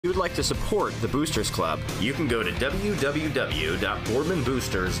If you would like to support the Boosters Club, you can go to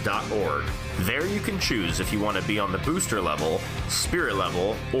www.boardmanboosters.org. There you can choose if you want to be on the booster level, spirit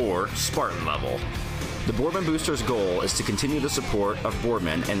level, or Spartan level. The Boardman Boosters' goal is to continue the support of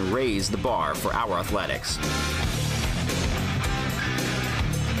Boardman and raise the bar for our athletics.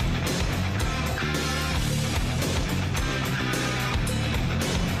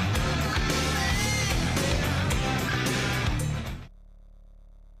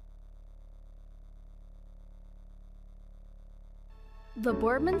 The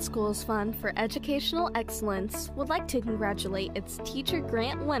Boardman Schools Fund for Educational Excellence would like to congratulate its teacher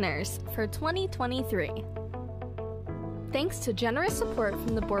grant winners for 2023. Thanks to generous support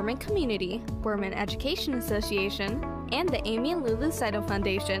from the Boardman community, Boardman Education Association, and the Amy and Lulu Saito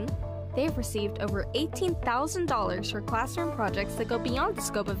Foundation, they've received over $18,000 for classroom projects that go beyond the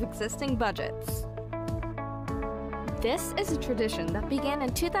scope of existing budgets. This is a tradition that began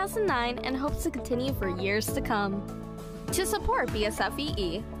in 2009 and hopes to continue for years to come. To support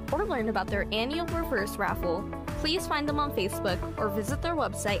BSFEE or learn about their annual reverse raffle, please find them on Facebook or visit their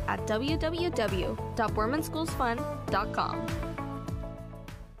website at www.boardmanschoolsfund.com.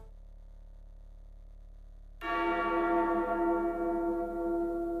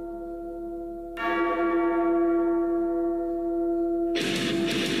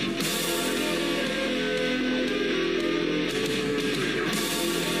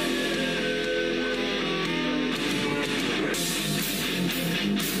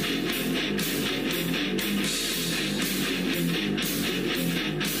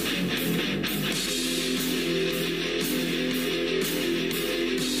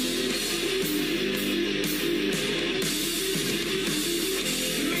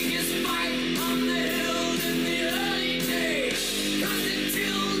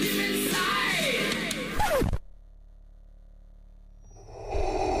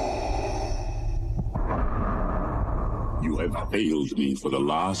 Failed me for the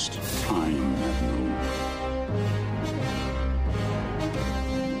last time, Admiral.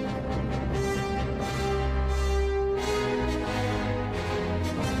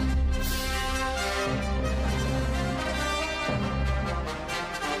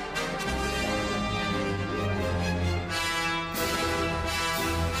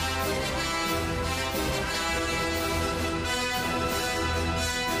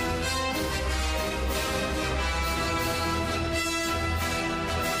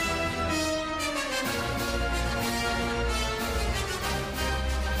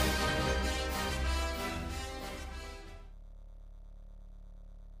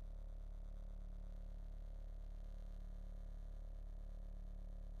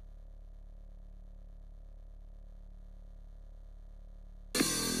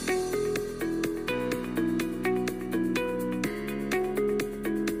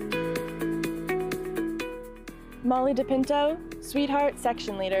 Molly DePinto, Sweetheart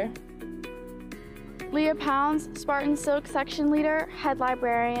Section Leader. Leah Pounds, Spartan Silk Section Leader, Head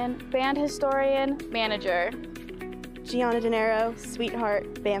Librarian, Band Historian, Manager. Gianna Dinero,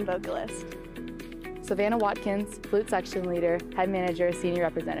 Sweetheart Band Vocalist. Savannah Watkins, Flute Section Leader, Head Manager, Senior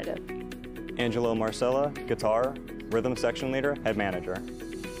Representative. Angelo Marcella, Guitar, Rhythm Section Leader, Head Manager.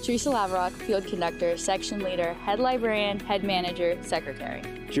 Teresa Lavrock, Field Conductor, Section Leader, Head Librarian, Head Manager, Secretary.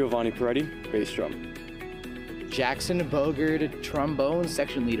 Giovanni Peretti, Bass Drum. Jackson Bogard, Trombone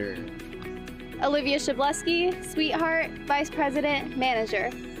Section Leader. Olivia Shableski, Sweetheart, Vice President, Manager.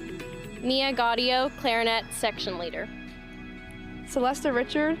 Mia Gaudio, Clarinet, Section Leader. Celesta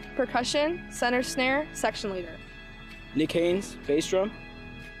Richard, Percussion, Center Snare, Section Leader. Nick Haynes, Bass Drum.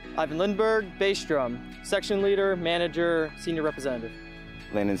 Ivan Lindberg, Bass Drum, Section Leader, Manager, Senior Representative.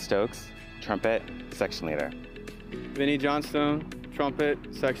 Landon Stokes, Trumpet, Section Leader. Vinny Johnstone, Trumpet,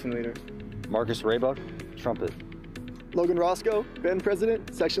 Section Leader. Marcus Raybuck, Trumpet. Logan Roscoe, Band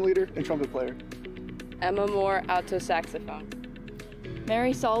President, Section Leader, and Trumpet Player. Emma Moore, Alto Saxophone.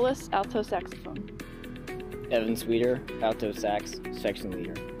 Mary Solis, Alto Saxophone. Evan Sweeter, Alto Sax, Section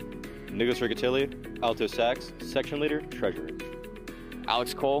Leader. Nicholas Riccatelli, Alto Sax, Section Leader, Treasurer.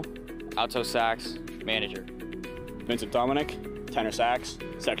 Alex Cole, Alto Sax, Manager. Vincent Dominic, Tenor Sax,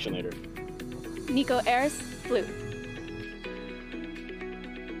 Section Leader. Nico Ayers, Flute.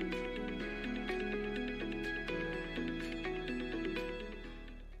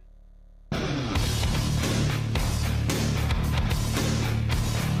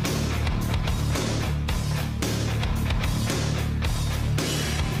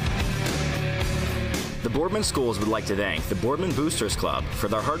 Boardman Schools would like to thank the Boardman Boosters Club for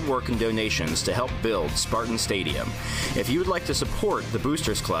their hard work and donations to help build Spartan Stadium. If you would like to support the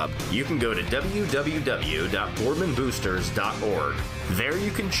Boosters Club, you can go to www.boardmanboosters.org. There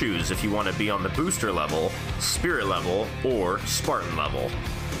you can choose if you want to be on the booster level, spirit level, or Spartan level.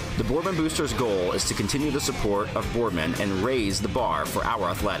 The Boardman Boosters' goal is to continue the support of Boardman and raise the bar for our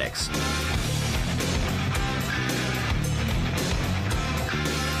athletics.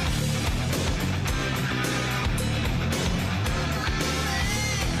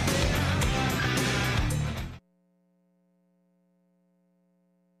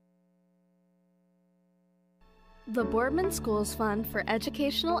 The Boardman Schools Fund for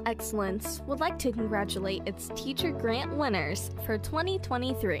Educational Excellence would like to congratulate its teacher grant winners for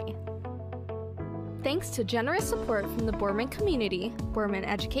 2023. Thanks to generous support from the Boardman community, Boardman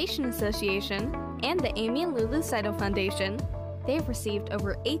Education Association, and the Amy and Lulu Saito Foundation, they've received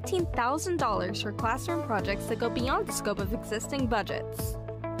over $18,000 for classroom projects that go beyond the scope of existing budgets.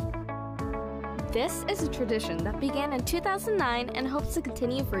 This is a tradition that began in 2009 and hopes to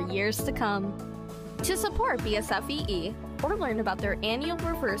continue for years to come. To support BSFEE or learn about their annual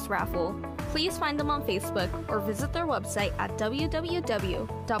reverse raffle, please find them on Facebook or visit their website at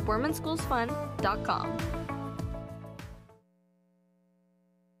www.boardmanschoolsfund.com.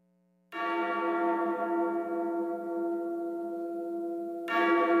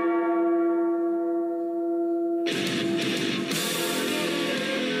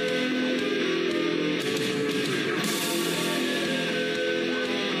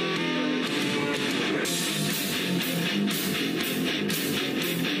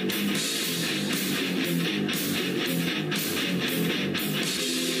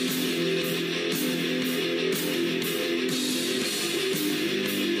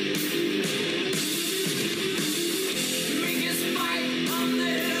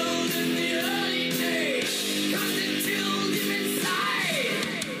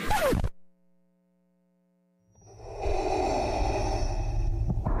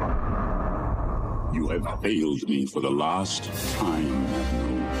 Failed me for the last time,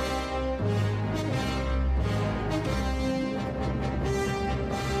 Admiral.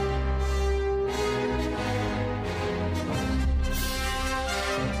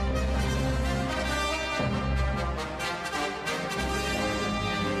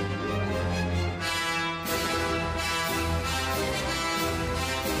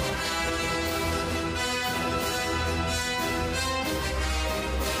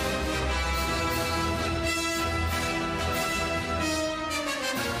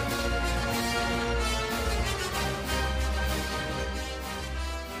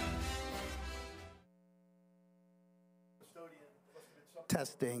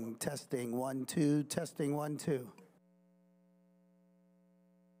 Testing, testing, 1, 2, testing, 1, 2.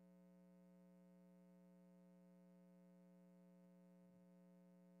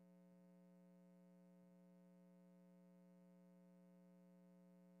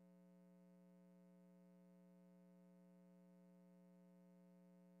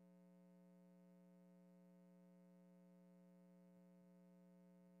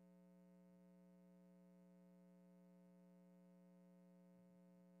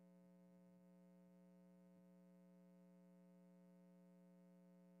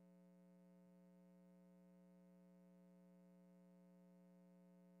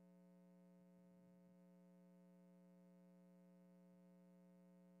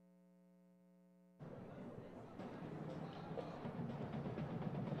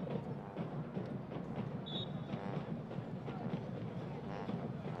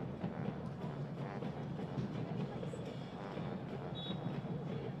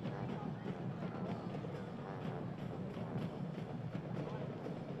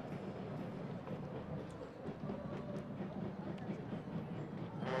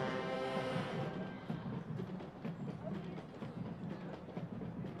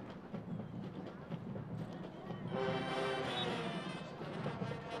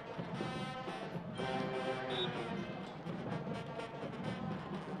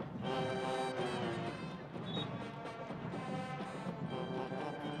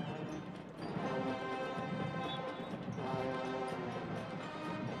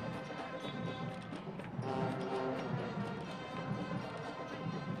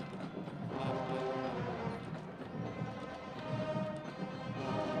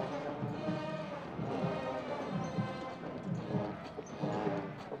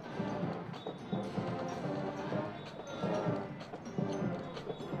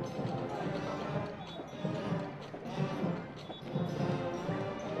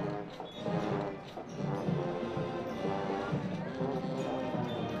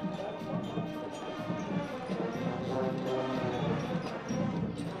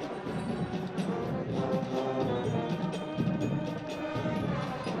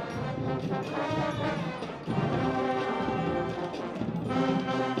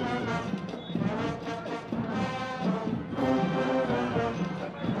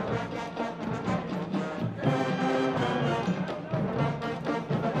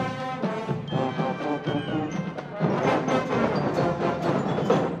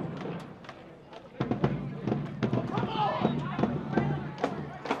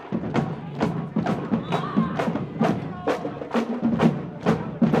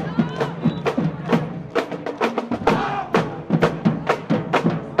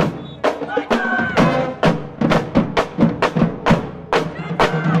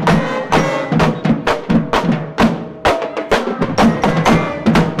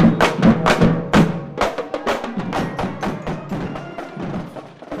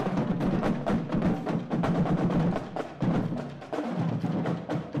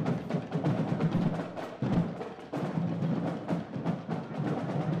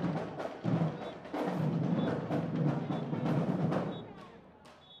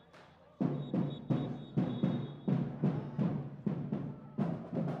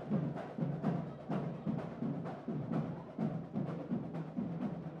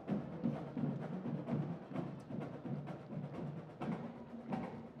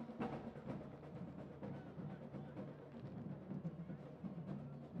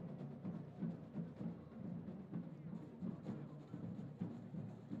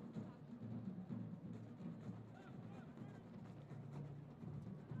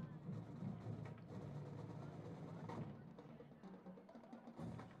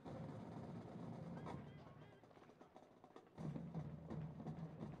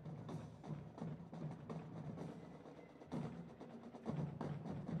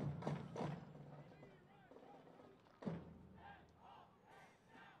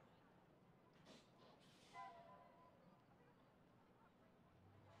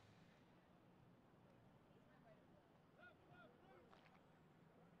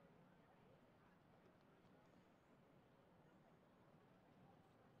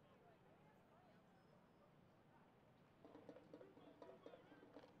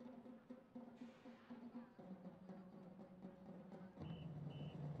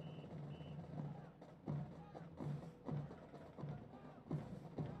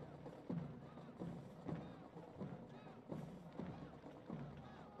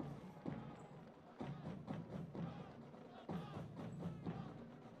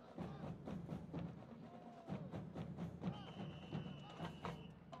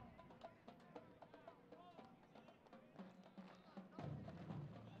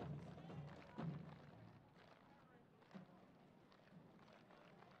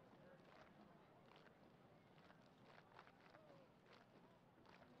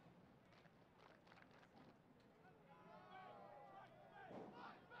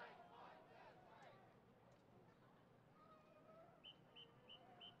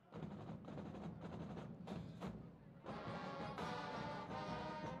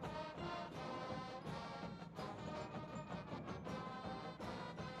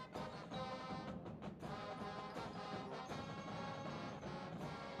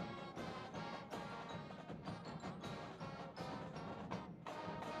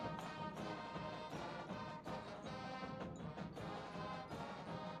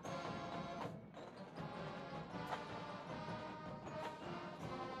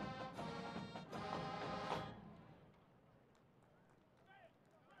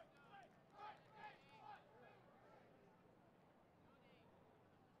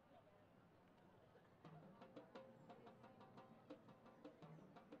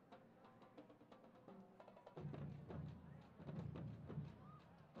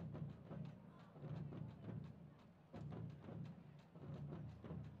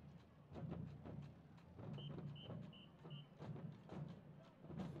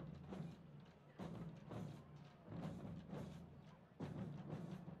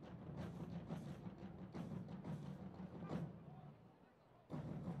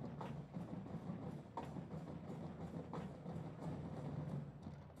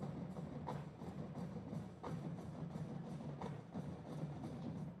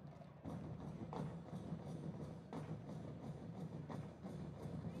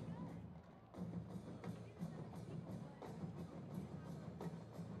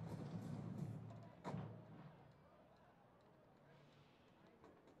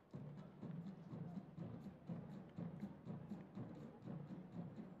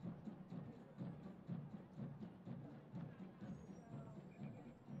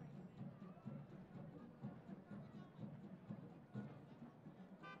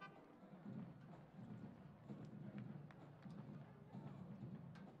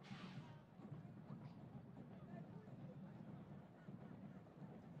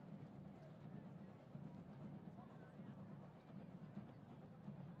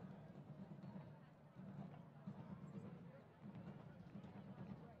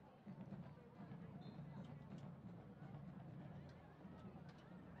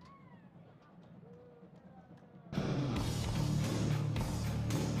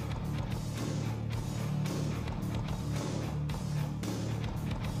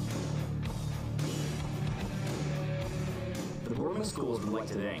 Schools would like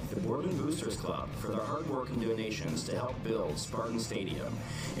to thank the Boardman Boosters Club for their hard work and donations to help build Spartan Stadium.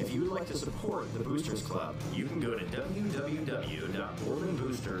 If you would like to support the Boosters Club, you can go to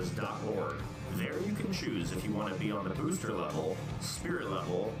www.boardmanboosters.org. There you can choose if you want to be on the booster level, spirit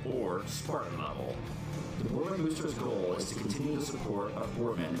level, or Spartan level. The Boardman Boosters' goal is to continue the support of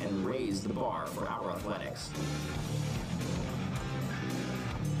Boardman and raise the bar for our athletics.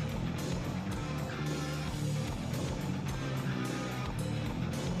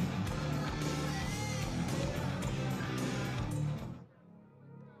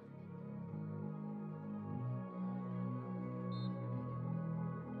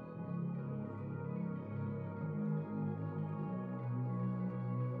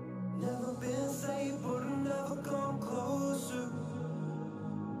 Never been safe, but I've never come closer.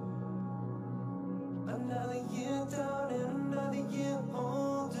 Another year down and another year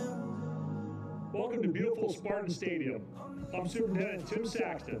older. Welcome to beautiful Spartan Stadium. I'm Superintendent Tim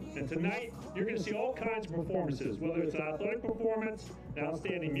Saxton, and tonight you're going to see all kinds of performances, whether it's an athletic performance, an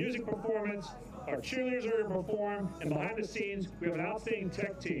outstanding music performance, our cheerleaders are going to perform, and behind the scenes we have an outstanding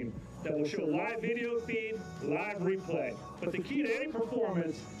tech team that will show live video feed, live replay. But the key to any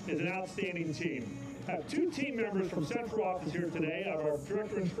performance is an outstanding team. I have two team members from Central Office here today. I have our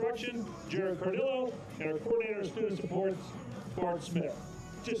Director of Instruction, Jared Cardillo, and our Coordinator of Student Support, Bart Smith.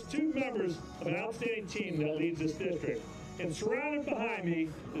 Just two members of an outstanding team that leads this district. And surrounded behind me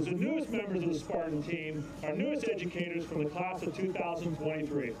is the newest members of the Spartan team, our newest educators from the class of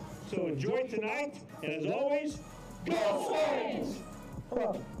 2023. So enjoy tonight, and as always, go Spartans!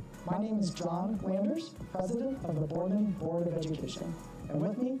 Hello, my name is John Landers, President of the Boardman Board of Education. And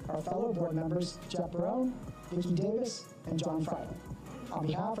with me are fellow board members Jeff Barone, Vicki Davis, and John Friday. On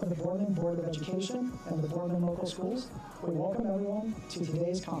behalf of the Boardman Board of Education and the Boardman Local Schools, we welcome everyone to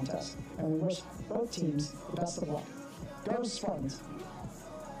today's contest, and we wish both teams the best of luck. Go Spartans!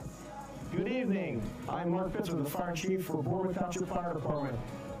 Good evening. I'm Mark Fitch, the Fire Chief for Boardman Township Fire Department.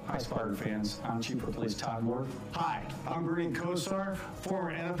 Hi, Spartan fans. I'm Chief of Police Todd Moore. Hi, I'm Green Kosar,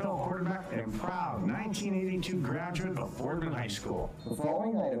 former NFL quarterback and proud 1982 graduate of Boardman High School. The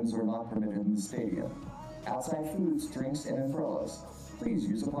following items are not permitted in the stadium: outside foods, drinks, and umbrellas. Please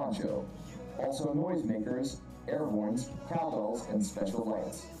use a poncho. Also noisemakers, air horns, cowbells, and special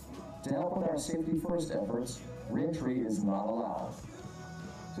lights. To help with our safety first efforts, reentry is not allowed.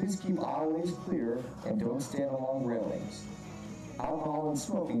 Please keep aisleways clear and don't stand along railings. Alcohol and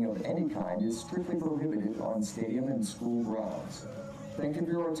smoking of any kind is strictly prohibited on stadium and school grounds. Thank you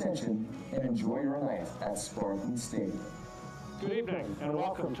for your attention and enjoy your night at Spartan Stadium. Good evening and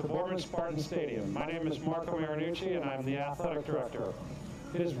welcome to Boardman Spartan Stadium. My name is Marco Marinucci and I'm the Athletic Director.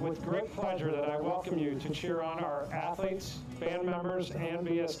 It is with great pleasure that I welcome you to cheer on our athletes, band members, and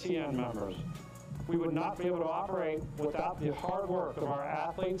BSTN members. We would not be able to operate without the hard work of our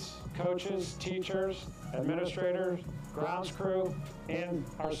athletes, coaches, teachers, administrators, grounds crew, and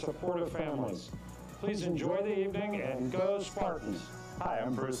our supportive families. Please enjoy the evening and go Spartans. Hi,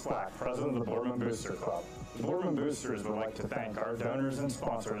 I'm Bruce Black, President of the Boardman Booster Club. The Boardman Boosters would like to thank our donors and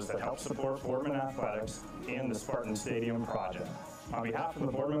sponsors that help support Boardman Athletics and the Spartan Stadium project. On behalf of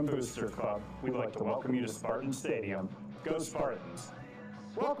the Boardman Booster Club, we'd like to welcome you to Spartan Stadium. Go Spartans!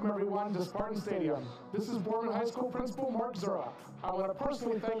 Welcome everyone to Spartan Stadium. This is Boardman High School Principal Mark Zura. I want to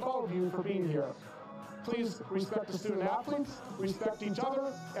personally thank all of you for being here. Please respect the student athletes, respect each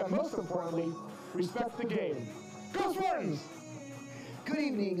other, and most importantly, respect the game. Go Spartans! Good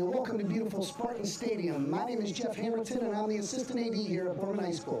evening and welcome to beautiful Spartan Stadium. My name is Jeff Hamilton and I'm the Assistant AD here at Boardman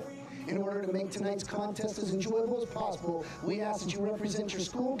High School. In order to make tonight's contest as enjoyable as possible, we ask that you represent your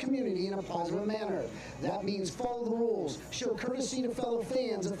school community in a positive manner. That means follow the rules, show courtesy to fellow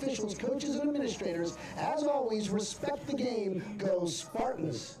fans, officials, coaches, and administrators. As always, respect the game. Go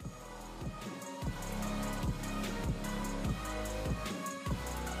Spartans!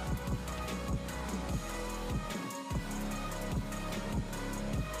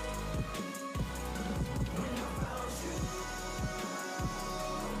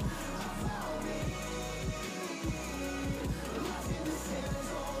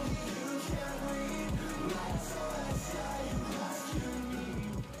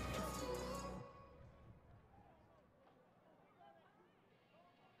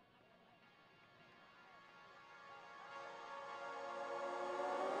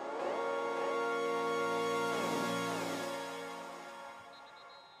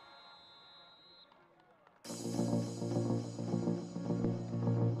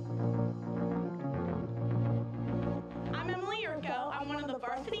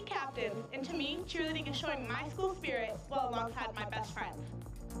 Varsity captain, and to me, cheerleading is showing my school spirit well alongside my best friends.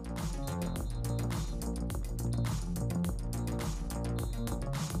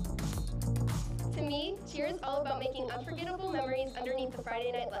 is all about making unforgettable memories underneath the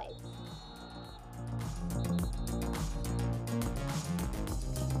Friday night lights.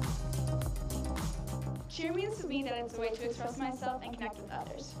 Cheer means to me that it's a way to express myself and connect with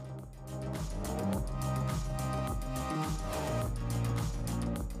others.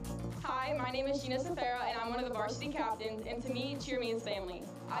 Hi, my name is Gina Safera, and I'm one of the varsity captains, and to me, cheer means family.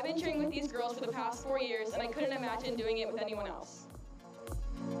 I've been cheering with these girls for the past 4 years, and I couldn't imagine doing it with anyone else.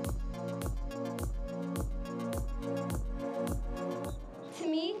 To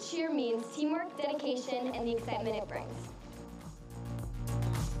me, cheer means teamwork, dedication, and the excitement it brings.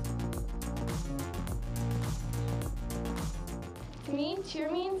 To me, cheer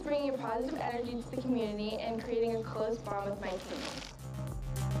means bringing a positive energy to the community and creating a close bond with my teammates.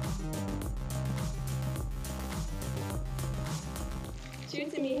 Cheer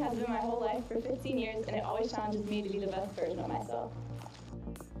to me has been my whole life for 15 years, and it always challenges me to be the best version of myself.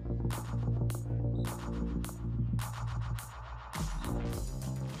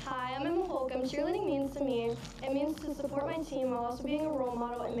 Hi, I'm Emma Holcomb. Cheerleading means to me, it means to support my team while also being a role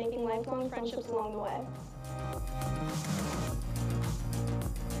model and making lifelong friendships along the way.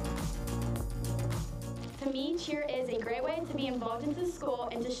 To me, cheer is a great way to be involved into school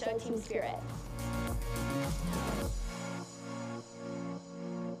and to show team spirit.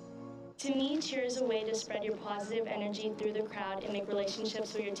 To me, cheer is a way to spread your positive energy through the crowd and make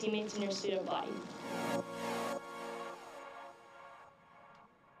relationships with your teammates and your student body.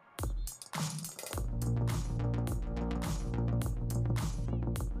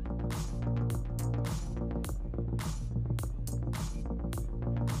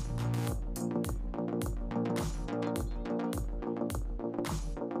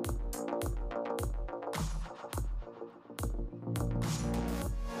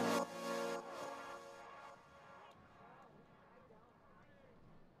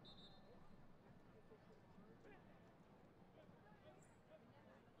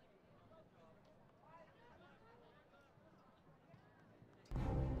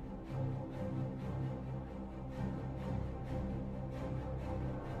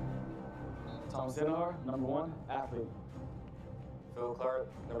 Thomas Sinahar, number 1, athlete. Phil Clark,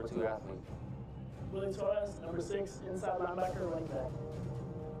 number 2, athlete. Willie Torres, number 6, inside linebacker, running back.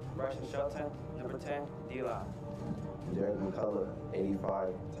 Bryson Shelton, number 10, D-line. Derek McCullough, 85,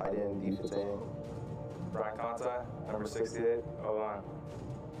 tight end, defensive end. Brian Conti, number 68, O-line.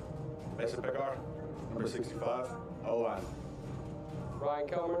 Mason Picard, number 65, O-line. Ryan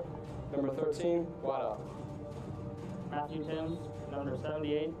Kelmer, number 13, wideout. Matthew Timms, number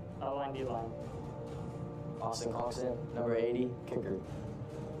 78, O-line, D-line. Austin Coxon, number 80, kicker.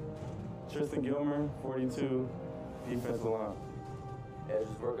 Tristan Gilmer, 42, defensive line. Edges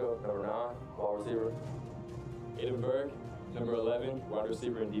Burko, number 9, wide receiver. Aiden Berg, number 11, wide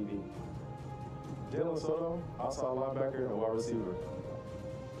receiver and DB. Dylan Soto, outside linebacker and wide receiver.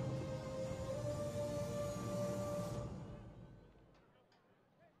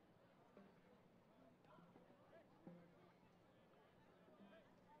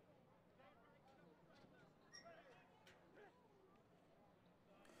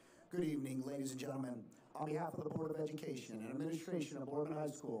 Good evening, ladies and gentlemen. On behalf of the Board of Education and Administration of Boardman High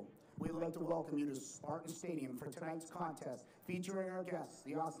School, we'd like to welcome you to Spartan Stadium for tonight's contest featuring our guests,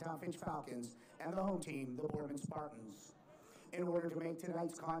 the Austintown Fitch Falcons, and the home team, the Boardman Spartans. In order to make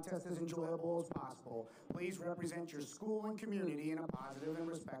tonight's contest as enjoyable as possible, please represent your school and community in a positive and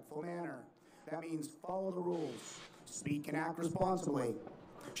respectful manner. That means follow the rules, speak and act responsibly,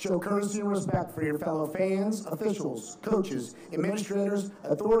 show courtesy and respect for your fellow fans, officials, coaches, administrators,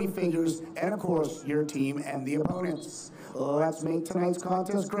 authority figures, and of course, your team and the opponents. Let's make tonight's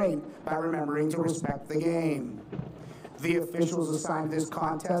contest great by remembering to respect the game. The officials assigned to this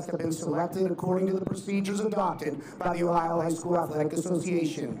contest have been selected according to the procedures adopted by the Ohio High School Athletic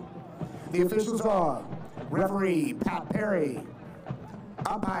Association. The officials are referee Pat Perry,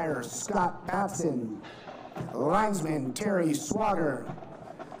 umpire Scott Batson, linesman Terry Swager,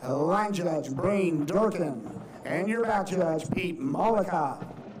 line judge Brain Durkin, and your back judge Pete Mollica.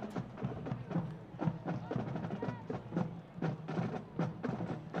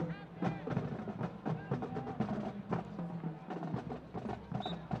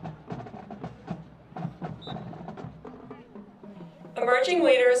 Emerging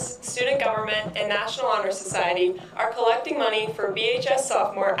leaders, student government, and National Honor Society are collecting money for BHS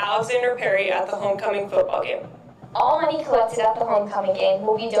sophomore Alexander Perry at the homecoming football game. All money collected at the homecoming game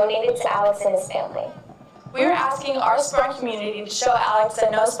will be donated to Alex and his family. We are asking our Spartan community to show Alex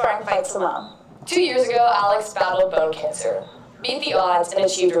that no Spartan fights alone. 2 years ago, Alex battled bone cancer, beat the odds, and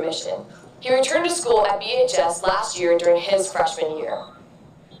achieved remission. He returned to school at BHS last year during his freshman year.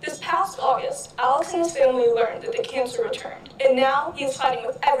 This past August, Alex and his family learned that the cancer returned, and now he's fighting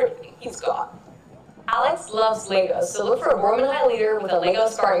with everything he's got. Alex loves Legos, so look for a Boardman High leader with a Lego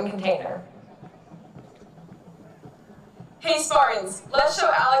Spartan container. Hey Spartans, let's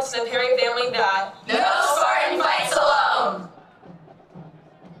show Alex and the Perry family that no Spartan fights alone!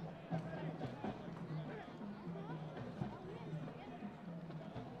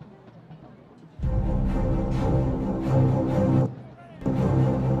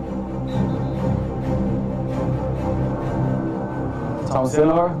 Thomas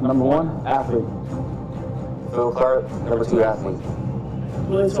Sinar, number 1, athlete. Phil Clark, number 2, athlete.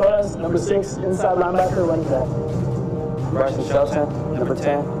 Willie Torres, number 6, inside linebacker, running back. Bryson Shelton, number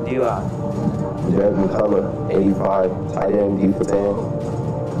 10, D-line. Jared McCullough, 85, tight end, defensive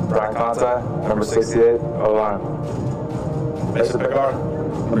end. Brian Conti, number 68, O-line. Mason Picard,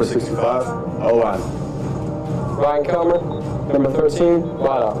 number 65, O-line. Ryan Carmen, number 13,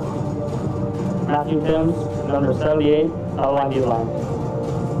 wideout. Matthew Timms, number 78, O-line, D-line.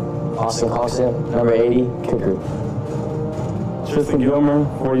 Austin Clarkson, number 80, kicker. Tristan Gilmer,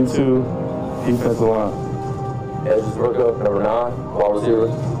 42, defensive line. Edges Rooker, number 9, wide receiver.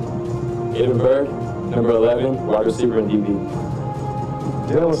 Aiden Berg, number 11, wide receiver and DB.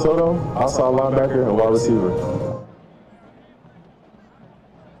 Dylan Soto, outside linebacker and wide receiver.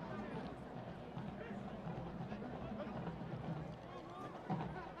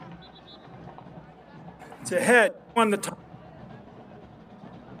 To head on the top.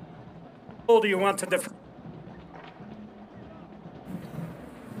 How do you want to defend?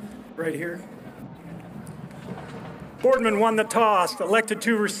 Right here. Boardman won the toss, elected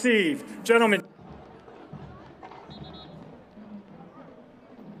to receive. Gentlemen.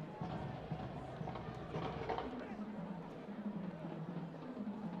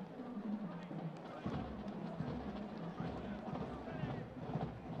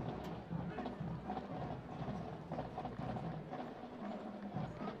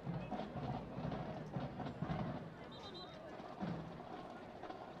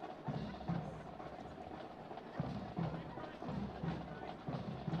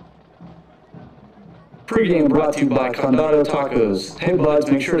 Pre-game brought to you by Condado Tacos. Hey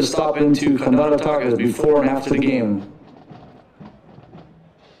buds, make sure to stop into Condado Tacos before and after the game.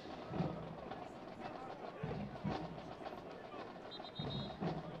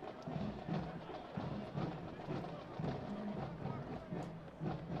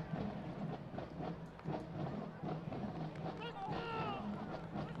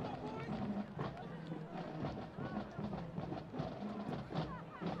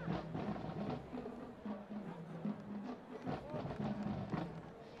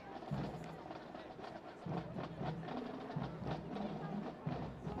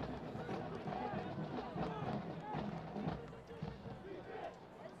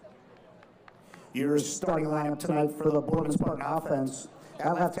 Your starting lineup tonight for the Boardman Spartan offense.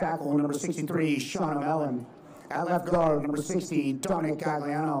 At left tackle, number 63, Sean O'Malley. At left guard, number 60, Dominic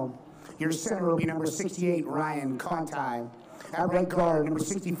Gagliano. Your center will be number 68, Ryan Conti. At right guard, number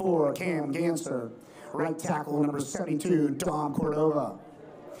 64, Cam Ganser. Right tackle, number 72, Dom Cordova.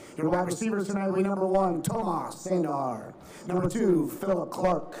 Your wide receivers tonight will be number 1, Tomas Sandar. Number 2, Philip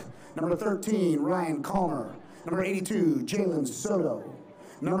Clark. Number 13, Ryan Calmer. Number 82, Jalen Soto.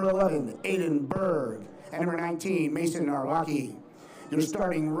 Number 11, Aiden Berg. And number 19, Mason Narwaki. Your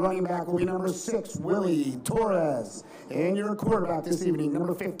starting running back will be number 6, Willie Torres. And your quarterback this evening,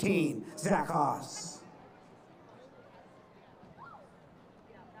 number 15, Zach Haas.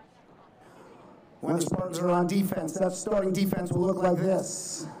 When the Spartans are on defense, that starting defense will look like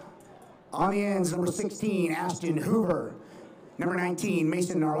this. On the ends, number 16, Ashton Hoover. Number 19,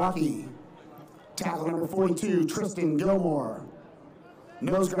 Mason Narwaki. Tackle number 42, Tristan Gilmore.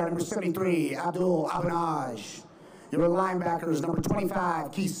 Nose guard number 73, Abdul Abanaj. Your linebackers, number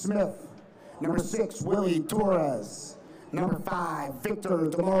 25, Keith Smith. Number 6, Willie Torres. Number 5, Victor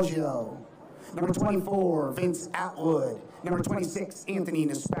DiMaggio. Number 24, Vince Atwood. Number 26, Anthony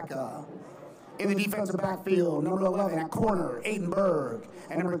Nispecca. In the defensive backfield, number 11 at corner, Aiden Berg.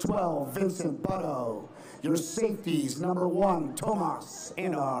 And number 12, Vincent Butto. Your safeties, number 1, Tomas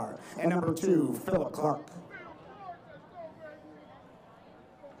Andar. And number 2, Philip Clark.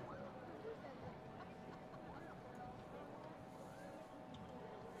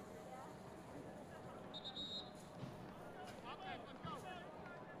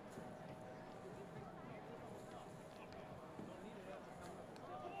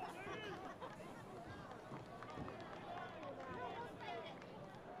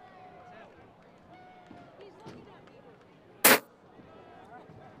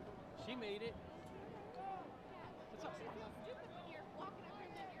 She made it.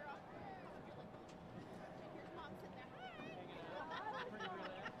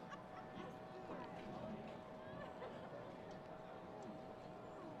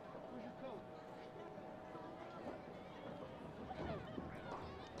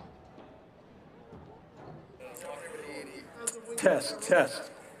 Test,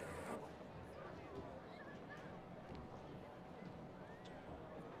 test.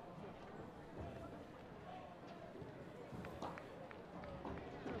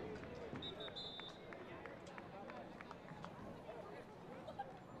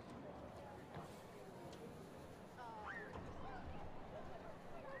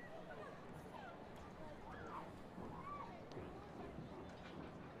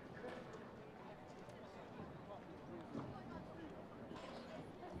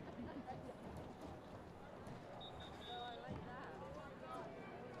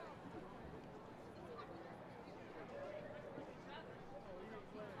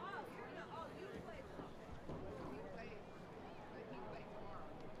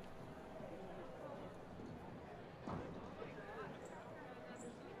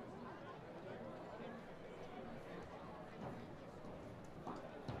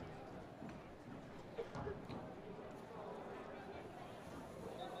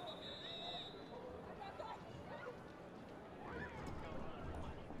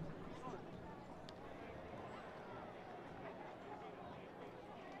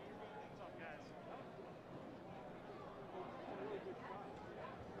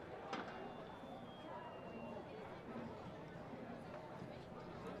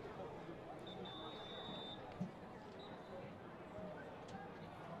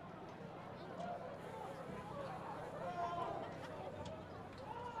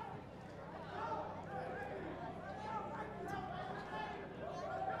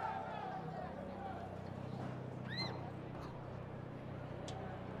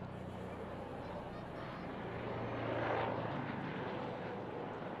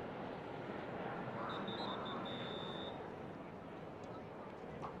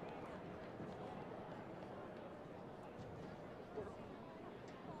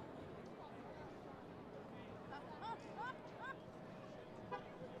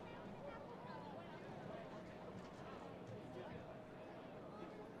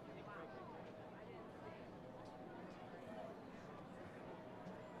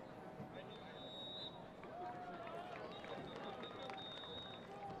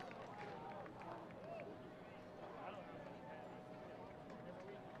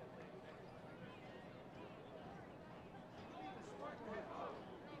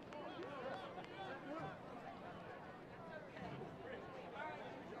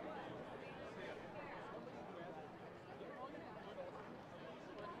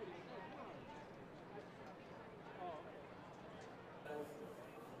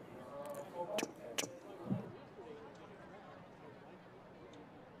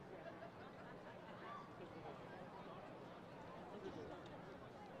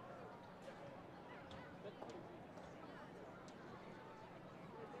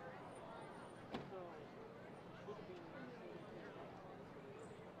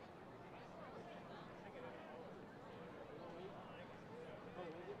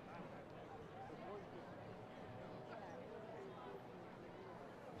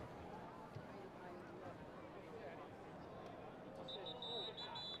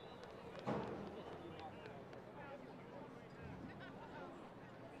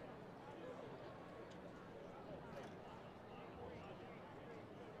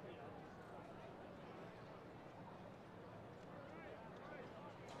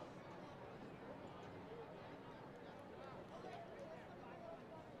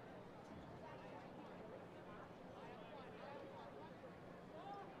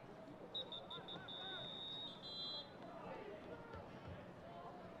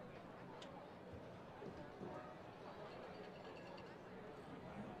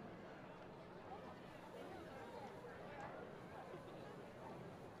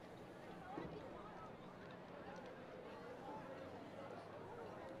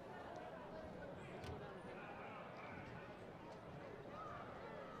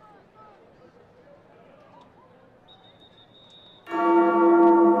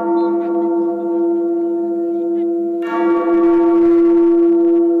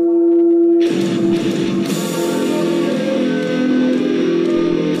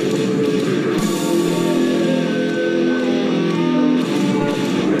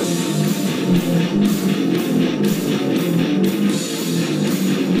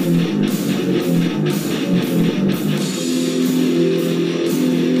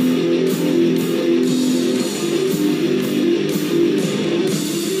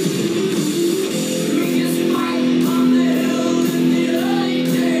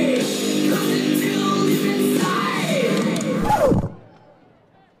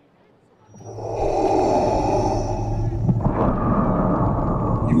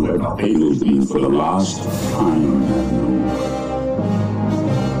 failed me for the last time.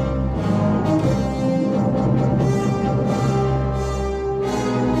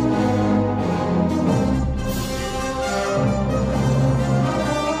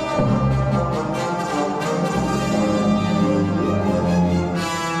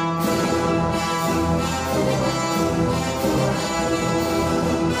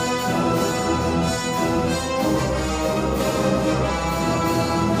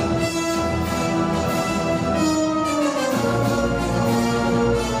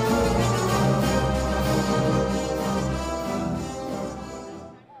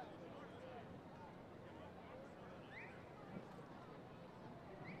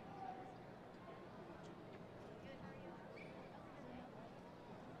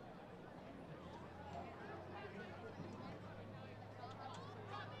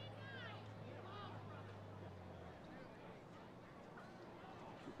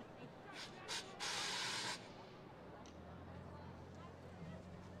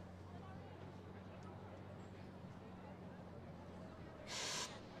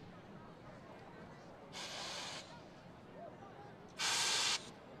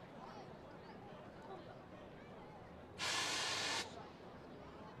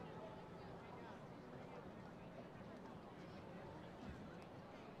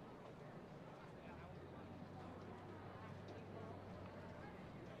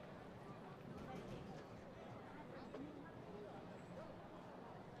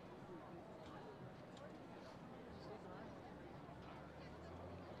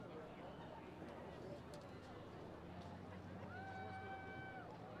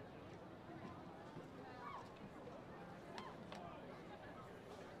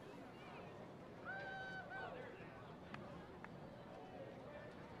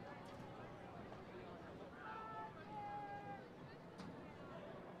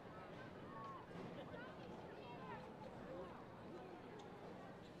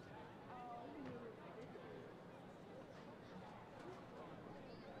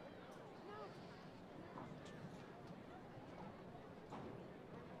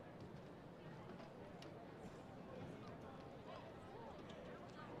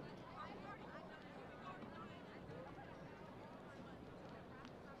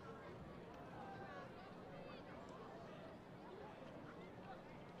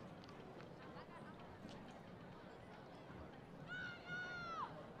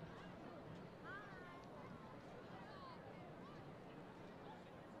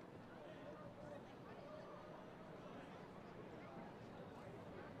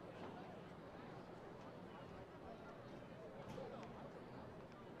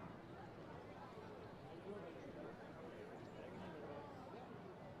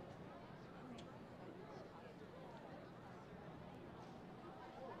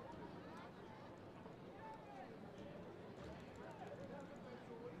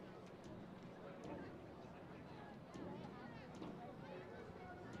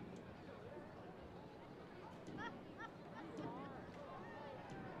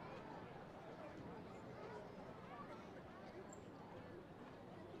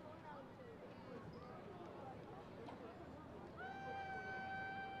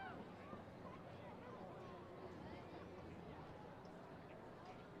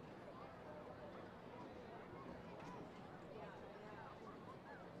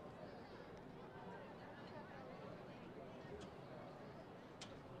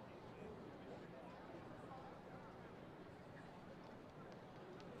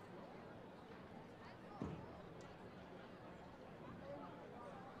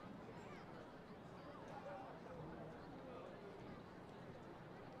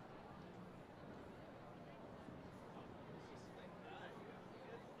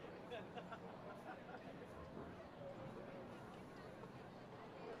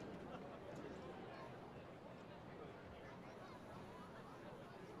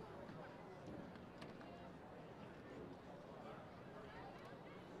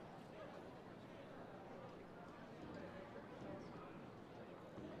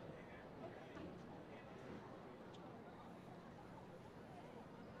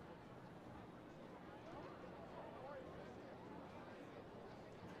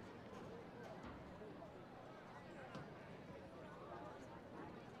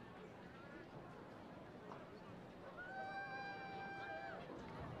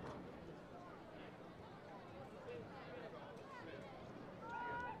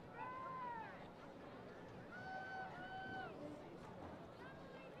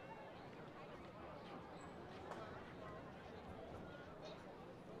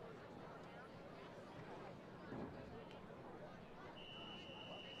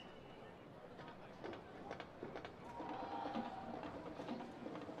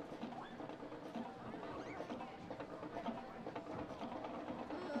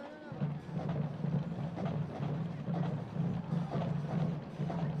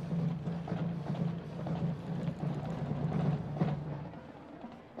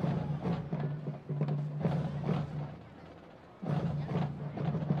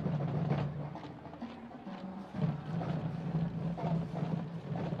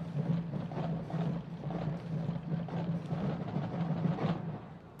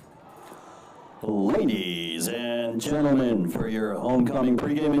 Ladies and gentlemen, for your homecoming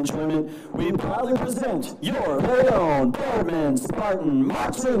pregame enjoyment, we proudly present your very own Boardman Spartan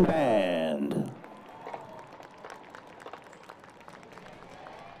Marching Band.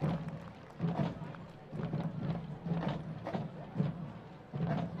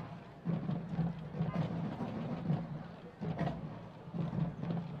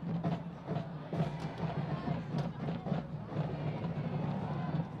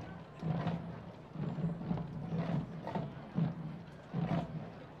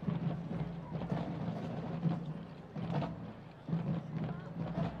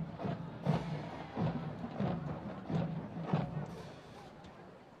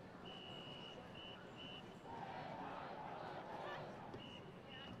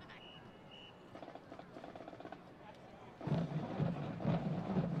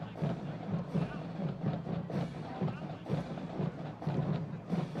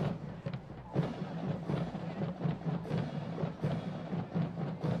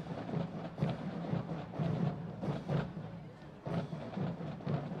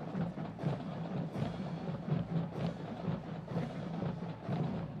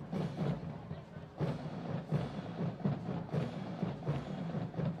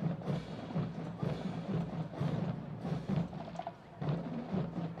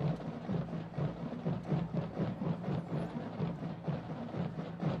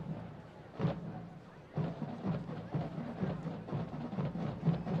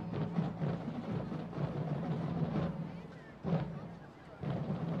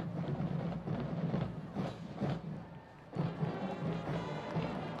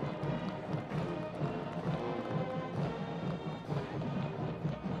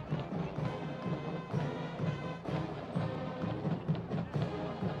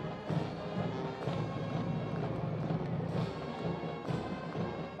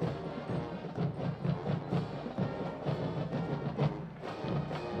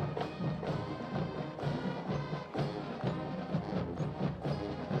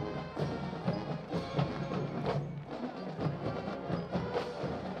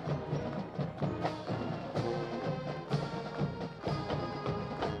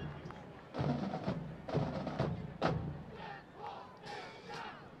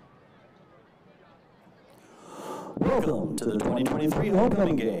 Welcome to the 2023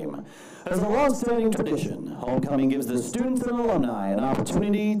 Homecoming Game. As a long-standing tradition, homecoming gives the students and alumni an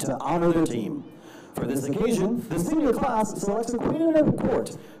opportunity to honor their team. For this occasion, the senior class selects a queen and a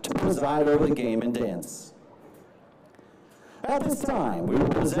court to preside over the game and dance. At this time, we will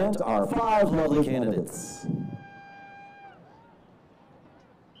present our 5 lovely candidates.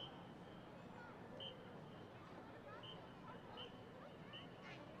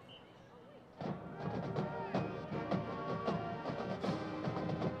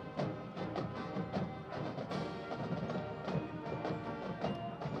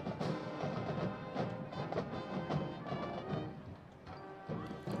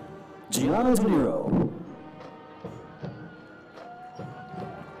 Gianna De Niro.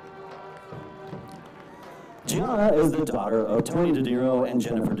 Gianna is the daughter of Tony De Niro and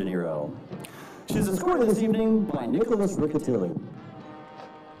Jennifer De Niro. She is escorted this evening by Nicholas Riccatelli.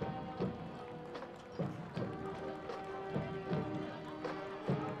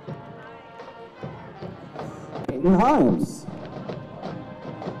 Peyton Himes.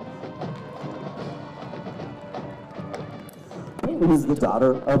 Peyton is the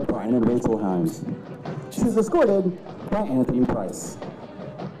daughter of Brian and Rachel Himes. She is escorted by Anthony Price.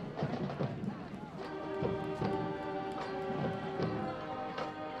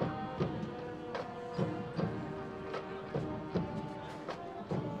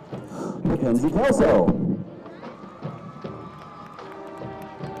 Makenzie Kelso.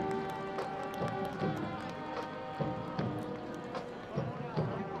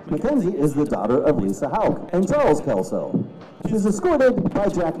 Makenzie is the daughter of Lisa Hauk and Charles Kelso. She is escorted by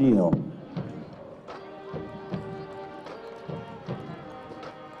Jack Neal.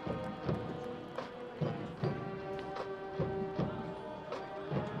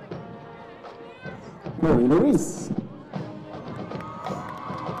 Marina Reese.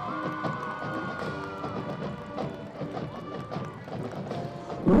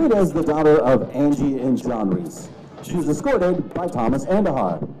 Marina is the daughter of Angie and John Reese. She is escorted by Thomas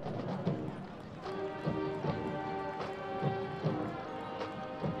Andahar.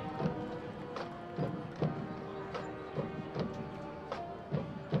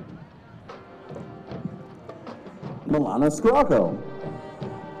 Milana Scrocco.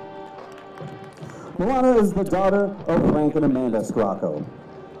 Milana is the daughter of Frank and Amanda Scrocco.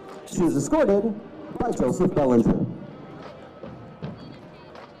 She is escorted by Joseph Bellinger.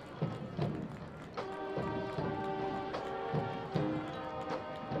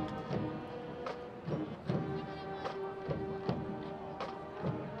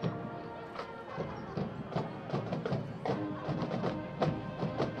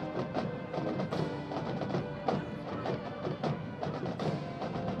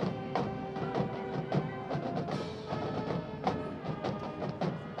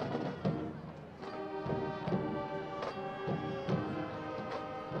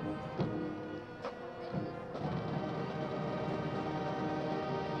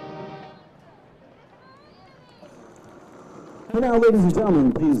 And now, ladies and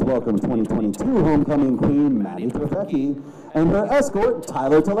gentlemen, please welcome 2022 homecoming queen Maddie Trefecki and her escort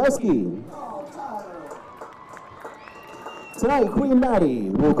Tyler Teleski. Tonight, Queen Maddie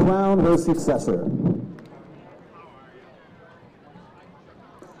will crown her successor.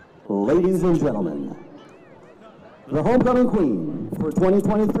 Ladies and gentlemen, the homecoming queen for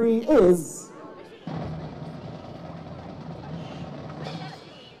 2023 is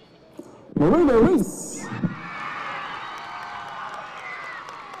Marina Reese.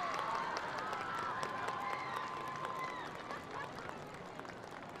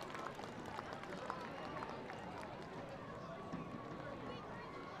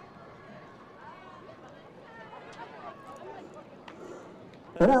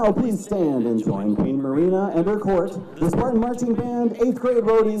 And now please stand and join Queen Marina and her court, the Spartan Marching Band, 8th grade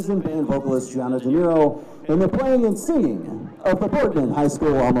roadies, and band vocalist Gianna De Niro in the playing and singing of the Boardman High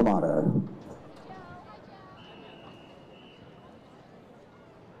School alma mater.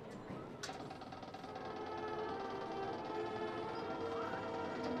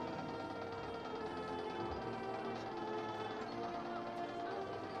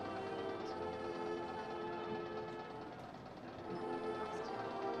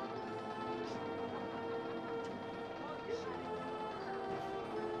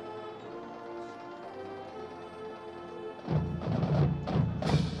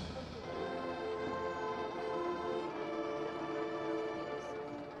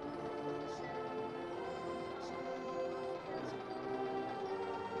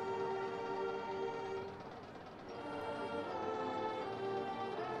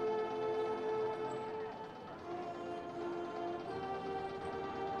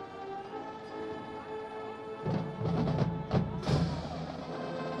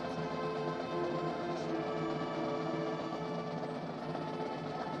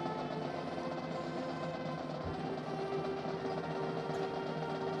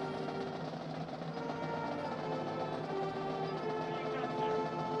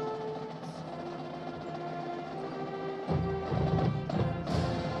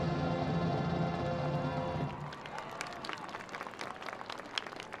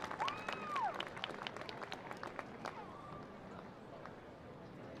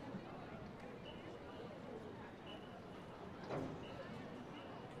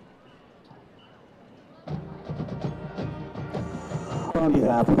 On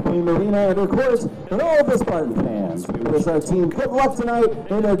behalf of Queen Marina and her court and all of the Spartan fans, we wish our team good luck tonight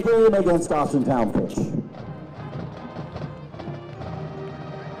in their game against Austintown Fitch.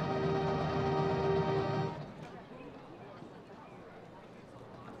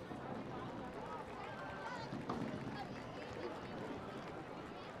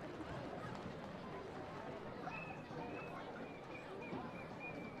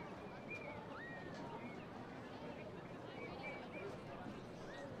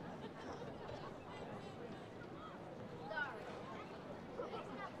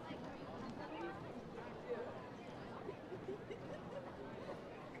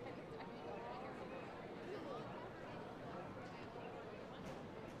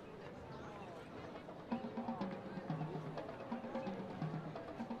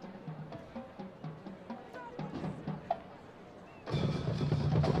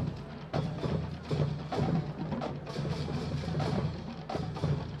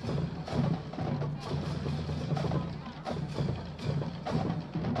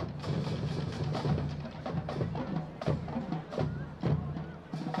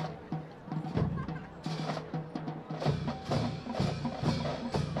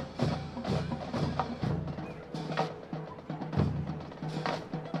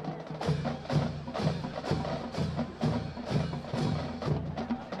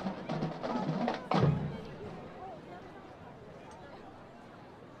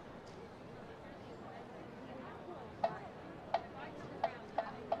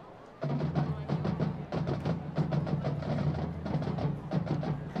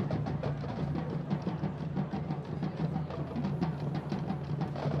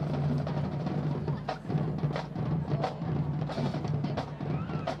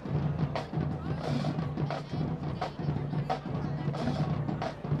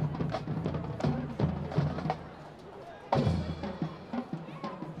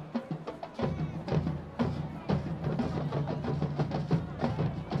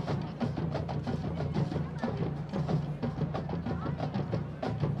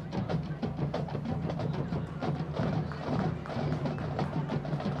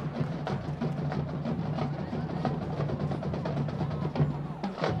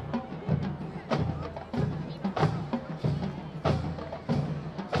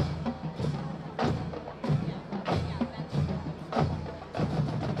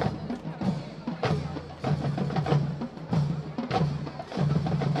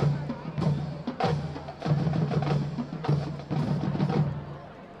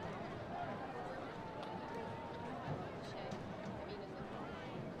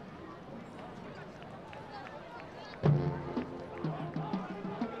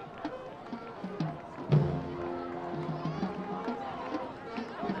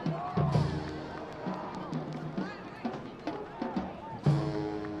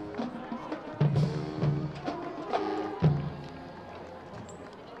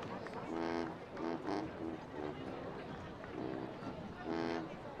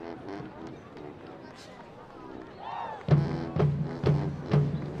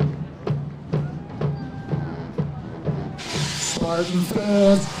 Spartan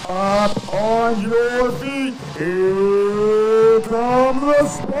fans, up on your feet. Here come the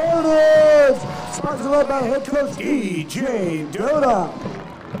Spartans. Spartans are led by head coach DJ Doda.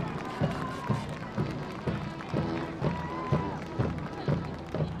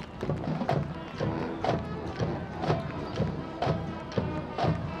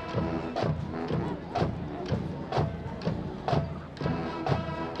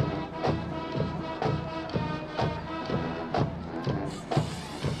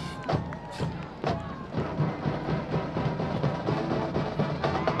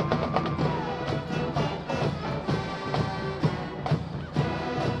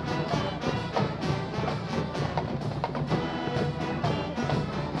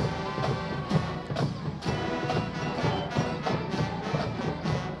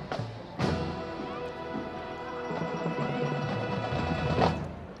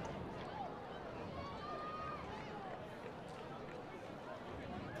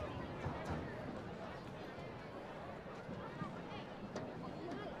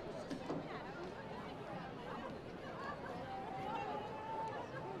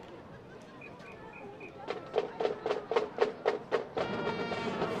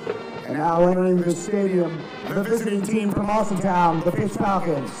 And now entering the stadium, the visiting team from Austintown, the Fitch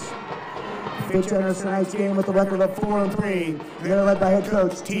Falcons. Fitch enters tonight's game with a record of 4-3. They're led by head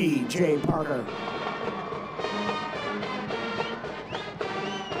coach T.J. Parker.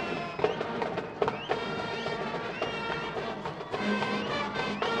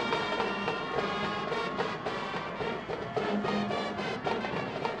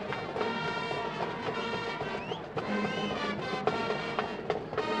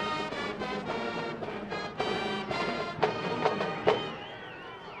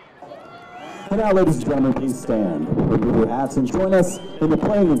 And now, ladies and gentlemen, please stand, remove your hats, and join us in the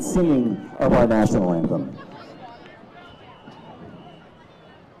playing and singing of our national anthem.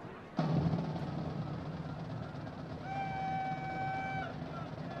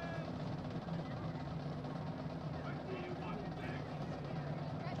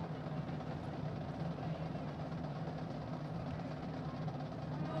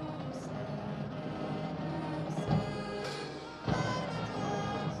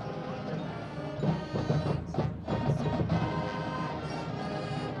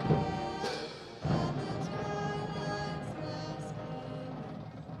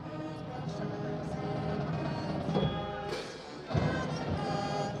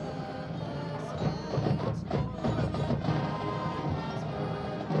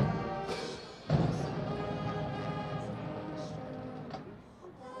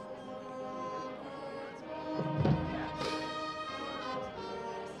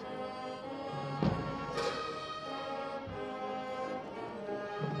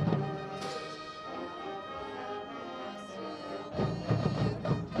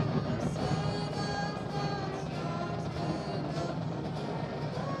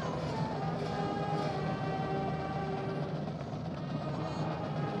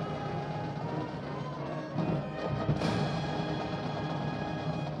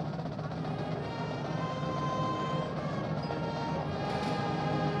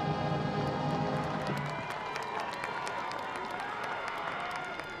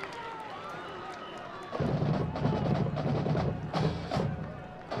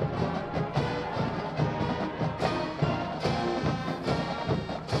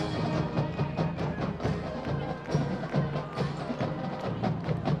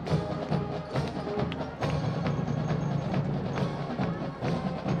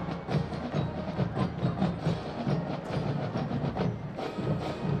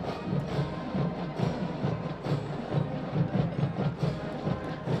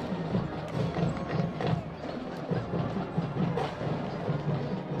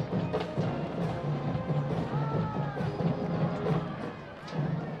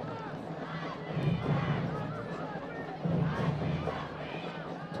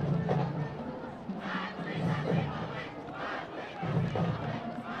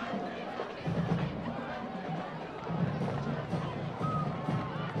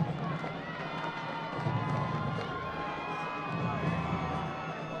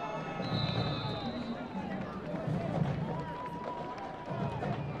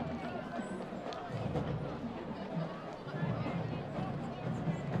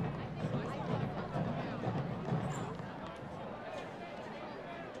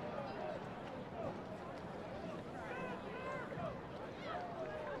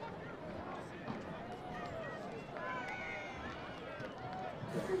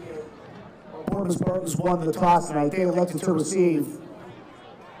 Boardman Spartans won the toss tonight. They elected to receive.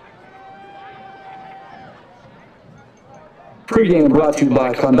 Pre-game brought to you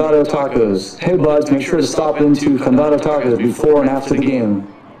by Condado Tacos. Hey buds, make sure to stop into Condado Tacos before and after the game.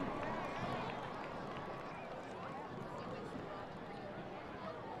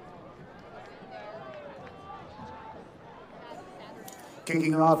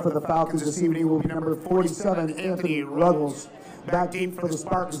 Kicking off for the Falcons this evening will be number 47, Anthony Ruggles. Back deep for the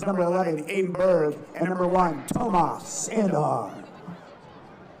Spartans, number 11, Aiden Berg, and number 1, Tomas Sandar.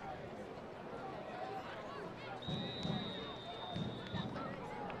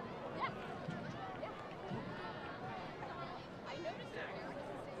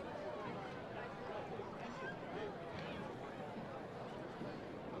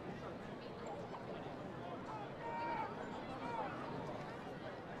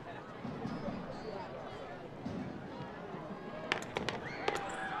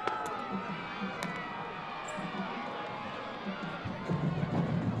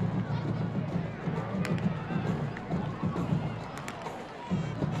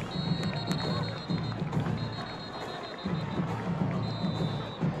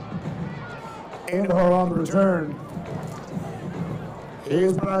 Angelo on the return. He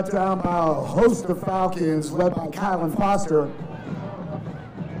is brought down by a host of Falcons led by Kylan Foster.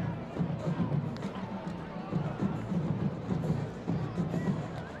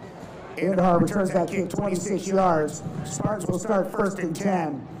 Angelo returns that kick 26 yards. Spartans will start 1st and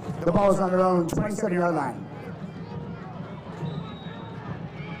 10. The ball is on their own 27-yard line.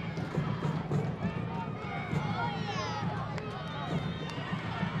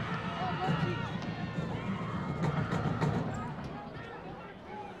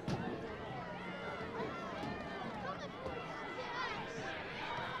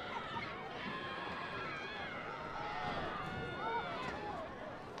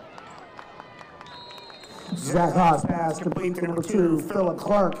 Zach Haas pass complete to number 2, Philip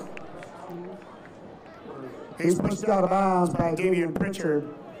Clark. He's pushed out of bounds by Damian Pritchard.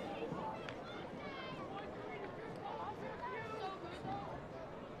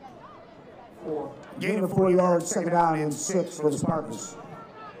 Gain of 4 yards, 2nd down and 6 for the Spartans.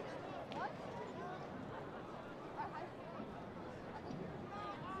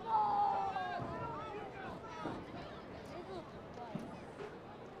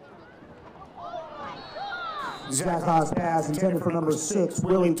 Zach Haas pass intended for number 6,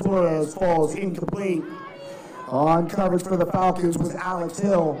 Willie Torres, falls incomplete. On coverage for the Falcons was Alex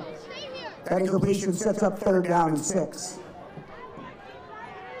Hill. That incompletion sets up 3rd down and 6.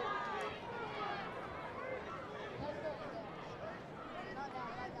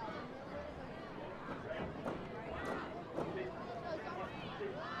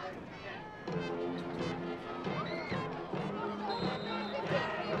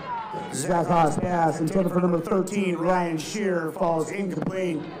 Zach Haas pass intended for number 13, Ryan Shearer, falls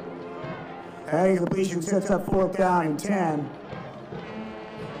incomplete. That incompletion sets up 4th down and 10.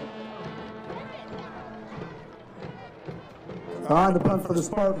 On the punt for the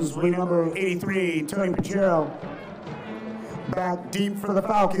Spartans will be number 83, Tony Pachero. Back deep for the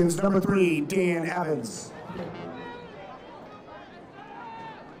Falcons, number 3, Dan Evans.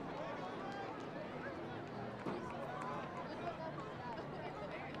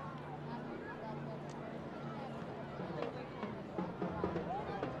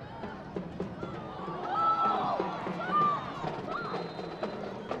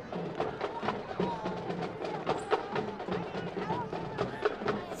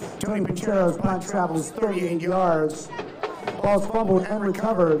 Tony Pachero's punt travels 38 yards. Ball's fumbled and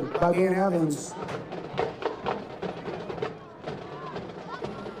recovered by Dan Evans.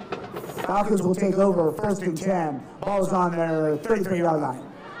 Falcons will take over 1st and 10. Ball's on their 33-yard line.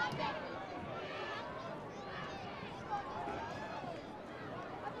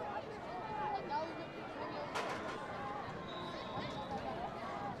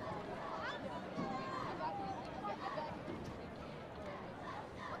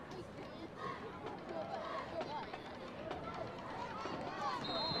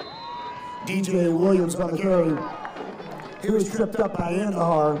 DJ Williams on the carry. He was tripped up by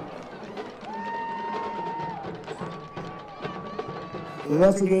Yanghao.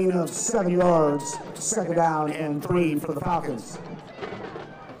 That's a gain of 7 yards, 2nd down and 3 for the Falcons.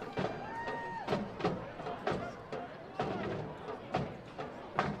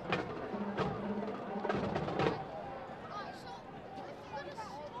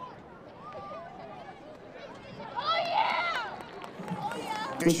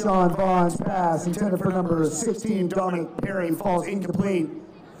 Deshaun Vaughn's pass intended for number 16, Dominic Perry, falls incomplete.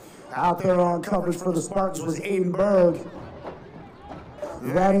 Out there on coverage for the Spartans was Aiden Berg.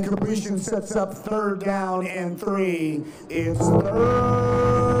 That incompletion sets up 3rd down and 3. It's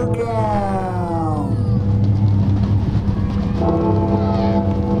 3rd down.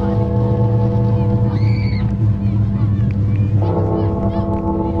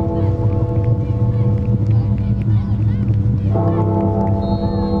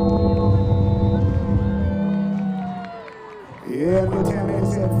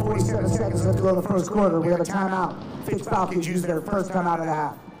 first quarter. We have a timeout. Fitch Falcons use their first timeout of the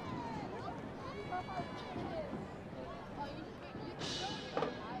half.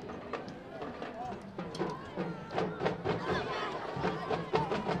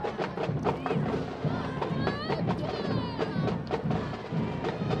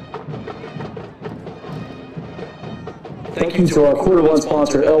 Thank you to our quarter one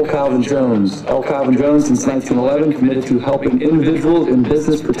sponsor, L. Calvin Jones. L. Calvin Jones, since 1911, committed to helping individuals and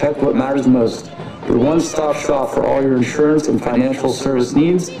business protect what matters most. Your one-stop shop for all your insurance and financial service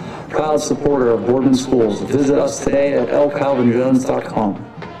needs. Proud supporter of Boardman Schools. Visit us today at lcalvinjones.com.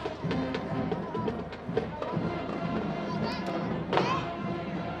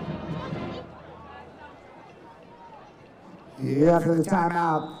 After the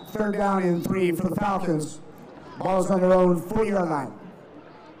timeout, 3rd down and 3 for the Falcons. Ball's on their own 4-yard line.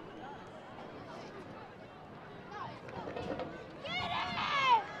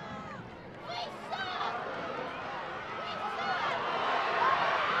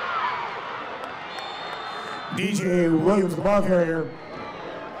 DJ Williams, the ball carrier.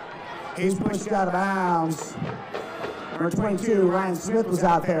 He's pushed out of bounds. Number 22, Ryan Smith, was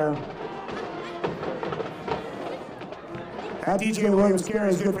out there. That DJ Williams carry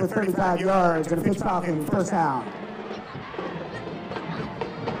is good for 35 yards, and a Fitch Falcon first down.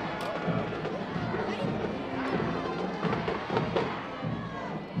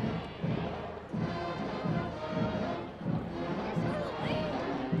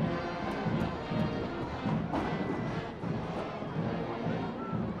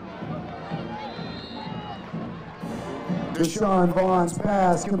 Deshaun Vaughn's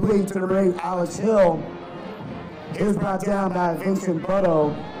pass complete to the right, Alex Hill. It was brought down by Vincent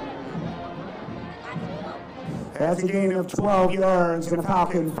Butto. That's a gain of 12 yards and a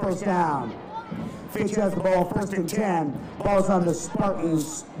Falcon first down. Fitch has the ball 1st and 10. Ball's on the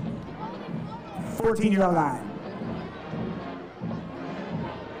Spartans' 14-yard line.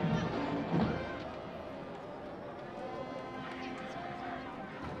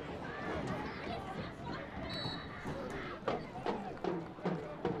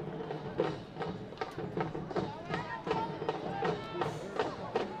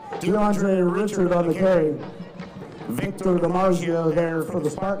 DeAndre Richard on the carry. Victor DiMaggio there for the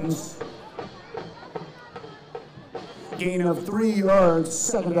Spartans. Gain of 3 yards,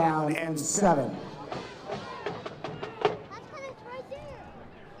 2nd down and 7.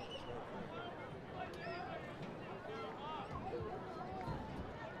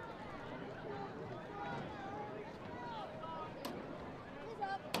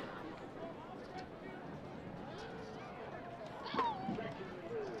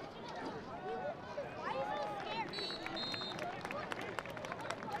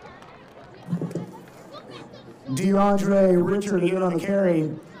 DeAndre Richard again on the carry.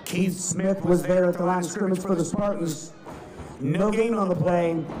 Keith Smith was there at the line of scrimmage for the Spartans. No gain on the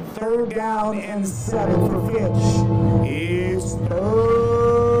play. 3rd down and 7 for Fitch. It's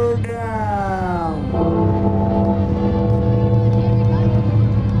 3rd down.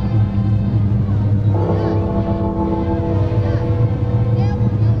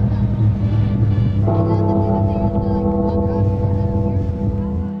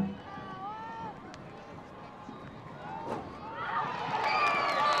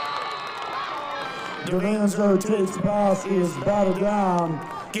 Dionisio takes the pass, is batted down.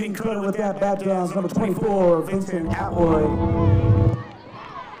 Getting credit with that bat down is number 24, Vincent Atwood.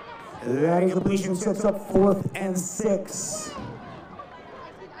 That incompletion sets up 4th and 6.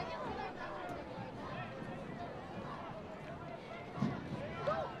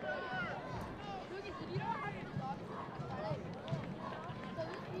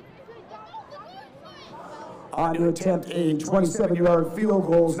 On to attempt a 27-yard field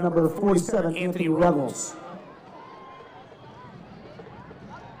goal is number 47, Anthony Ruggles.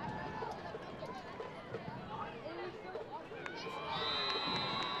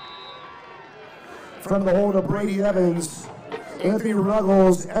 From the hold of Brady Evans, Anthony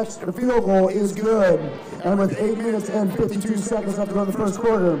Ruggles' extra field goal is good. And with 8 minutes and 52 seconds left to go in the first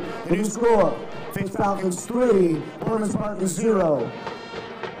quarter, the new score, Fitch Falcons 3, Boardman Spartans 0.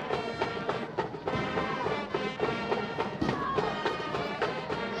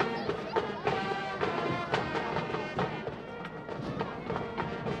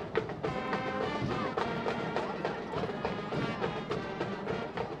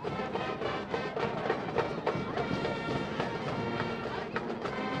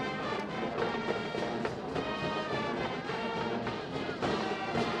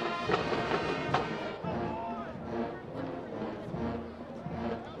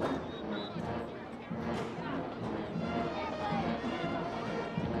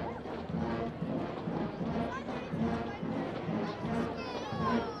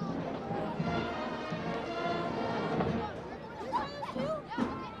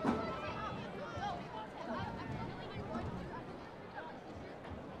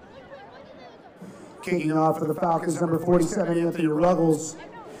 Kicking off for the Falcons, number 47, Anthony Ruggles.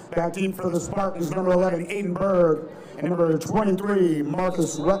 Back deep for the Spartans, number 11, Aiden Berg. And number 23,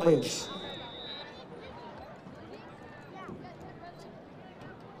 Marcus Rutledge.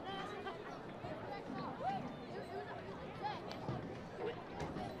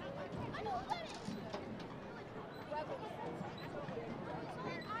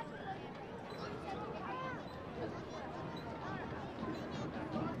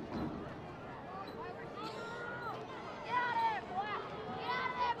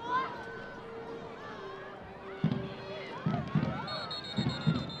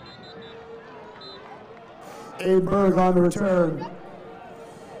 Aiden Berg on the return.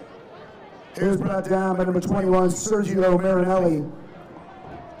 Here's brought down by number 21, Sergio Marinelli.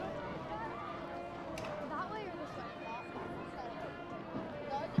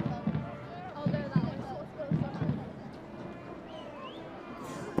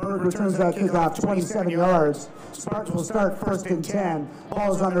 Berg returns that kickoff 27 yards. Spartans will start first and 10.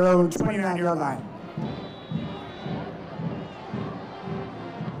 Ball is on their own 29-yard line.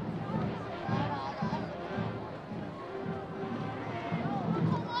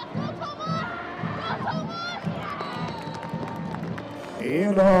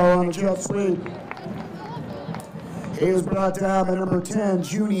 Yanghao on the jet sweep. He is brought down by number 10,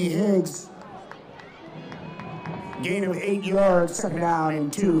 Junie Higgs. Gain of 8 yards, second down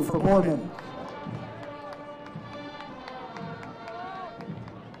and 2 for Boardman.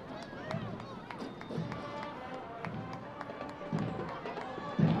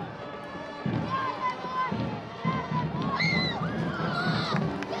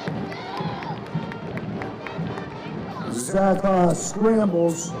 Aafaf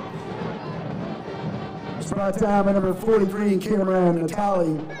scrambles. It's brought down by number 43, Cameron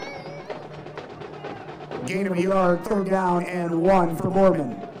Natali. Gain of a yard, third down and 1 for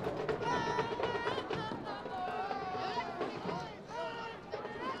Boardman.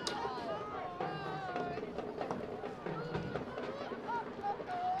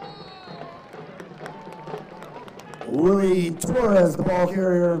 Willie Torres, the ball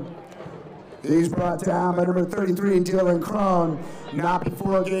carrier. He's brought down by number 33, Dylan Crone. Not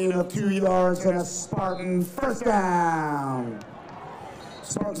before a gain of 2 yards and a Spartan first down.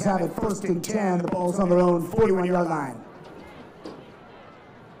 Spartans have it first and 10. The ball's on their own 41-yard line.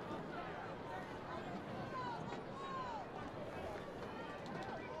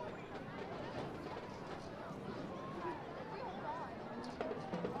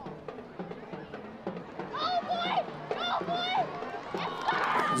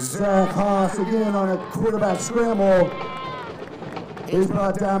 Zach Haas again on a quarterback scramble. He's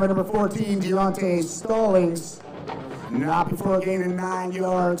brought down by number 14, Deontay Stallings. Not before a gain of 9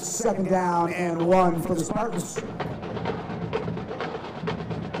 yards, second down and 1 for the Spartans.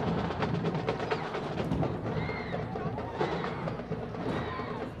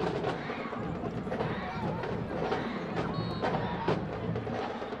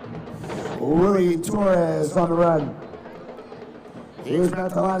 Willie Torres on the run. He's back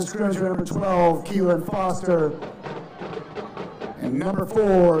to the line of scrimmage with number 12, Keelan Foster. And number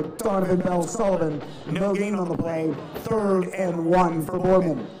 4, Donovan Bell Sullivan. No gain on the play. Third and 1 for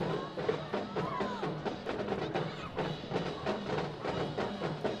Boardman.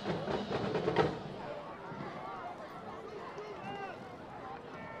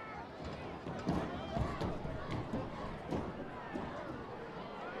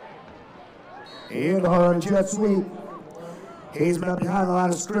 And on a jet sweep. He's been up behind the line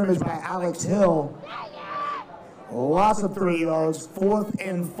of scrimmage by Alex Hill. Loss of 3 yards, 4th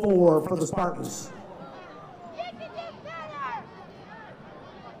and 4 for the Spartans.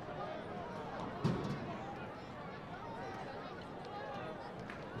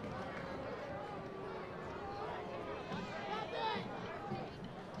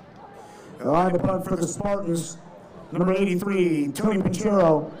 On the punt for the Spartans, number 83, Tony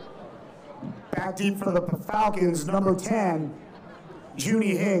Pinchero. Back deep for the Falcons, number 10,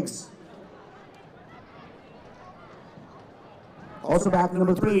 Junie Higgs. Also back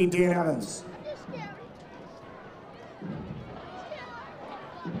number 3, Dan Evans.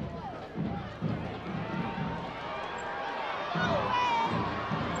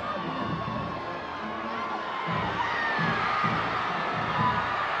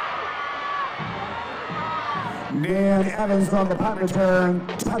 Dan Evans on the punt return,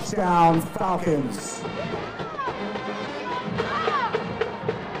 touchdown Falcons.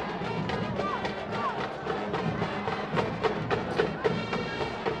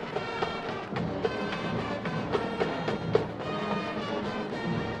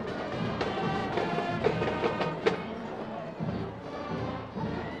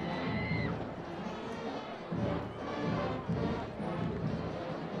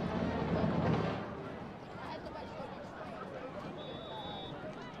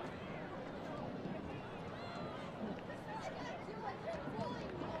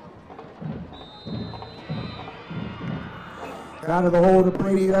 Out of the hole to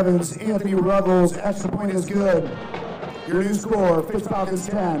Brady Evans, Anthony Ruggles, extra point is good. Your new score, Fitch Falcons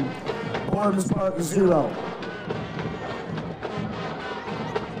 10, Boardman Spartans 0.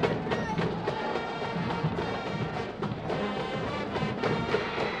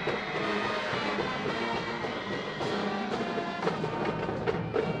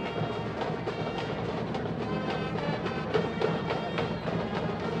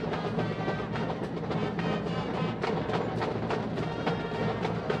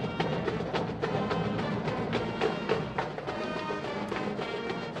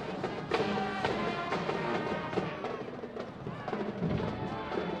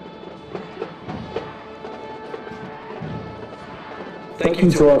 Thank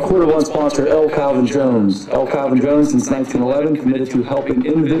you to our Quarter One sponsor, L. Calvin Jones. L. Calvin Jones, since 1911, committed to helping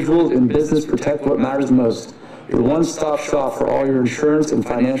individuals in business protect what matters most. Your one-stop shop for all your insurance and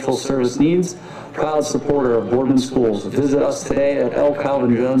financial service needs. Proud supporter of Boardman Schools. Visit us today at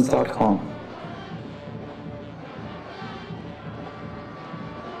lcalvinjones.com.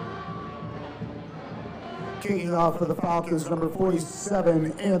 Kicking off for the Falcons, number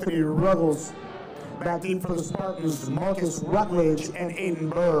 47, Anthony Ruggles. Back deep for the Spartans, Marcus Rutledge and Aiden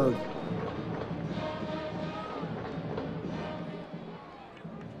Berg.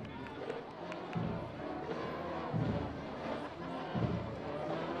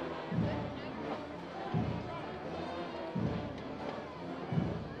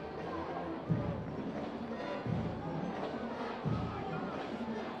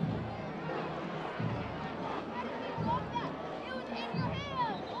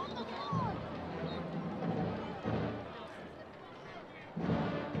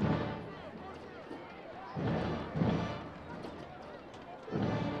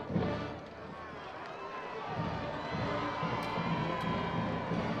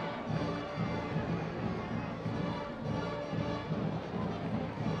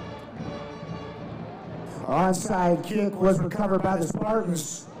 Onside kick was recovered by the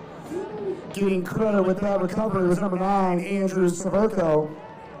Spartans. Getting credit with that recovery was number 9, Andrew Severco.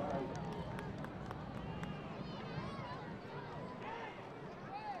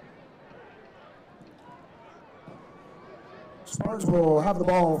 Spartans will have the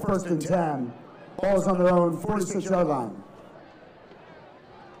ball first and 10. Ball is on their own 46-yard line.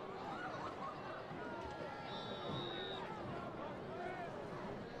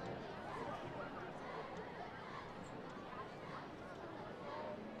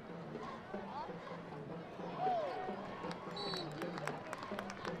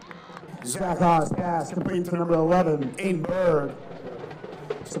 Yaghao pass complete to number 11, Aiden Berg.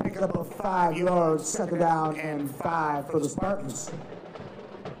 So picking up a 5 yards, second down and 5 for the Spartans.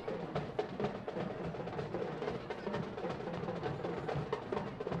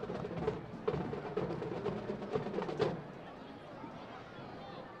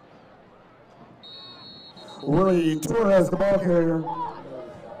 Willie Torres, the ball carrier.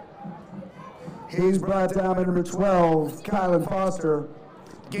 He's brought down by number 12, Kylan Foster.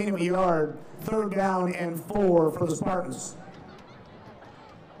 Gain of a yard, third down and 4 for the Spartans.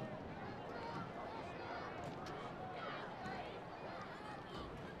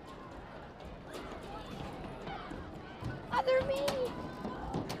 Other me.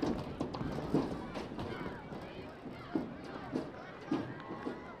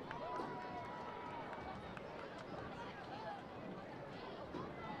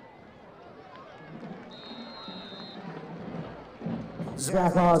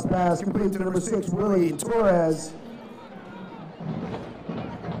 Yaghao's pass complete to number 6, Willie Torres.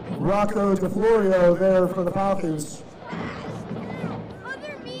 Rocco DeFlorio there for the Falcons.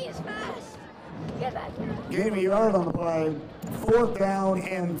 Other me is fast. Get back here. Gain a yard on the play. Fourth down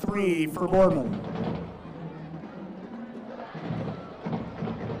and 3 for Boardman.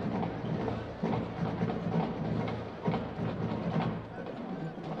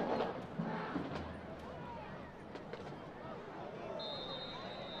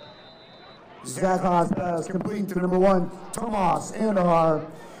 Yaghao's pass complete to number 1, Tomas Andahar.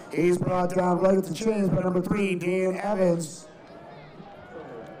 He's brought down right at the chains by number 3, Dan Evans.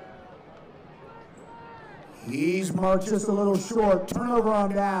 He's marked just a little short. Turnover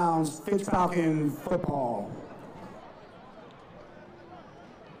on downs. Fitch Falcon football.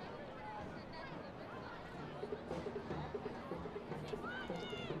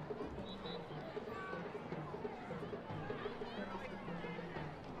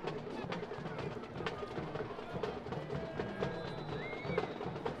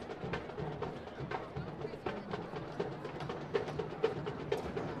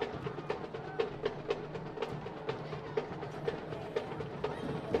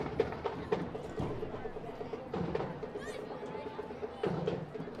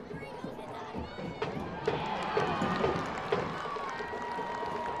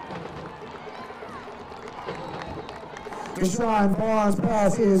 Deshaun Vaughn's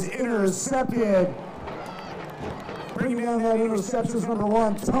pass is intercepted. Bringing down that interception is number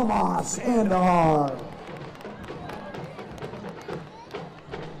 1, Tomas Andahar.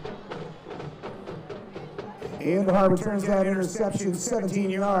 Andahar returns that interception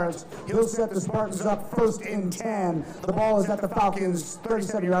 17 yards. He'll set the Spartans up 1st and 10. The ball is at the Falcons'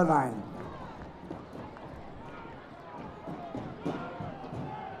 37-yard line.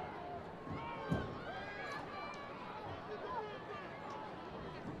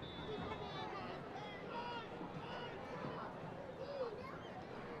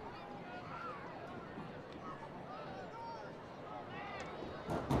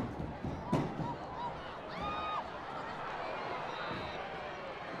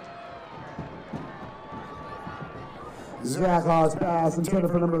 Yaghau's pass intended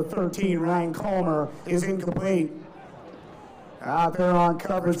for number 13, Ryan Calmer, is incomplete. Out there on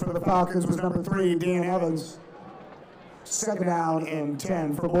coverage for the Falcons was number 3, Dan Evans. 2nd down and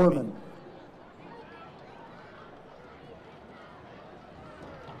 10 for Boardman.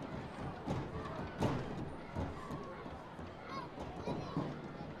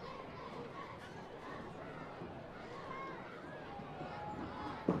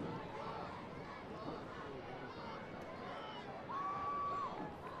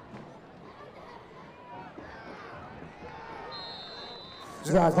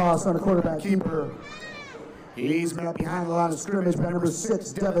 Yaghau on the quarterback keeper. He's met behind the line of scrimmage by number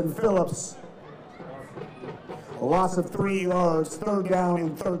 6, Devin Phillips. A loss of 3 yards, 3rd down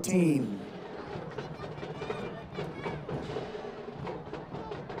and 13.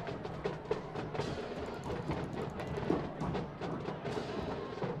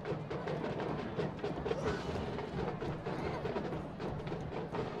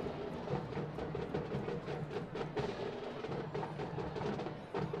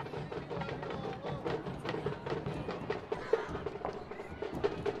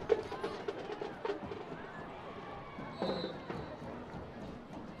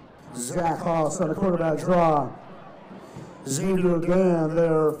 Yaghau on the quarterback draw. Xavier Gann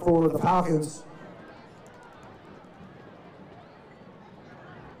there for the Falcons.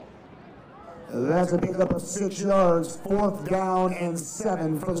 That's a pickup of 6 yards, 4th down and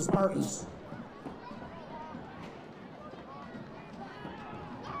 7 for the Spartans.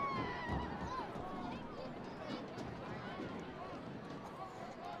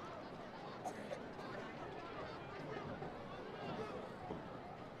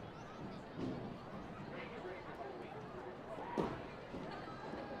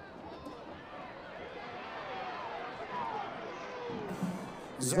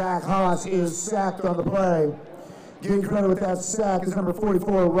 Yaghau is sacked on the play. Getting credit with that sack is number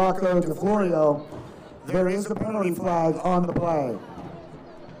 44, Rocco DeFlorio. There is a penalty flag on the play.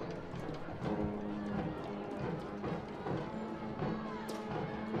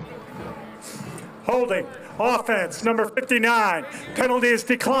 Holding, offense, number 59. Penalty is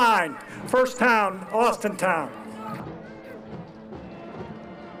declined. 1st down, Austintown.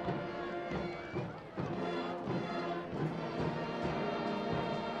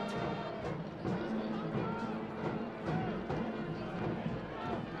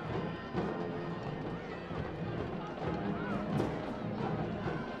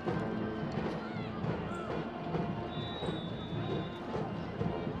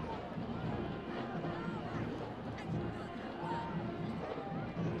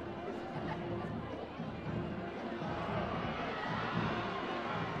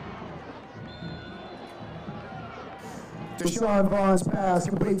 Deshaun Vaughn's pass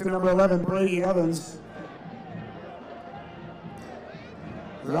complete to number 11, Brady Evans.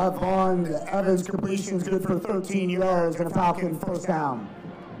 That Vaughn Evans completion is good for 13 yards and a Falcon 1st down.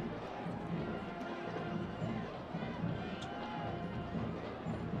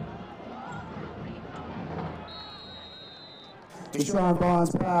 Deshaun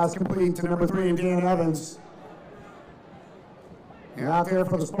Vaughn's pass complete to number 3, Dan Evans. And out there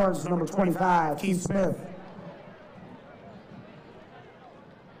for the Spartans, number 25, Keith Smith.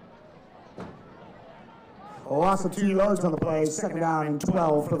 A loss of 2 yards on the play, 2nd down and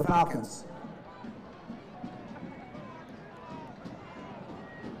 12 for the Falcons.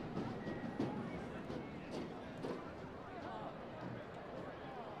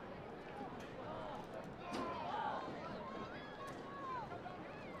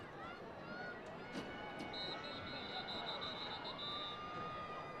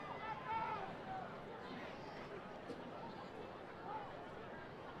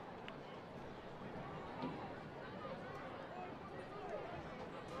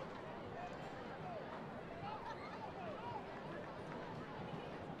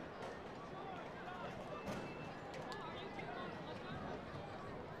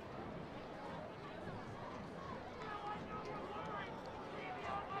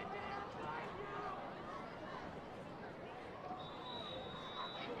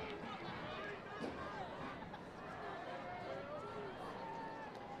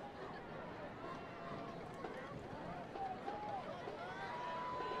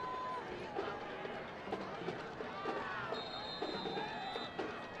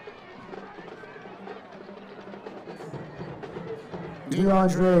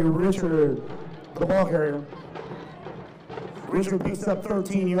 DeAndre Richard, the ball carrier. Richard picks up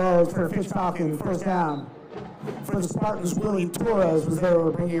 13 yards for Fitch Falcon, first down. For the Spartans, Willie Torres was there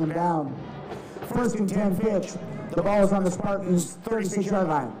bringing him down. 1st and 10 Fitch. The ball is on the Spartans' 36-yard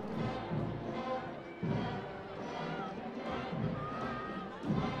line.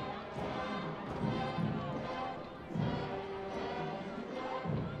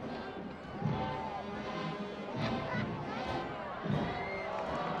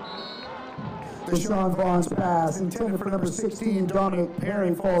 Deshaun Vaughn's pass, intended for number 16, Dominic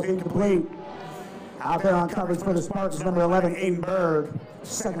Perry, falls incomplete. Out there on coverage for the Spartans, number 11, Aiden Berg.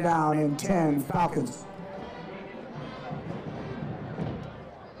 2nd down and 10, Falcons.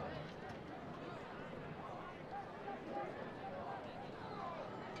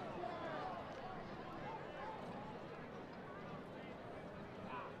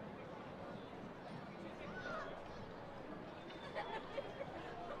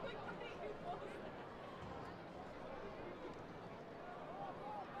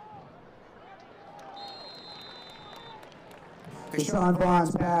 Deshaun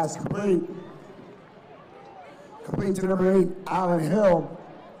Vaughn's pass complete. Complete to number 8, Allen Hill.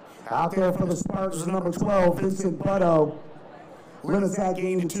 Out there for the Spartans, number 12, Vincent Butto. Limits that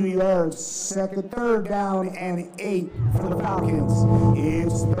gain to 2 yards. 3rd down and 8 for the Falcons.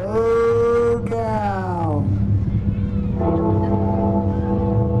 It's 3rd down.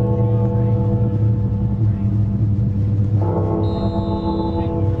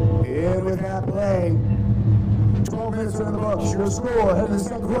 And with that play, 12 minutes in the books. Your score heading to the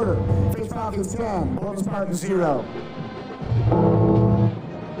 2nd quarter. Fitch Falcons 10, Boardman Spartans 0.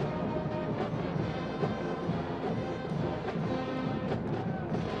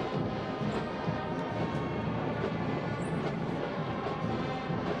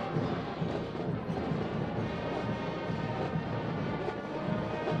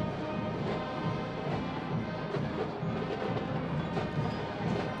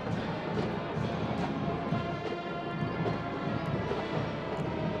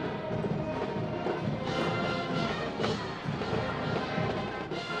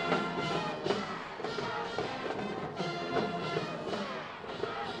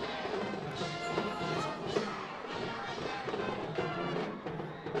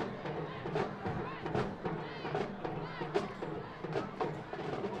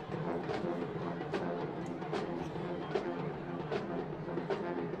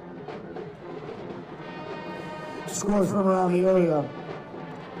 Scores from around the area.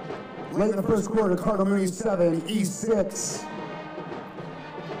 Late in the 1st quarter, Cardinal Mooney 7, East 6.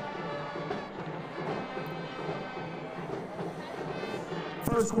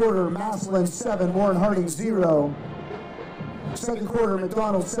 First quarter, Maslin 7, Warren Harding 0. 2nd quarter,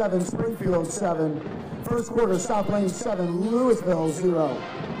 McDonald 7, Springfield 7. 1st quarter, South Lane 7, Louisville 0.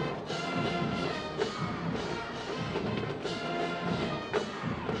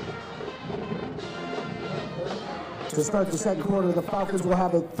 To start the 2nd quarter, the Falcons will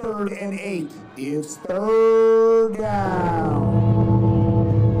have it 3rd and 8. It's 3rd down.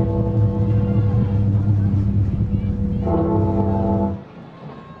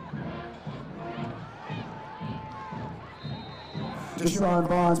 Deshaun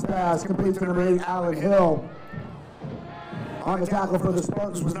Vaughn's pass complete to number 8, Allen Hill. On the tackle for the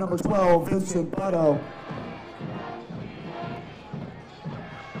Spartans was number 12, Vincent Butto.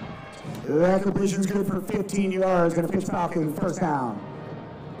 That completion's good for 15 yards, and a Fitch Falcon, 1st down.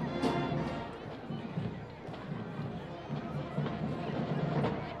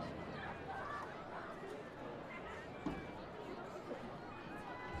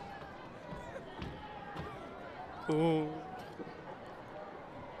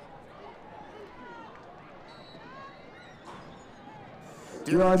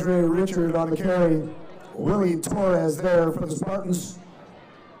 DeAndre Richard on the carry. Willie Torres there for the Spartans.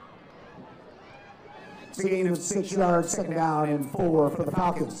 It's a gain of 6 yards, 2nd down and 4 for the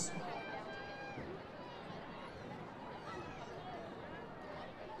Falcons.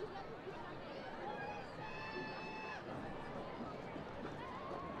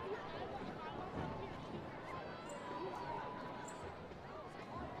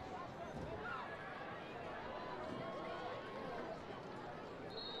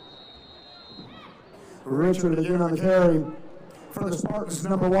 Richard again on the carry. For the Spartans,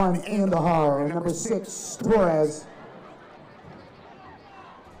 number 1, Angelo, and number 6, Torres.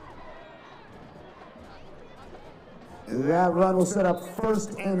 That run will set up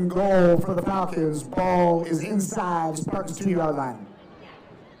 1st and goal for the Falcons. Ball is inside Spartans' 2-yard line.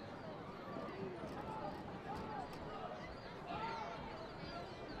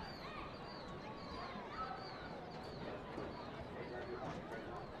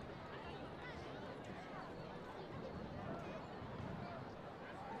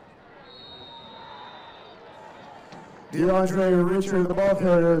 DeAndre Richard, the ball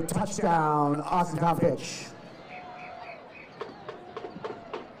carrier, touchdown, Aafaf Fitch.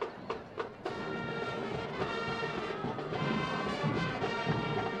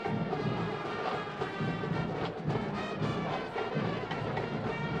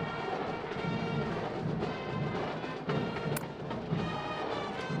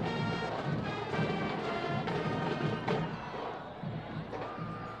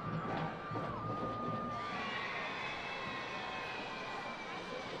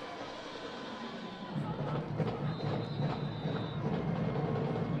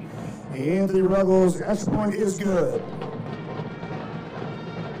 Anthony Ruggles, extra point is good.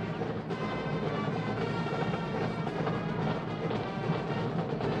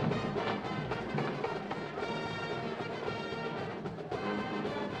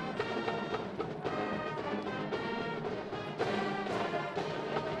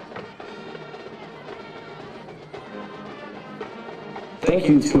 Thank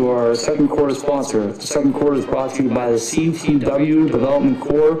you to our second quarter sponsor. The second quarter is brought to you by the CTW Development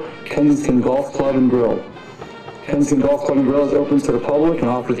Corps, Kensington Golf Club and Grill. Kensington Golf Club and Grill is open to the public and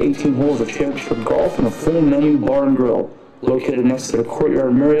offers 18 holes of championship golf and a full menu bar and grill. Located next to the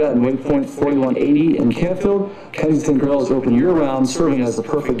Courtyard Marriott and Waypoint 4180 in Canfield, Kensington Grill is open year-round, serving as the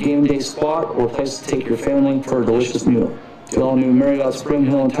perfect game day spot or place to take your family for a delicious meal. The all-new Marriott Spring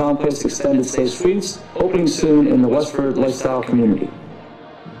Hill and Town Place Extended Stay Suites, opening soon in the Westford Lifestyle community.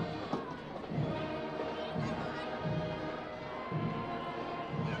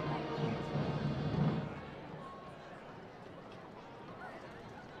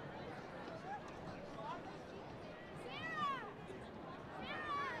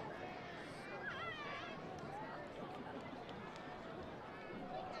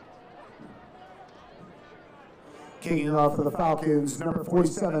 Kicking it off for the Falcons, number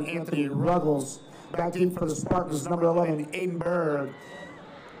 47, Anthony Ruggles. Back in for the Spartans, number 11, Aiden Berg.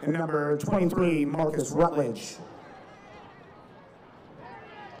 And number 23, Marcus Rutledge.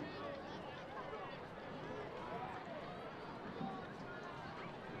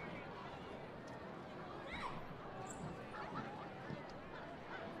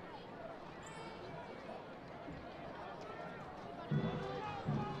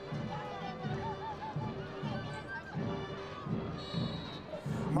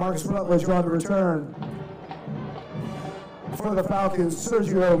 Marcus Rutledge on the return. For the Falcons,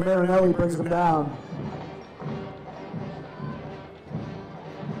 Sergio Marinelli brings them down.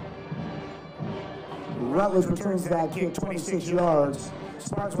 Rutledge returns that kick 26 yards.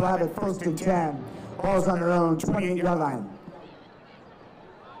 Spartans will have it first and 10. Ball's on their own 28-yard line.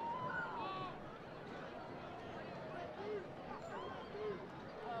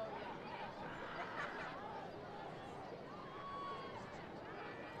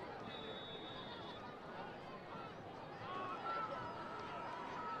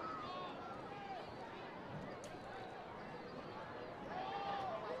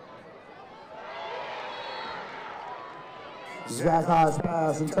 Yanghau's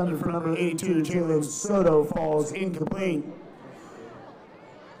pass intended for number 82, Jalen Soto, falls incomplete.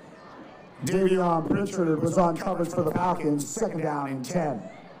 Davion Pritchard was on coverage for the Falcons, second down and 10.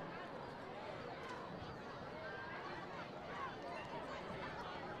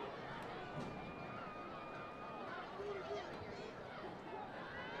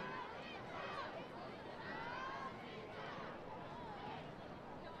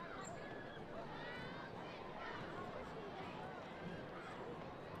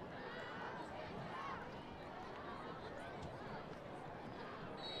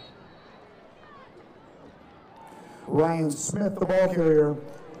 Ryan Smith, the ball carrier.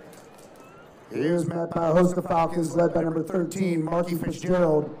 He is met by a host of Falcons, led by number 13, Marky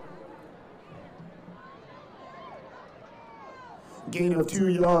Fitzgerald. Gain of 2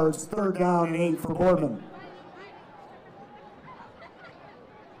 yards, third down and 8 for Boardman.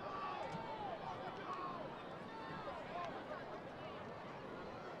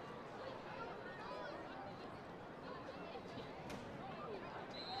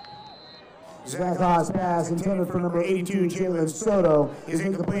 Yanghau's pass intended for number 82, Jalen Soto, is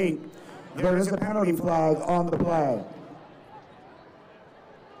incomplete. There is a penalty flag on the play.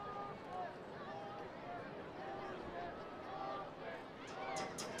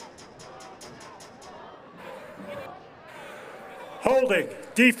 Holding,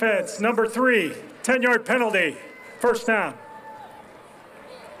 defense, number 3, 10-yard penalty, first down.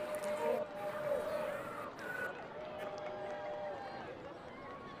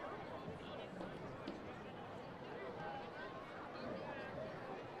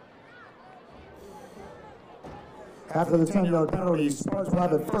 After the 10-yard penalty, Spartans will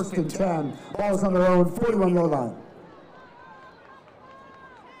have it first and 10. Ball is on their own 41-yard line.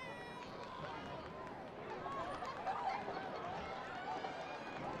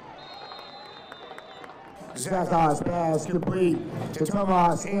 Zachos pass complete to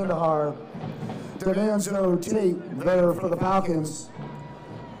Tomas Andahar. Dionisio Tate there for the Falcons.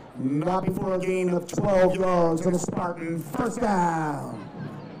 Not before a gain of 12 yards and a Spartan first down.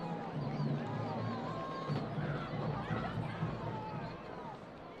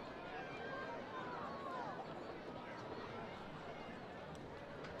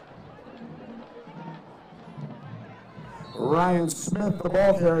 Ryan Smith, the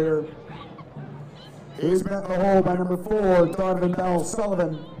ball carrier. He's met in the hole by number 4, Donovan Bell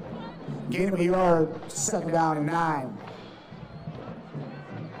Sullivan. Gain of a yard, second down and 9.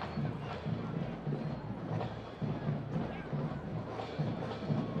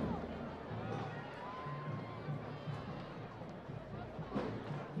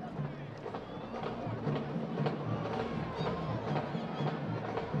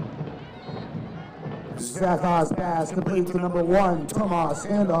 Zachos pass complete to number 1, Tomas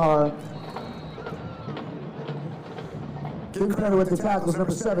Andahar. Give credit with the tackles,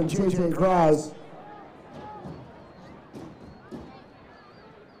 number 7, JJ Grise.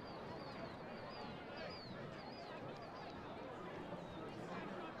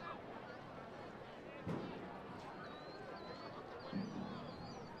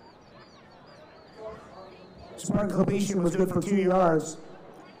 Spartan completion was good for 2 yards.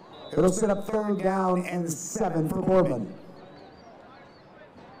 It'll set up third down and 7 for Boardman.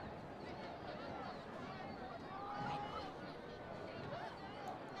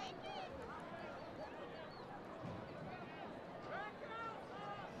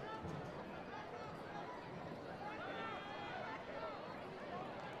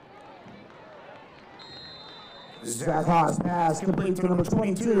 Zachos pass complete to number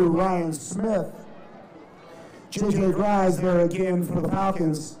 22, Ryan Smith. JJ Grise there again for the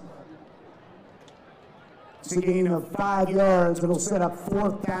Falcons. It's a gain of 5 yards. It'll set up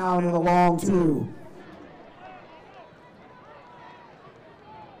fourth down and a long 2.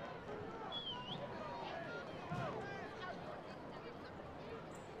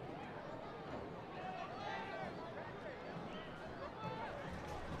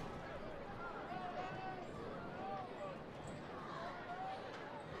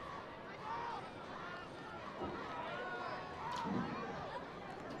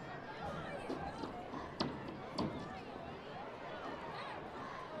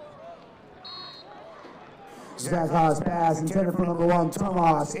 Zachos pass intended for number 1,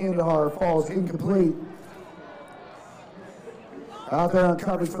 Tomas Andahar, falls incomplete. Out there on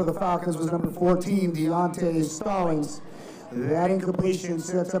coverage for the Falcons was number 14, Deontay Stallings. That incompletion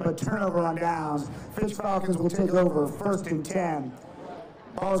sets up a turnover on downs. Fitch Falcons will take over, 1st and 10.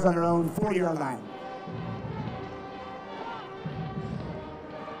 Ball's on their own 40-yard line.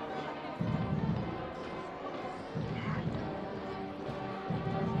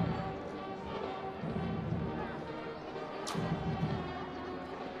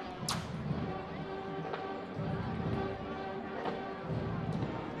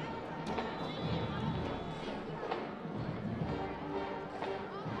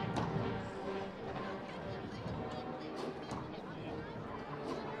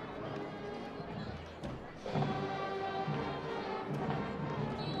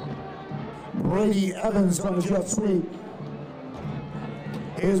 Brady Evans on the jet sweep.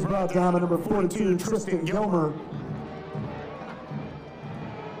 Is brought down by number 42, Tristan Gilmer.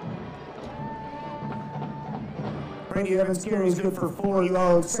 Brady Evans carries good for 4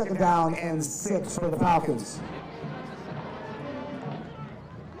 yards, second down and 6 for the Falcons.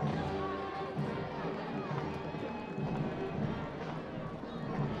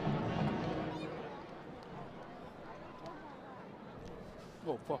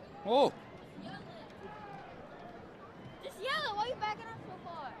 Oh, fuck. Oh! Just yell it. Why are you backing up so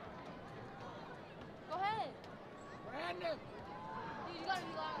far? Go ahead. Brandon! Dude, you gotta be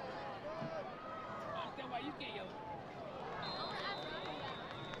louder. I understand why you can't yell.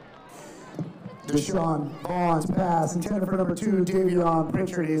 Deshaun Vaughn's pass intended for number 2, Davion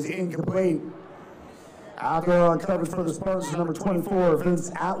Pritchard, is incomplete. Out there on coverage for the Spartans, number 24,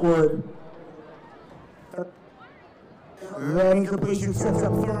 Vince Atwood. That incompletion sets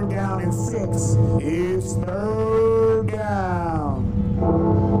up third down and 6. It's third down.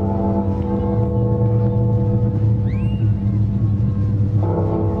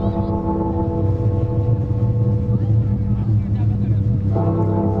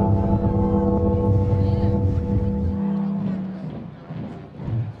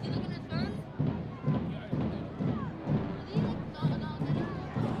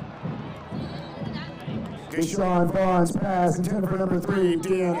 Deshaun Vaughn's pass intended for number 3,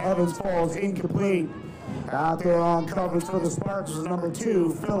 Dan Evans, falls incomplete. Out there on coverage for the Spartans is number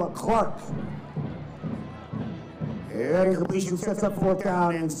 2, Philip Clark. And incompletion sets up 4th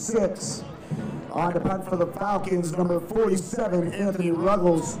down and 6. On the punt for the Falcons, number 47, Anthony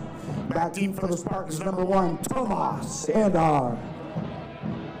Ruggles. Back deep for the Spartans, number 1, Tomas Andar.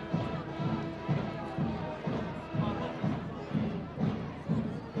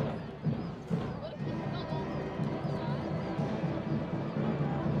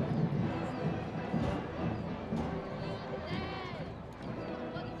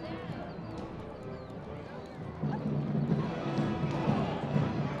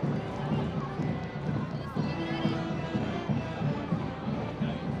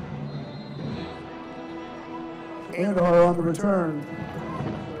 Andar on the return.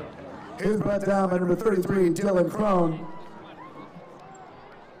 Is brought down by number 33, Dylan Crone.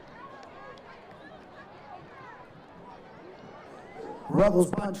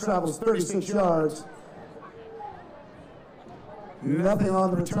 Ruggles punt travels 36 yards. Nothing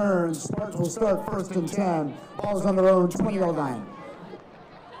on the return. Spartans will start 1st and 10. Ball's on their own 20-yard line.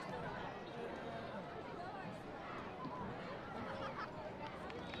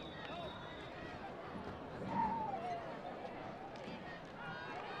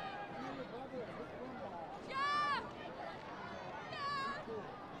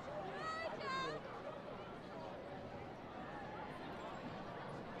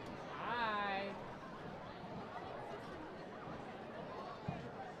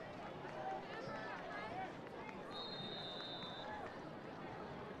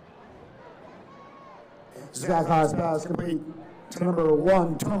 Zach Haas pass complete to number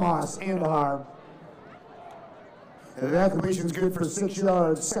 1, Tomas Andar. That completion's good for 6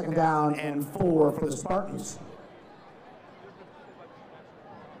 yards, 2nd down and 4 for the Spartans.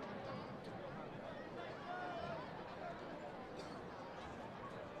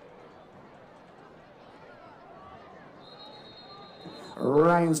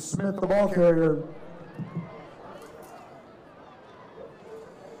 Ryan Smith, the ball carrier.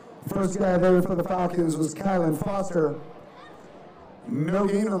 First guy there for the Falcons was Kylan Foster. No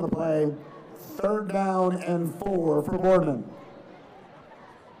gain on the play. 3rd down and 4 for Boardman.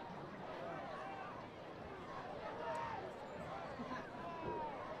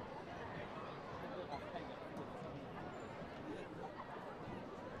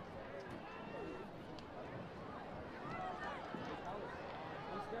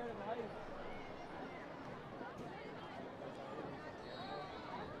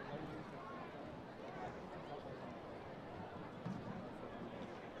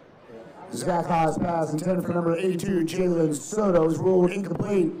 Zach Haas pass intended for number 82, Jalen Soto, is ruled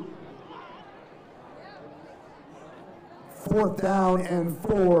incomplete. 4th down and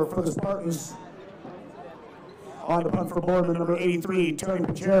 4 for the Spartans. On the punt for Boardman, number 83, Tony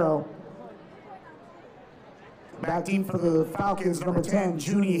Pachero. Back deep for the Falcons, number 10,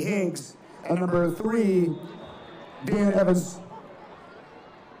 Junie Higgs, and number 3, Dan Evans.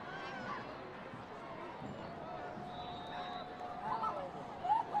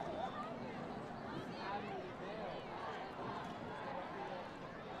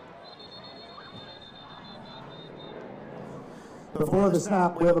 Before the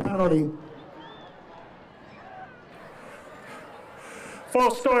snap, we have a penalty.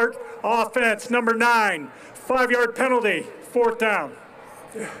 False start, offense, number 9, 5-yard penalty, 4th down.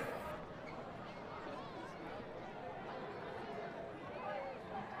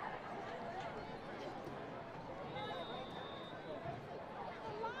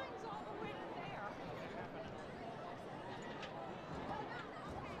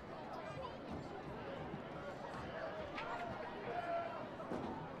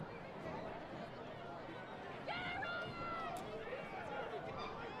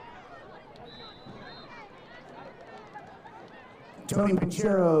 Tony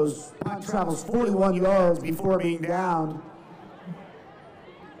Pinchero's punt travels 41 yards before being downed.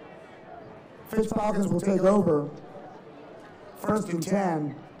 Fitch Falcons will take over. 1st and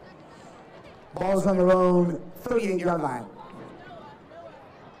 10. Ball's on their own 38-yard line.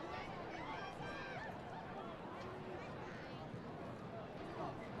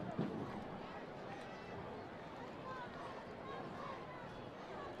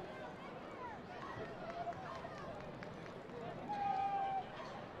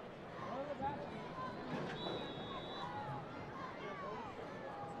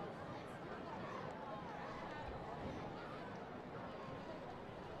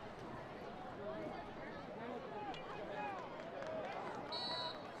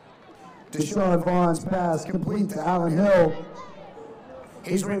 Deshaun Vaughn's pass complete to Allen Hill.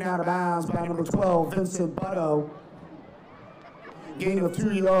 He's ridden out of bounds by number 12, Vincent Butto. Gain of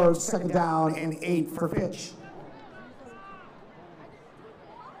 2 yards, 2nd down and 8 for Fitch.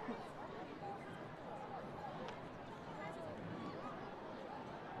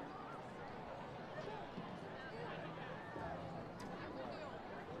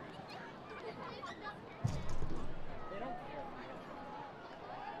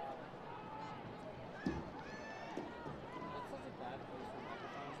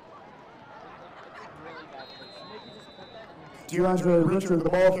 DeAndre Richard, the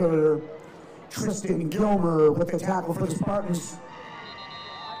ball carrier. Tristan Gilmer with the tackle for the Spartans.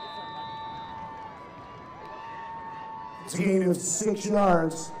 It's a gain of 6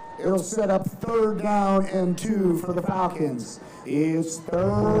 yards. It'll set up 3rd down and 2 for the Falcons. It's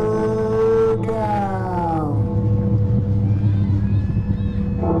 3rd down.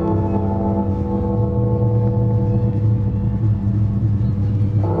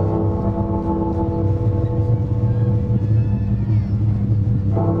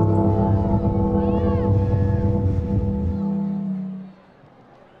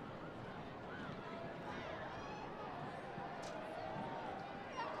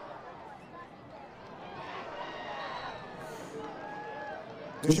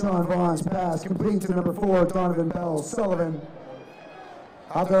 Deshaun Vaughn's pass complete to number 4, Donovan Bell Sullivan.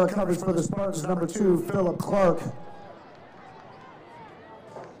 Out there coverage for the Spartans, number 2, Philip Clark.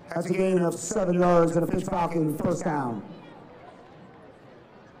 Has a gain of 7 yards and a Fitch Falcon 1st down.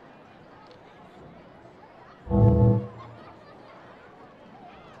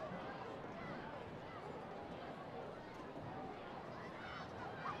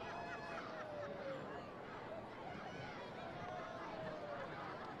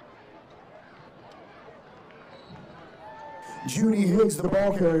 Junie Higgs, the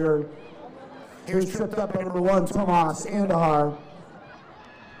ball carrier. Here's tripped up by number 1, Tomas Andahar.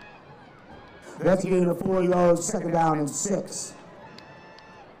 That's a gain of 4 yards, 2nd down and 6.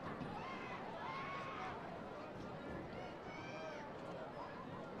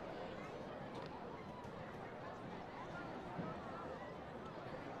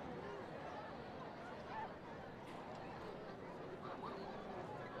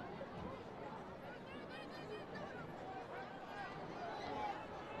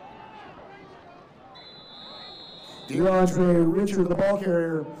 DeAndre Richard, the ball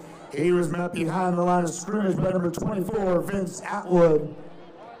carrier. He was met behind the line of scrimmage by number 24, Vince Atwood.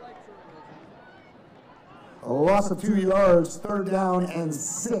 A loss of 2 yards, 3rd down and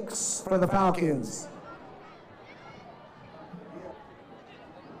 6 for the Falcons.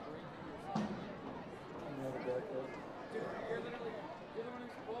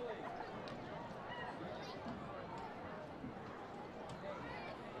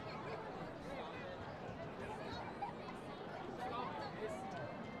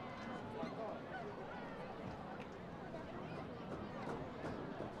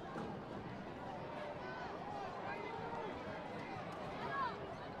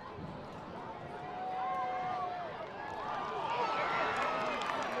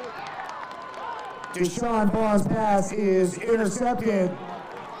 Deshaun Vaughn's pass is intercepted.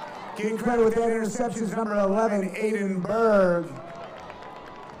 Getting credit with that interception is number 11, Aiden Berg.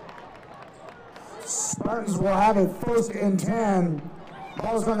 Spartans will have it 1st and 10.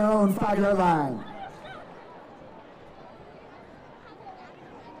 Ball's on their own 5-yard line.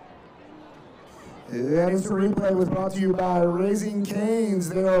 That instant replay was brought to you by Raising Cane's.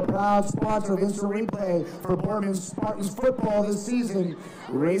 They are a proud sponsor of instant replay for Boardman Spartans football this season.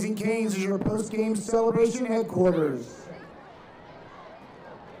 Raising Cane's is your post-game celebration headquarters.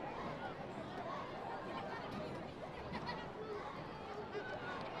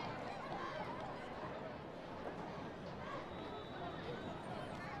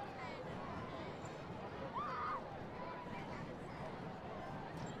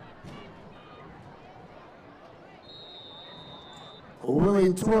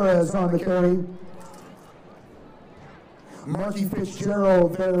 Willie Torres on the carry. Marky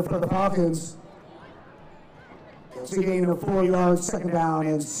Fitzgerald there for the Falcons. It's a gain of 4 yards, 2nd down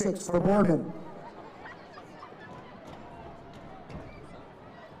and 6 for Boardman.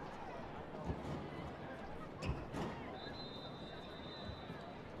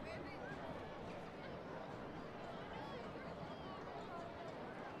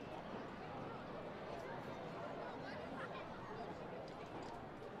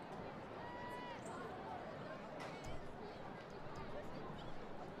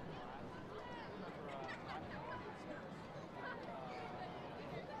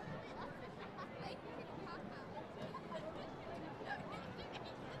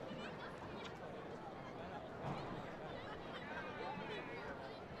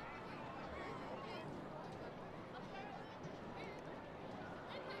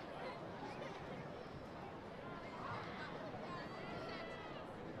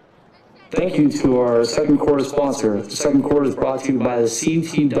 Thank you to our second quarter sponsor. The second quarter is brought to you by the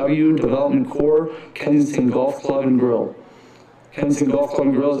CTW Development Corps, Kensington Golf Club and Grill. Kensington Golf Club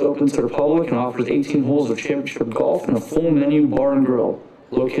and Grill is open to the public and offers 18 holes of championship golf and a full menu bar and grill.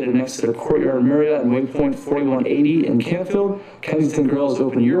 Located next to the Courtyard Marriott and Waypoint 4180 in Campfield, Kensington Grill is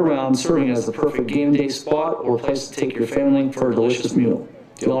open year-round, serving as the perfect game day spot or place to take your family for a delicious meal.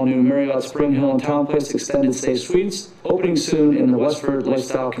 The all-new Marriott Spring Hill and Town Place Extended Stay Suites, opening soon in the Westford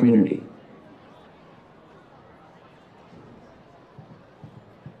Lifestyle community.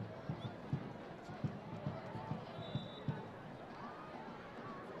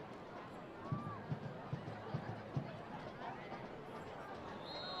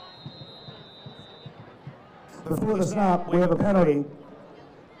 Before the snap, we have a penalty.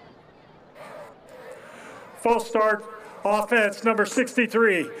 False start, offense number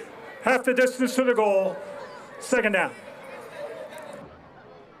 63. Half the distance to the goal, second down.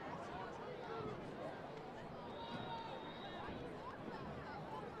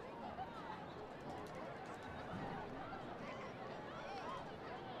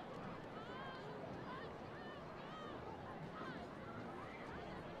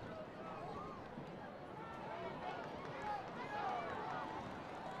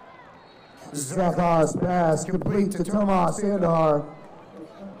 Zakhar's pass complete to Tomas Andar.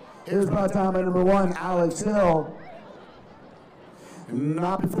 Here's brought down by number 1, Alex Hill.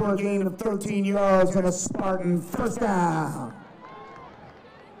 Not before a gain of 13 yards and a Spartan first down.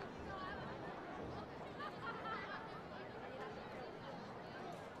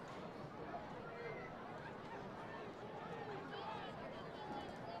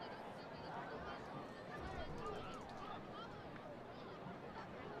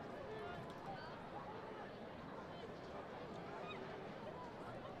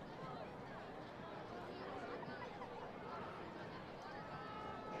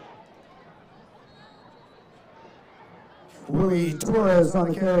 Willie Torres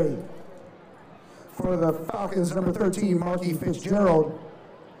on the carry. For the Falcons, number 13, Marky Fitzgerald.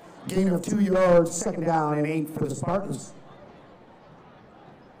 Gain of 2 yards, second down and 8 for the Spartans.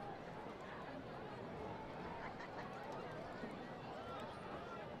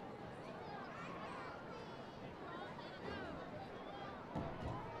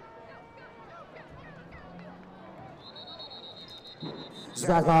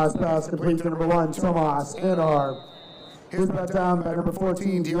 Zakhar's pass complete to number 1, Tomas Andar. Here's brought down by number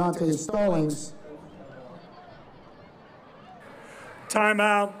 14, Deontay Stallings.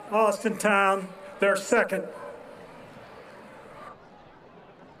 Timeout, Austin Town, their second.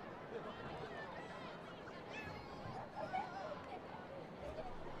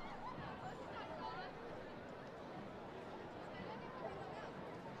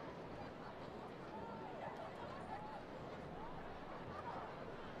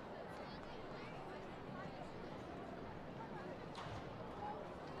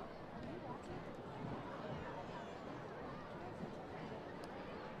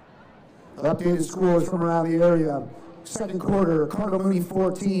 Updated scores from around the area. Second quarter, Cardinal Mooney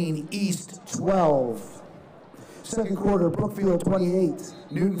 14, East 12. Second quarter, Brookfield 28,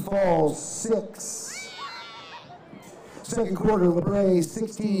 Newton Falls 6. Second quarter, LeBray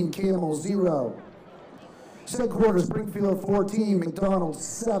 16, Camel 0. Second quarter, Springfield 14, McDonald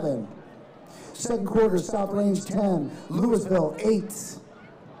 7. Second quarter, South Range 10, Louisville 8.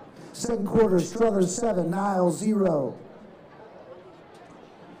 Second quarter, Struthers 7, Niles 0.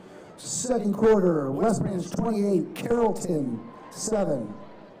 Second quarter, West Branch 28, Carrollton 7.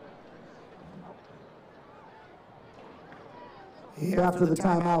 After the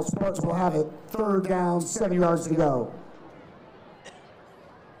timeout, Spartans will have it. Third down, 7 yards to go.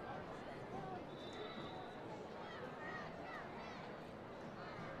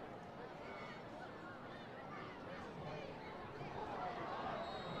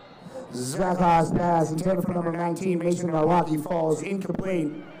 Zakhar's pass intended for number 19, Mason Milwaukee, falls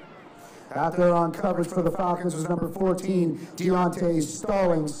incomplete. Out there on coverage for the Falcons was number 14, Deontay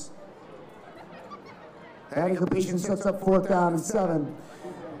Stallings. That incompletion sets up fourth down and 7.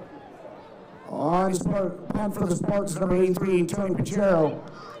 On punt for the Spartans, number 83, Tony Pachero.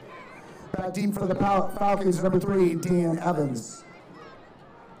 Back deep for the Falcons, number 3, Dan Evans.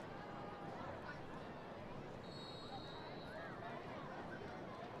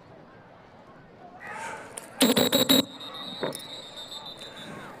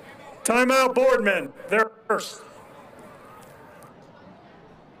 Timeout, Boardman, they're first.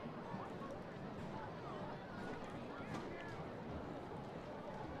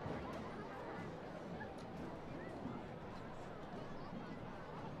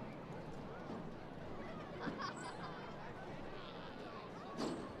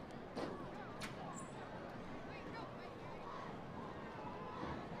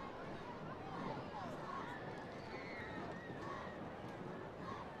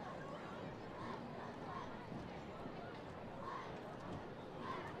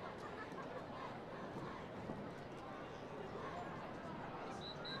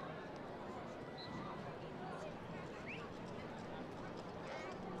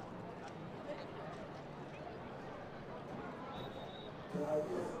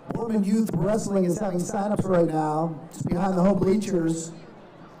 Boardman Youth Wrestling is having sign-ups right now. It's behind the home bleachers.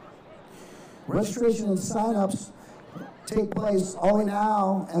 Registration and sign-ups take place only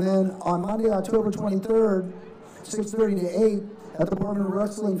now and then on Monday, October 23rd, 6:30 to 8 at the Boardman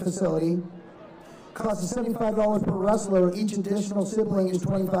Wrestling Facility. Cost is $75 per wrestler. Each additional sibling is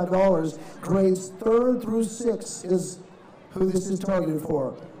 $25. Grades 3rd through 6th is who this is targeted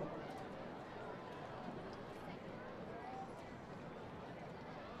for.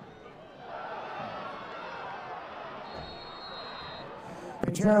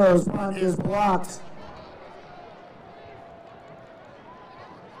 Pincheiro's punt is blocked.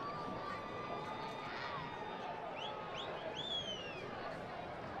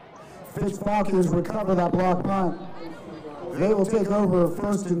 Fitch Falcons recover that block punt. They will take over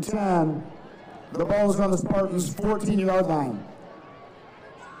 1st and 10. The ball is on the Spartans' 14-yard line.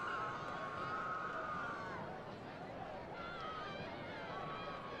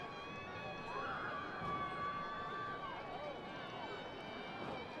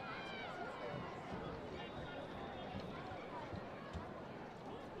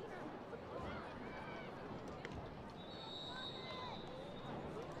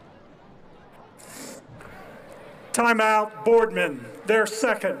 Timeout, Boardman, their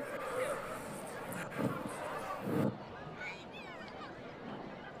second.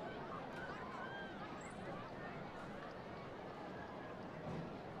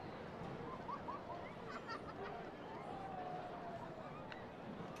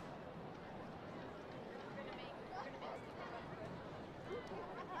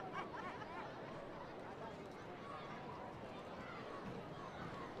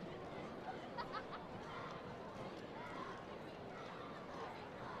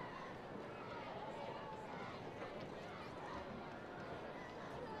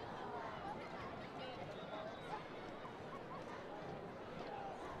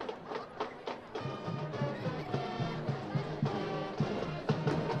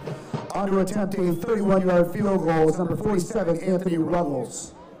 On to attempt a 31-yard field goal is number 47, Anthony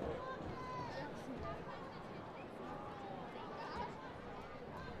Ruggles.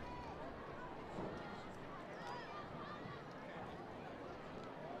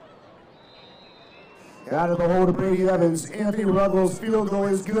 Out of the hole to Brady Evans. Anthony Ruggles' field goal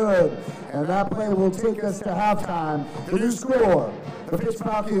is good. And that play will take us to halftime. The new score, the Fitch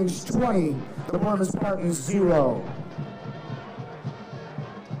Falcons 20, the Boardman Spartans 0.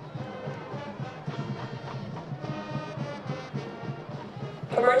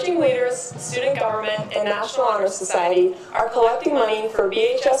 Emerging leaders, student government, and National Honor Society are collecting money for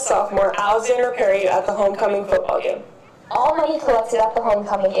BHS sophomore Alexander Perry at the homecoming football game. All money collected at the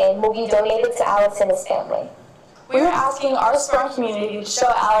homecoming game will be donated to Alex and his family. We are asking our Spartan community to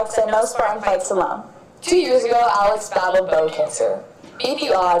show Alex that no Spartan fights alone. 2 years ago, Alex battled bone cancer, beat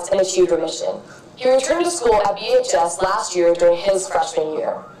the odds, and achieved remission. He returned to school at BHS last year during his freshman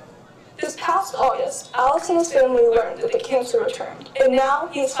year. This past August, Alex and his family learned that the cancer returned, and now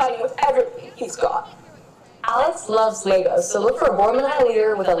he's fighting with everything he's got. Alex loves Legos, so look for a Boardman High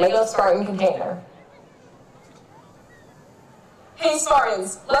leader with a Lego Spartan container. Hey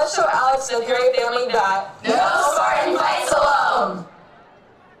Spartans, let's show Alex and the Perry family that no Spartan fights alone!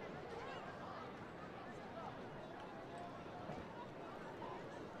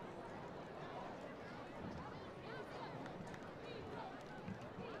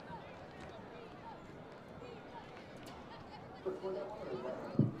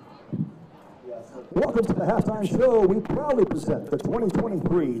 Welcome to the halftime show. We proudly present the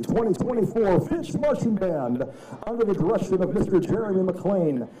 2023-2024 Fitch Marching Band under the direction of Mr. Jeremy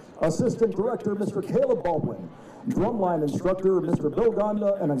McLean, Assistant Director Mr. Caleb Baldwin, Drumline Instructor Mr. Bill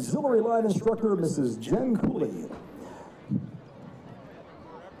Gonda, and Auxiliary Line Instructor Mrs. Jen Cooley.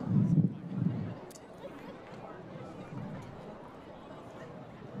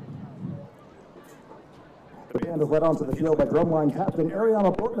 The band is led onto the field by drumline captain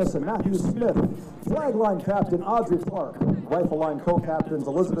Ariana Bortness and Matthew Smith, flagline captain Audrey Clark, rifle line co-captains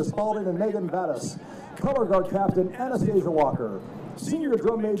Elizabeth Spalding and Megan Vadas, color guard captain Anastasia Walker, senior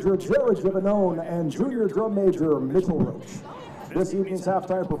drum major Jared Giovanone, and junior drum major Mitchell Roach. This evening's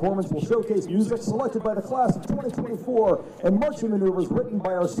halftime performance will showcase music selected by the class of 2024 and marching maneuvers written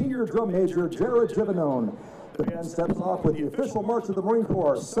by our senior drum major Jared Giovanone. The band steps off with the official march of the Marine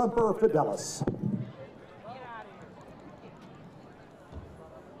Corps, Semper Fidelis.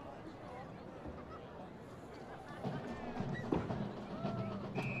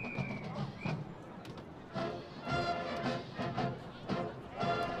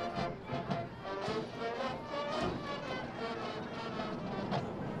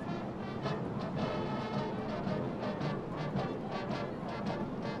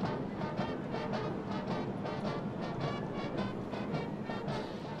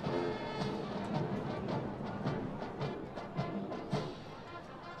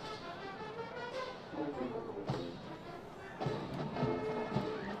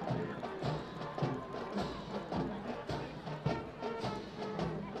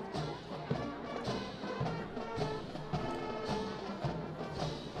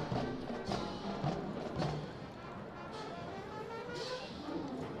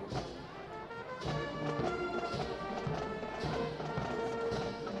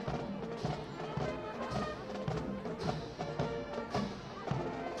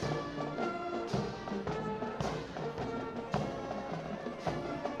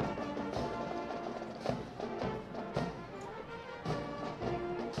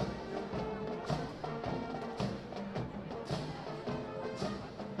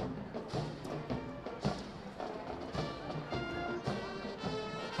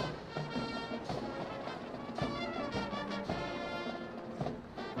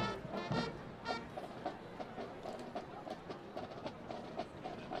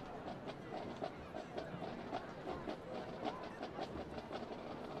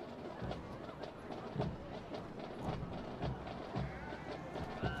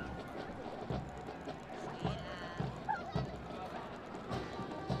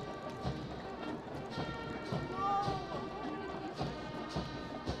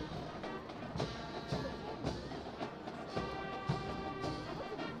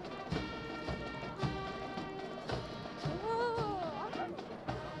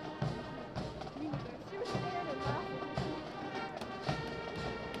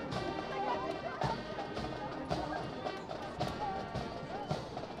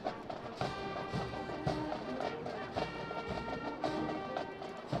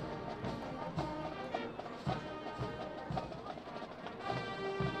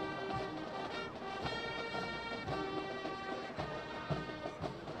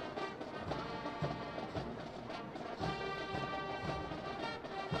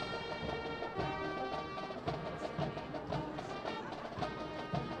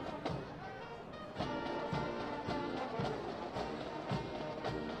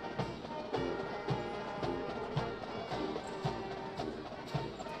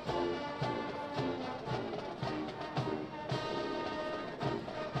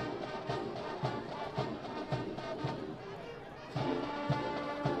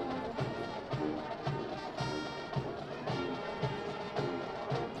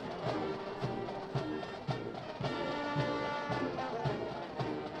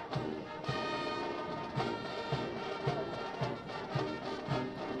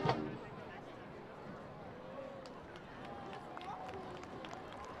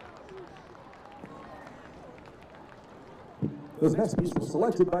 This next piece was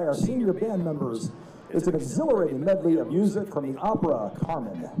selected by our senior band members. It's an exhilarating medley of music from the opera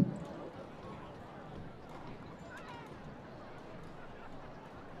Carmen.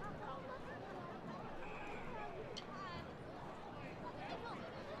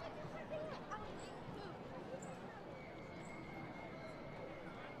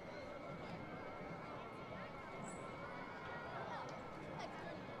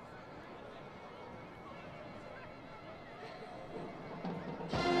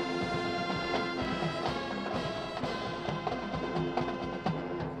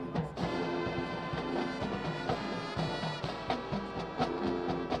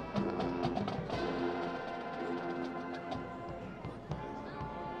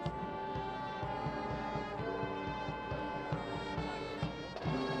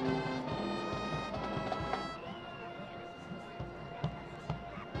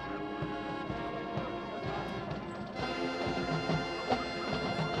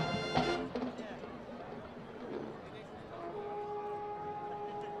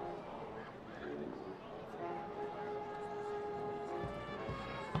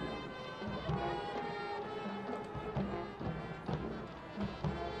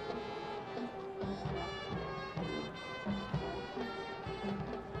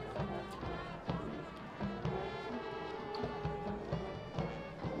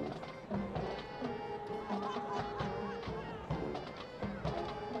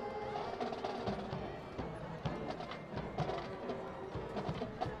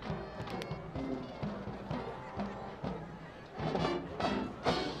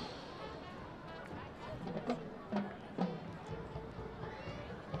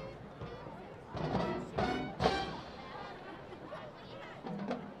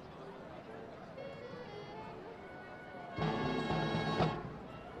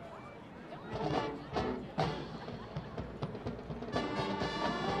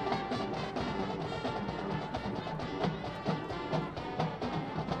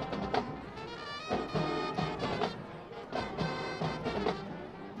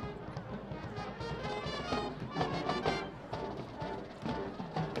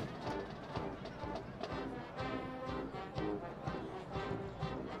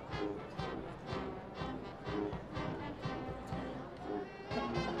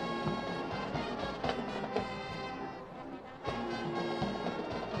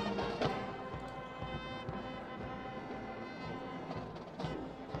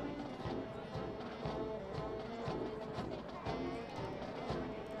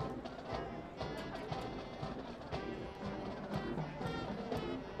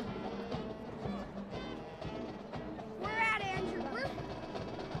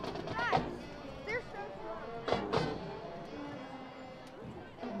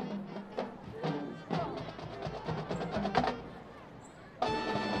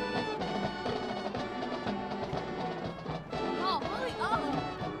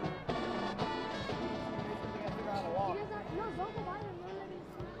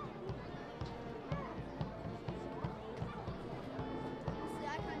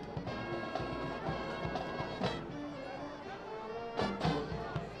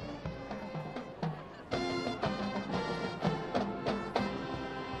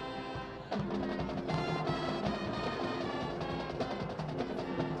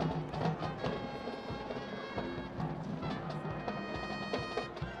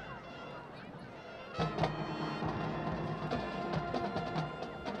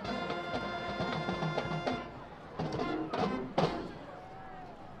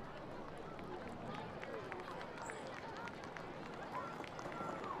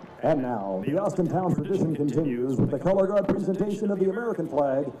 And now, the Austintown tradition continues with the color guard presentation of the American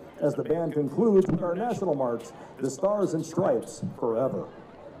flag as the band concludes with our national march, the Stars and Stripes Forever.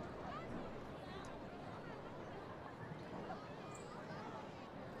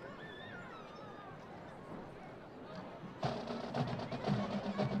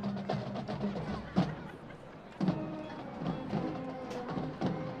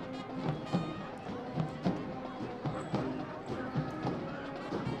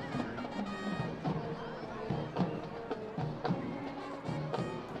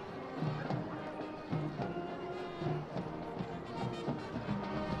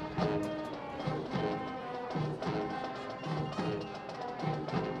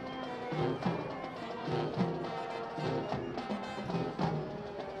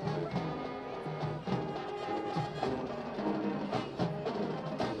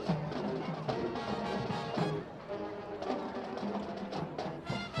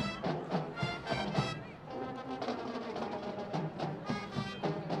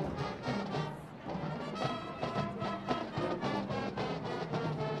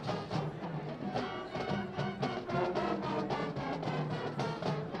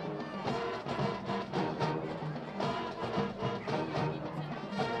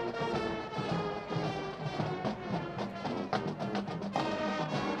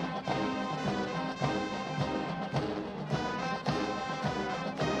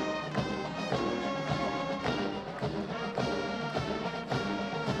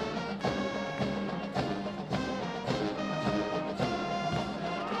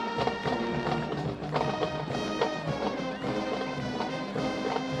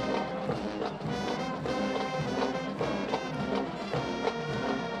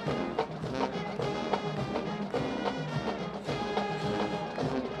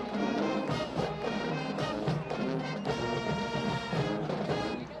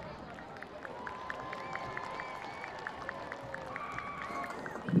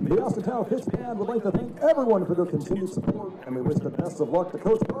 The Austintown Fitch Band would like to thank everyone for their continued support, and we wish the best of luck to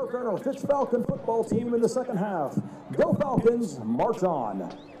Coach Parker and our Fitch Falcon football team in the second half. Go Falcons, march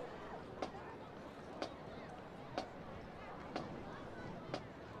on.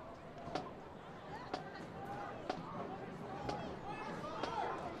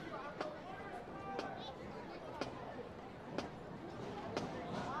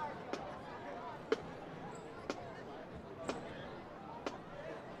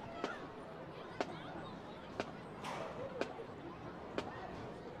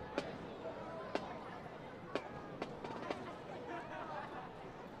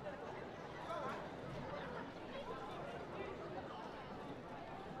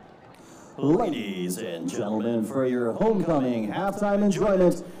 Ladies and gentlemen, for your homecoming halftime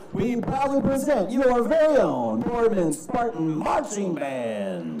enjoyment, we proudly present your very own Boardman Spartan Marching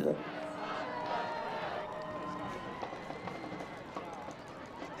Band.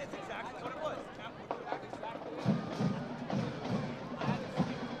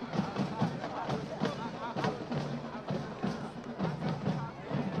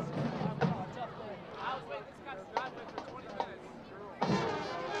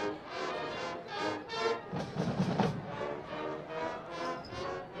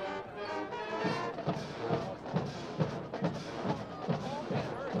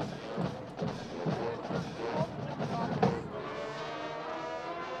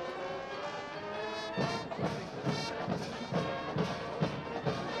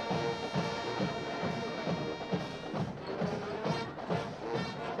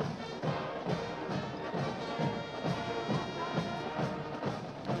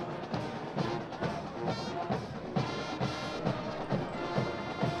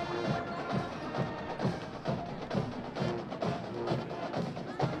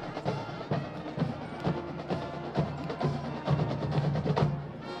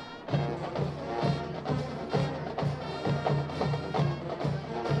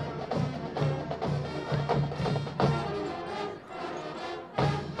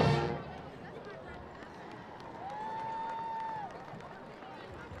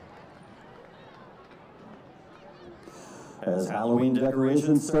 As Halloween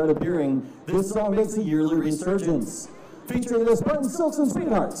decorations start appearing, this song makes a yearly resurgence. Featuring the Spartan Silks and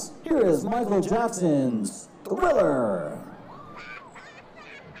Sweethearts, here is Michael Jackson's Thriller.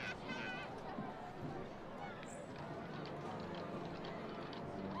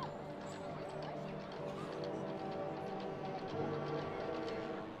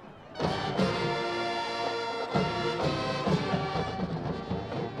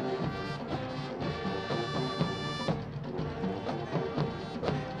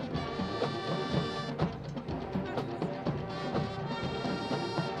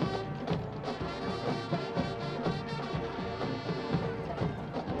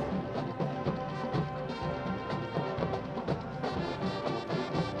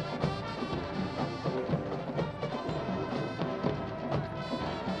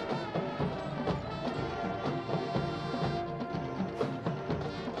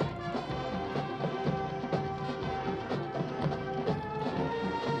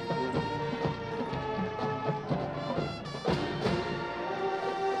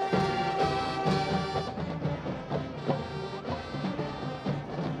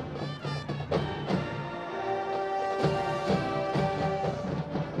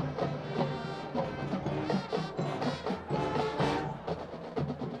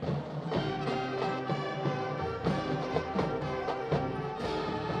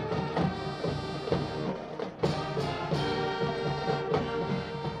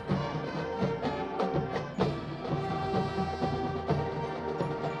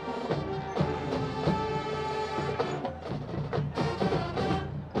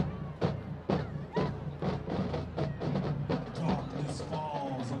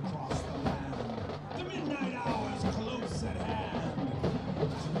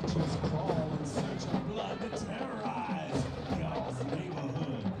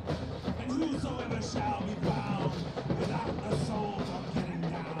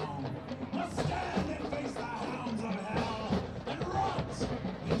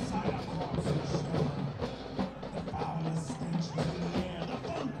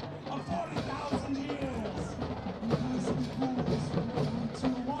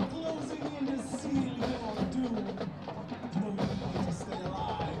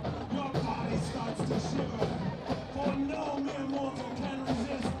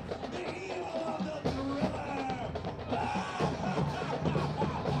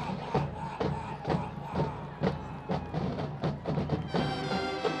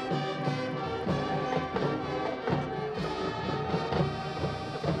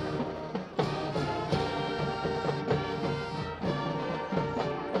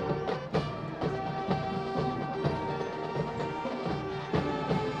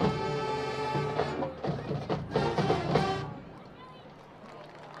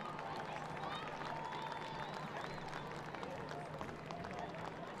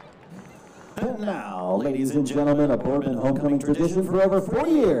 now, ladies and gentlemen, a Boardman homecoming tradition for over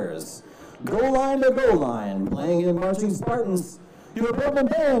 40 years. Goal line to goal line, playing in marching Spartans, your Boardman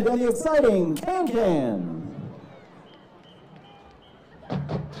band and the exciting Can-Can.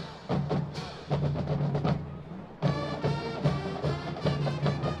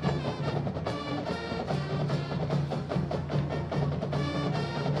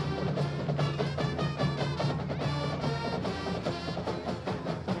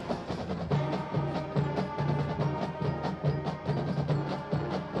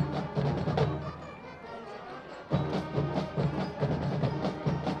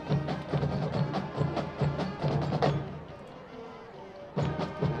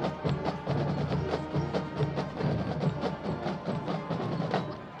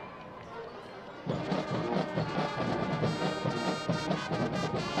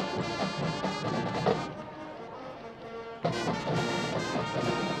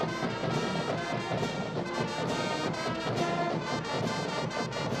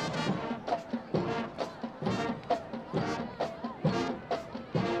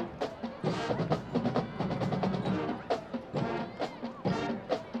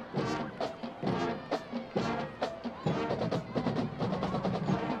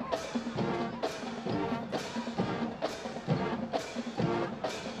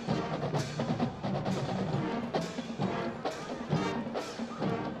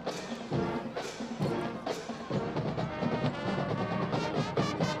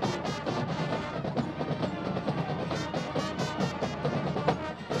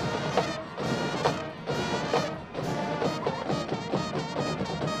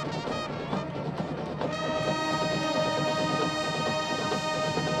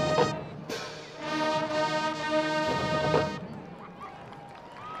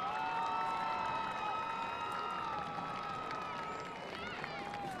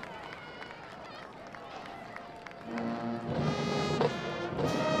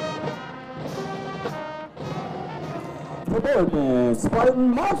 The Boardman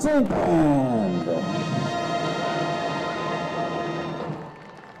Spartan Marching Band.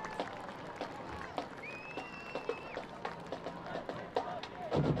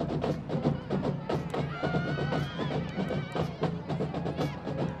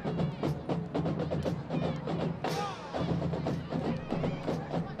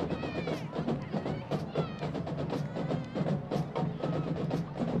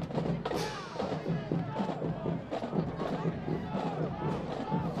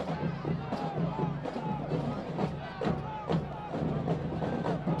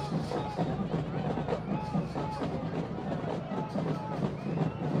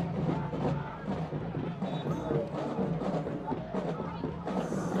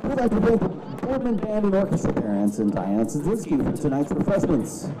 We'd like to thank the Boardman Band and Orchestra parents and Diane Szynski for tonight's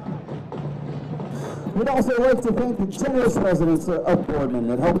refreshments. We'd also like to thank the generous residents of Boardman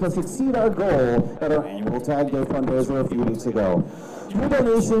that helped us exceed our goal at our annual Tag Day fundraiser a few weeks ago. Your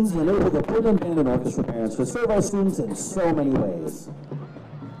donations enable the Boardman Band and Orchestra parents to serve our students in so many ways.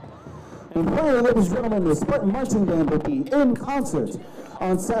 And finally, ladies and gentlemen, the Spartan Marching Band will be in concert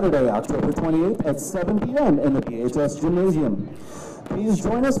on Saturday, October 28th at 7 p.m. in the PHS Gymnasium. Please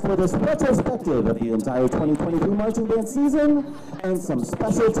join us for this retrospective of the entire 2023 marching band season and some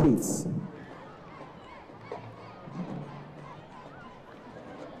special treats.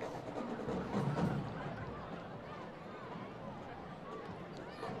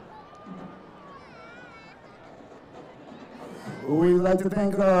 We'd like to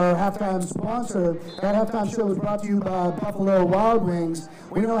thank our halftime sponsor. That halftime show was brought to you by Buffalo Wild Wings.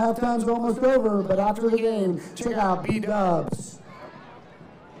 We know halftime's almost over, but after the game, check out B-Dubs.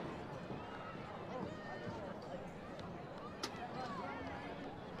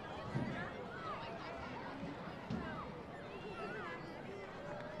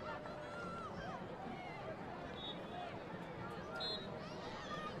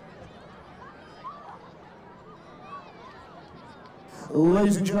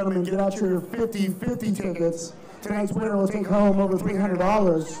 Ladies and gentlemen, get out your 50-50 tickets. Tonight's winner will take home over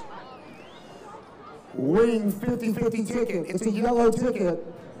 $300. Winning 50-50 ticket. It's a yellow ticket.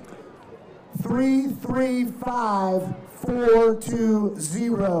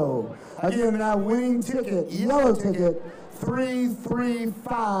 335420. Again, that winning ticket, yellow ticket,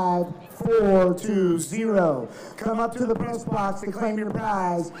 335420. Come up to the press box to claim your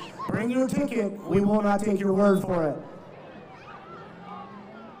prize. Bring your ticket. We will not take your word for it.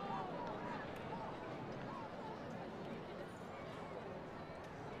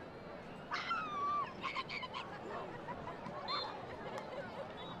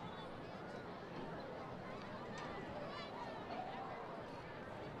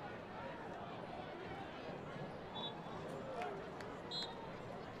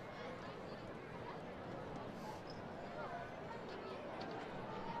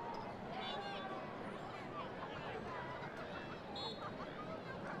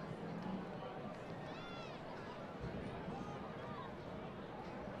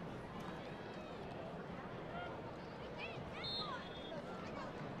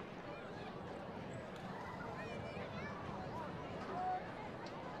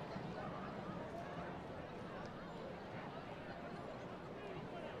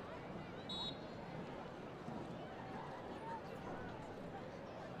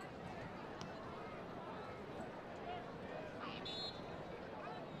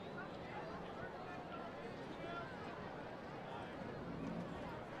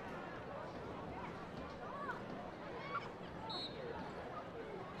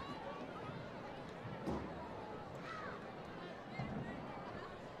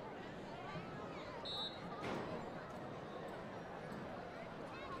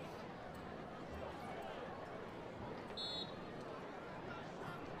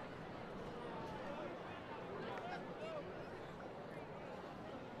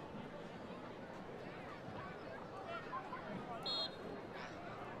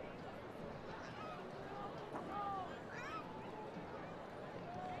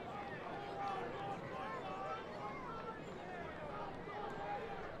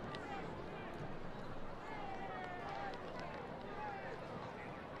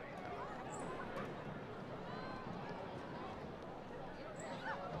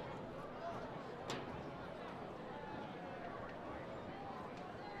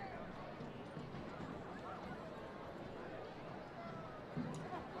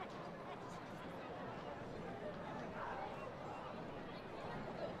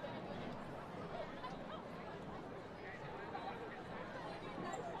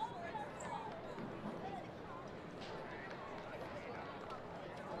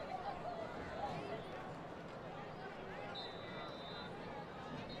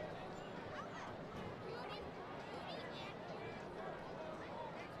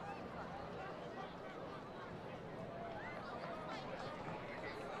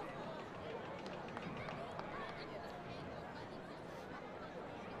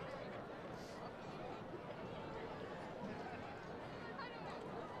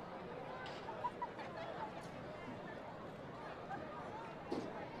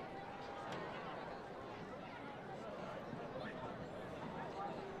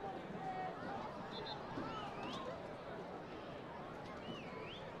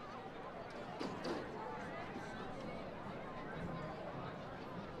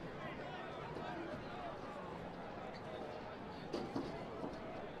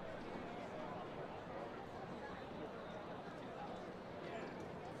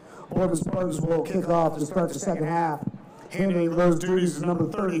 Boardman Spartans will kick off to start the second half. Handling those duties is number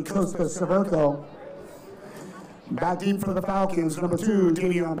 30, Costa Severco. Back deep for the Falcons, number 2,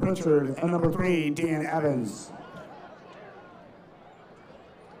 Davion Pritchard, and number 3, Dan Evans.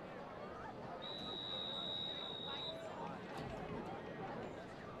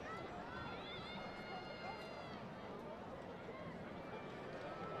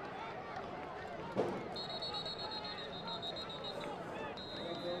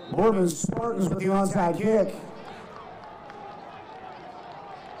 Boardman Spartans with the onside kick.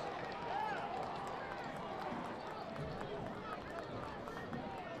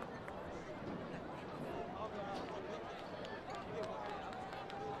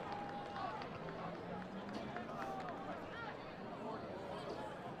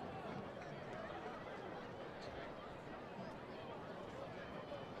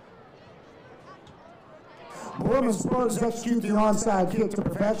 Boardman Spartans execute the onside kick to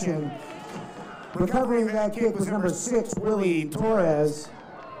perfection. Recovering that kick was number 6, Willie Torres.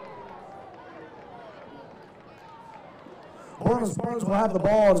 Boardman Spartans will have the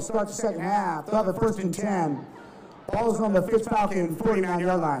ball to start the second half. They'll have a 1st and 10. Ball is on the Fitch Falcon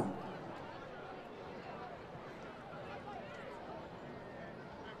 49-yard line.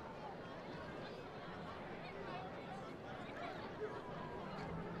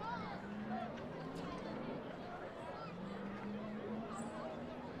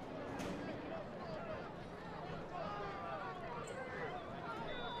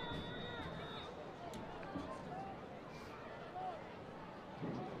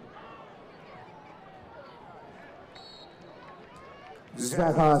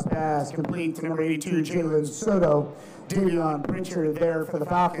 Yanghao pass complete to number 82, Jalen Soto. Davion Pritchard there for the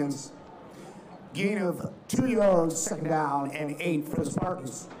Falcons. Gain of 2 yards, second down, and 8 for the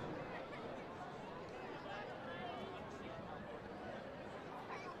Spartans.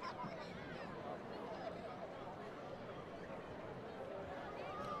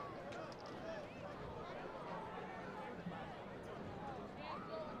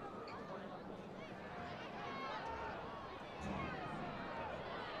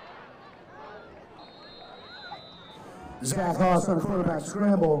 Zach Haas on a quarterback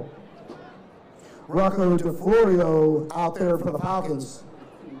scramble. Rocco DeFlorio out there for the Falcons.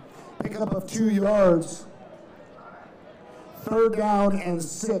 Pickup of 2 yards. 3rd down and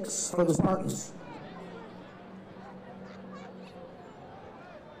 6 for the Spartans.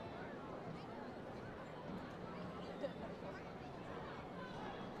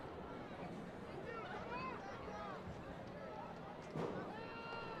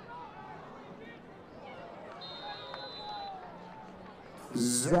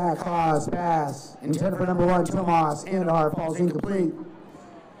 Zach Haas pass intended for number 1, Tomas Andar, falls incomplete.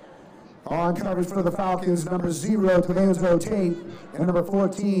 On coverage for the Falcons, number 0, Devanzo Tate, and number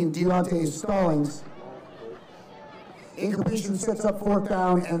 14, Deontay Stallings. Incompletion sets up 4th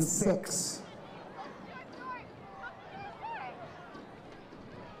down and 6.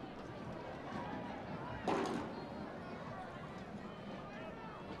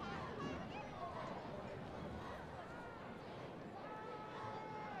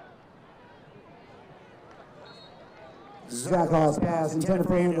 Zach Haas pass intended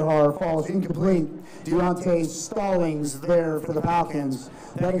for Angelo falls incomplete. Deontay Stallings there for the Falcons.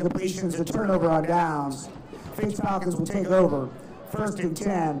 That incompletion is a turnover on downs. Fitch Falcons will take over. 1st and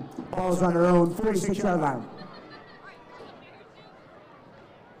 10. Ball is on their own 46-yard line.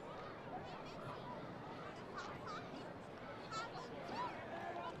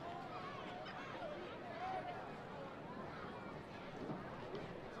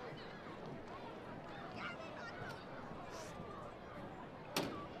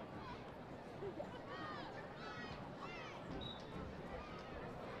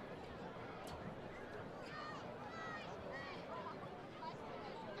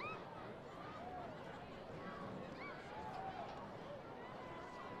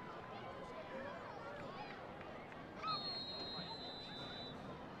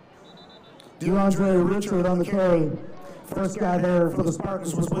 DeAndre Richard on the carry. First guy there for the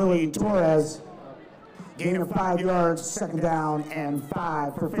Spartans was Willie Torres. Gain of 5 yards, 2nd down, and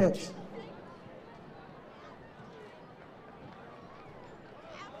 5 for Fitch.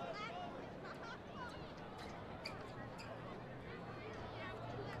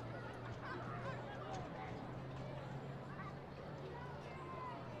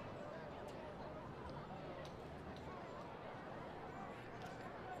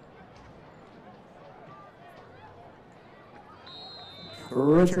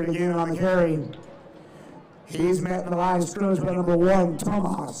 Richard again on the carry. He's met in the line of scrimmage by number 1,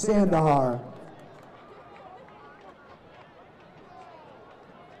 Tomas Sandahar.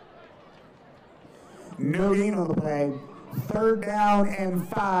 No gain on the play. 3rd down and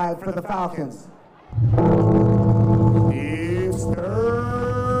 5 for the Falcons. It's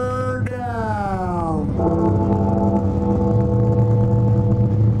 3rd down.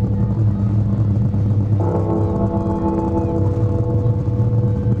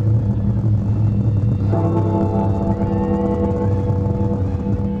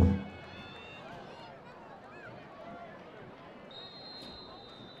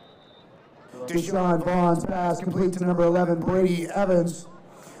 Deshaun Vaughn's pass complete to number 11, Brady Evans.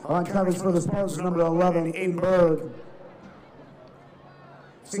 On coverage for the Spartans, number 11, Aiden Berg.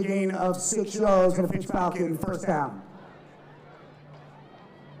 It's a gain of 6 yards for the Fitch Falcon, 1st down.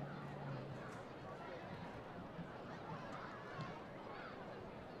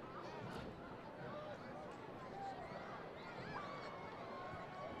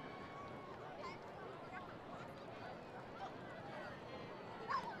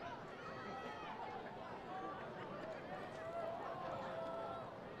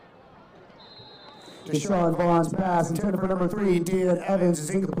 Deshaun Vaughn's pass intended for number 3, Dean Evans,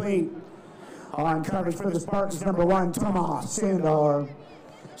 is incomplete. On coverage for the Spartans, number 1, Tomas Sandar.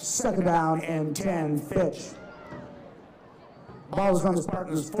 2nd down and 10, Fitch. Ball is on the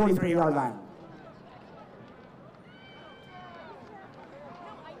Spartans' 43-yard line.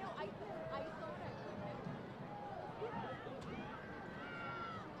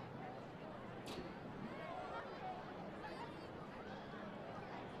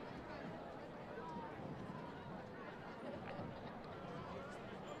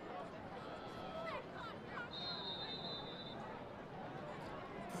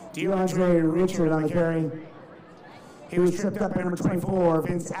 DeAndre Richard on the carry. He was tripped up by number 24,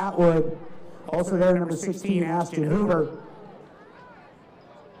 Vince Atwood. Also there, number 16, Ashton Hoover.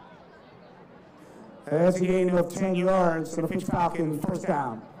 That's a gain of 10 yards for the Fitch Falcon, 1st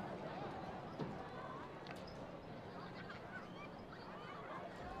down.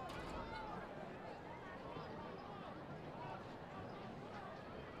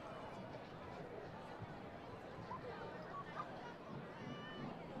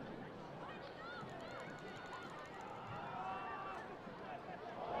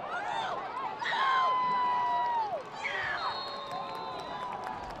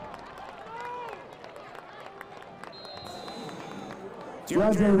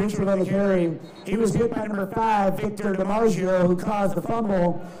 DeAndre Richard on the carry. He was hit by number 5, Victor DiMaggio, who caused the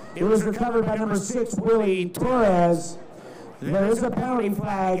fumble. It was recovered by number 6, Willie Torres. There is a penalty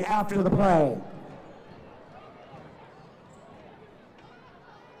flag after the play.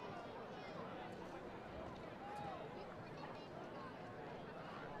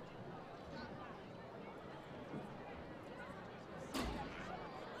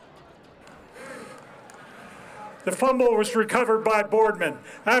 The fumble was recovered by Boardman.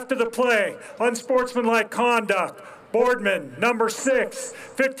 After the play, unsportsmanlike conduct. Boardman, number 6,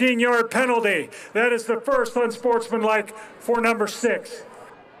 15-yard penalty. That is the first unsportsmanlike for number 6.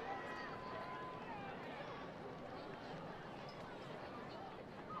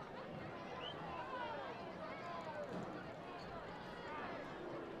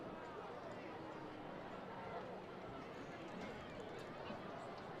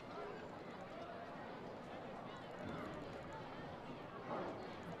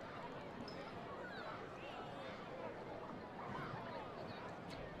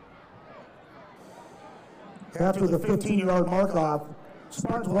 After the 15-yard mark-off,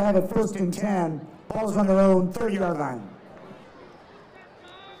 Spartans will have it 1st and 10. Ball's on their own 30-yard line.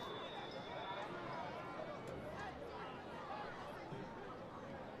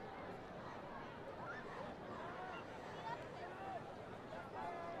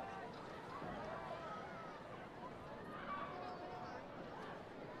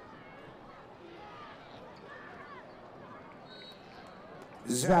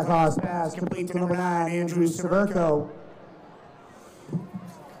 Yaghau's pass complete to number 9, Andrew Severco.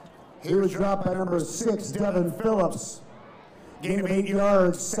 He was dropped by number 6, Devin Phillips. Gain of 8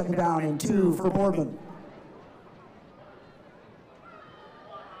 yards, 2nd down and 2 for Boardman.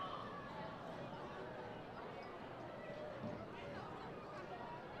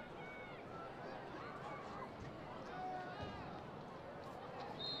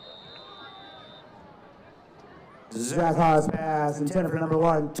 Yaghau's pass intended for number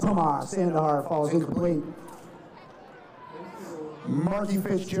 1, Tomas Sandar, falls incomplete. Marky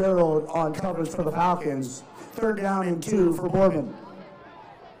Fitzgerald on coverage for the Falcons. 3rd down and 2 for Boardman.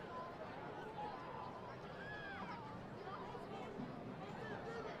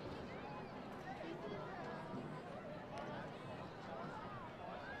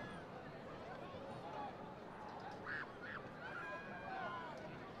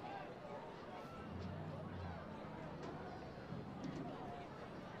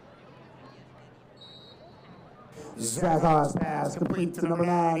 Zacha's pass complete to number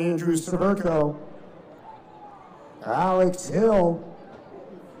 9, Andrew Severco. Alex Hill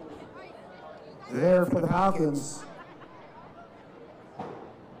there for the Falcons.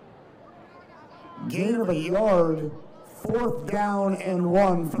 Gain of a yard, 4th down and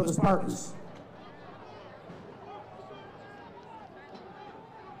 1 for the Spartans.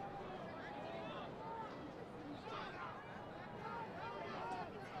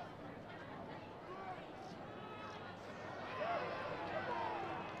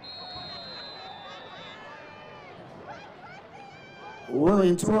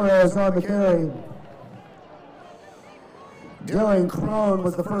 Willie Torres on the carry. Dylan Crone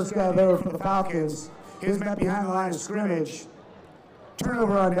was the first guy there for the Falcons. He was met behind the line of scrimmage.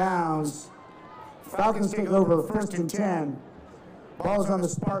 Turnover on downs. Falcons take over 1st and 10. Ball's on the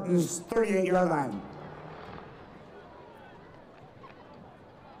Spartans' 38-yard line.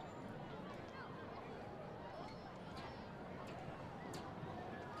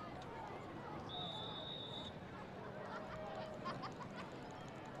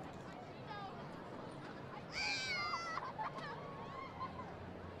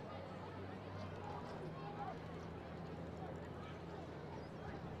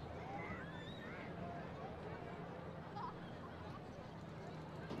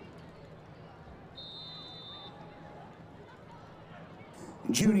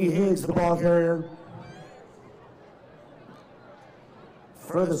 Judy Higgs, the ball carrier.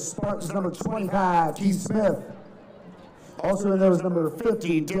 For the Spartans, number 25, T. Smith. Also in there was number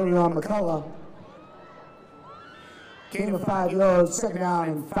 50, Darion McCullough. Gain of 5 yards, 2nd down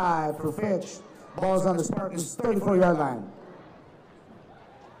and 5 for Fitch. Ball's on the Spartans' 34-yard line.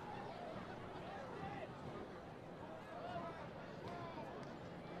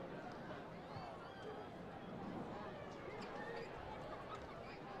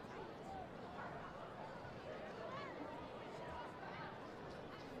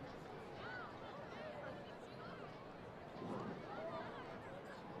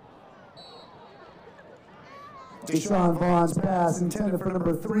 Deshaun Vaughn's pass intended for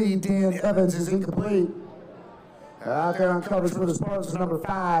number 3, Dan Evans, is incomplete. Out there on coverage for the Spartans, number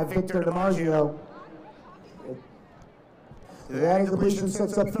 5, Victor DiMaggio. That incompletion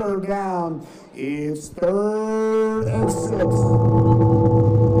sets up 3rd down. It's 3rd and 6.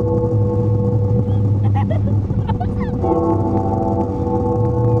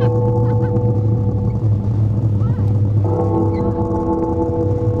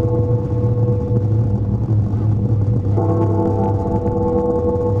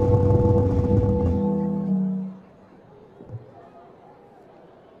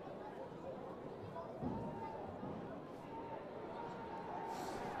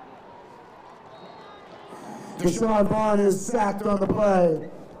 Deshaun Vaughn is sacked on the play.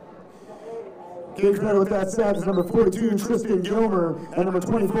 Give credit with that sack is number 42, Tristan Gilmer, and number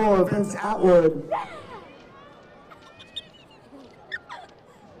 24, Vince Atwood.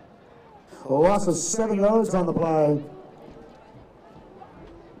 A loss of 7 yards on the play.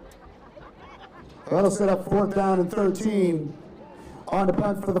 That'll set up 4th down and 13. On the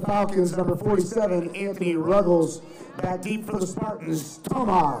punt for the Falcons, number 47, Anthony Ruggles. Back deep for the Spartans,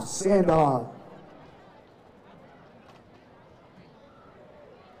 Tomas Sandar.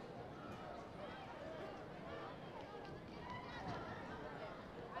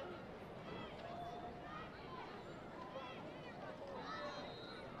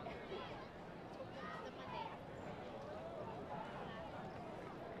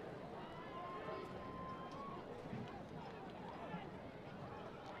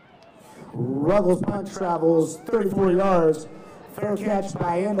 Ruggles punt travels 34 yards. Fair catch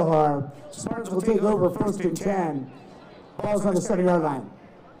by Angelo. Spartans will take over 1st and 10. Ball's on the 7-yard line.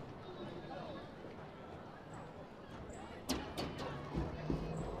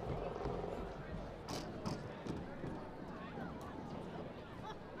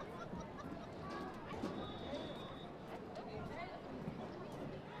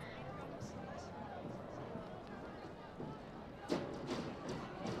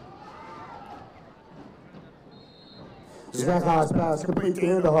 Zacha's pass complete to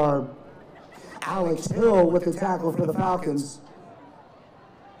Angelo. Alex Hill with the tackle for the Falcons.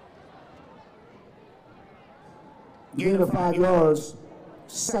 Gain of 5 yards.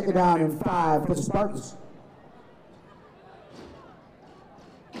 2nd down and 5 for the Spartans.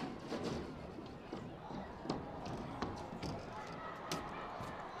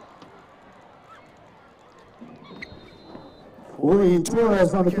 Willie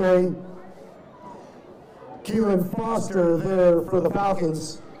Torres on the carry. Keelan Foster there for the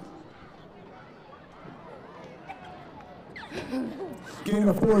Falcons. Gain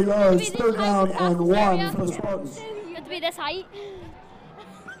of 4 yards, third down and 1 for the Spartans. You have to be this height.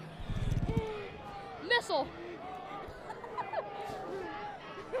 Misel.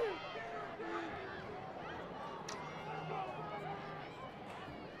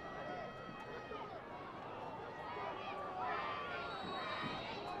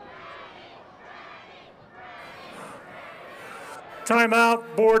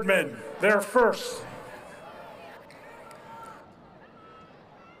 Timeout, Boardman. They're first.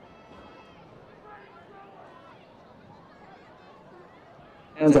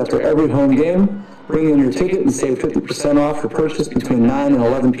 After every home game, bring in your ticket and save 50% off for purchase between 9 and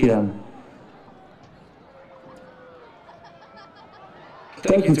 11 p.m.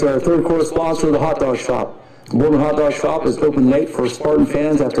 Thank you to our third quarter sponsor, the Hot Dog Shop. The Boardman Hot Dog Shop is open late for Spartan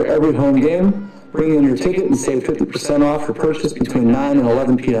fans after every home game. Bring in your ticket and save 50% off for purchase between 9 and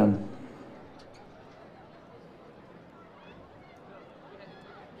 11 p.m.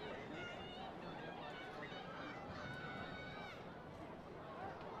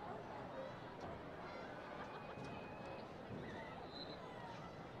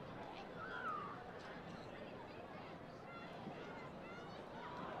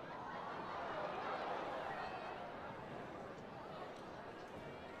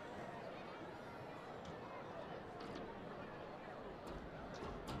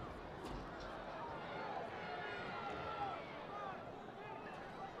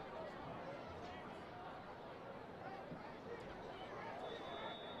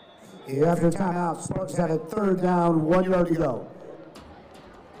 After timeout, Spartans have a third down, 1 yard to go.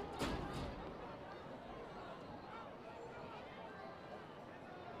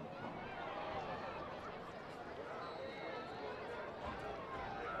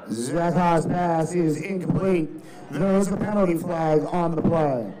 Yaghau's pass is incomplete. There is a penalty flag on the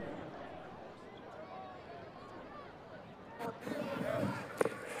play.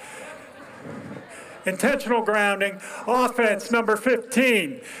 Intentional grounding, offense number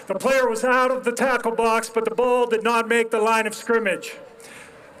 15. The player was out of the tackle box, but the ball did not make the line of scrimmage.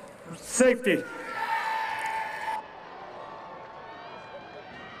 Safety.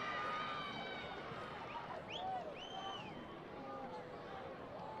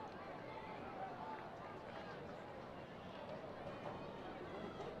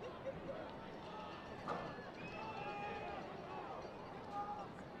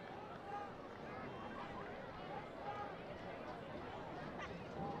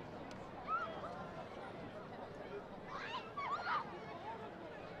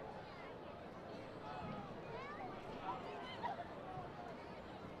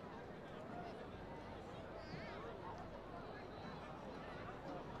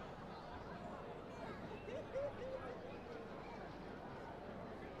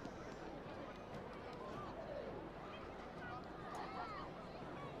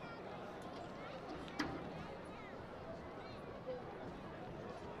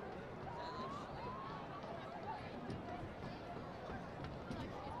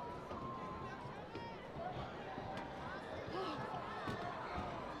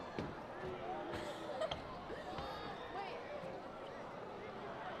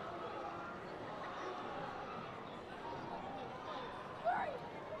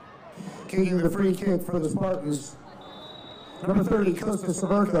 Kicking the free kick for the Spartans. Number 30, Costa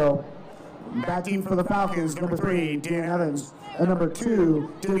Severco. Batting for the Falcons, number 3, Dan Evans. And number 2,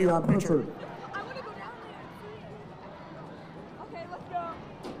 Dion Pritchard.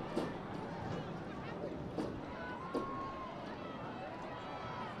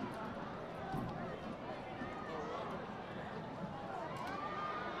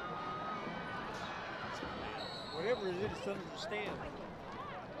 Whatever it is, it's understand.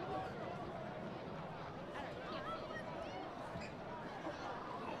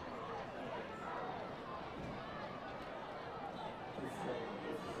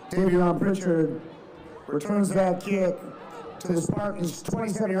 Dion Pritchard returns that kick to the Spartans'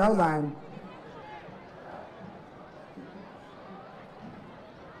 27-yard line.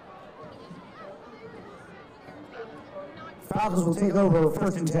 Falcons will take over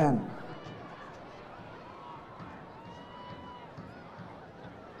 1st and 10.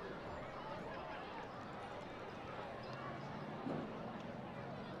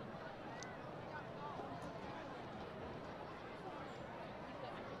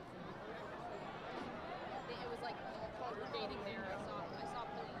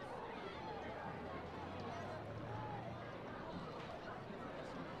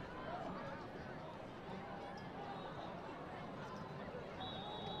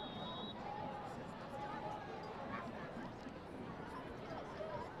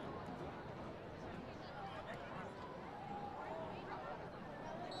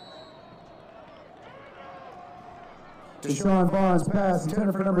 Deshaun Vaughn's pass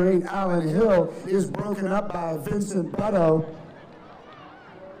intended for number 8, Allen Hill, is broken up by Vincent Butto.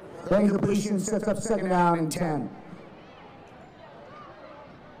 The incompletion sets up second down and 10.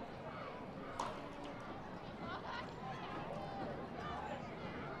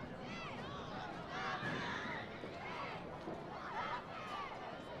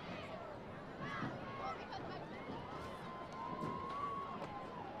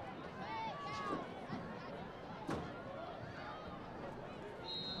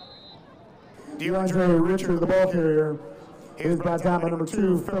 DeAndre Richard, the ball carrier, is brought down by number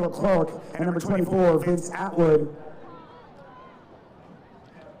 2, Philip Clark, and number 24, Vince Atwood.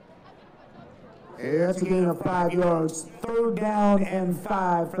 That's a gain of 5 yards. Third down and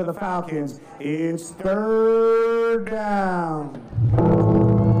 5 for the Falcons. It's third down.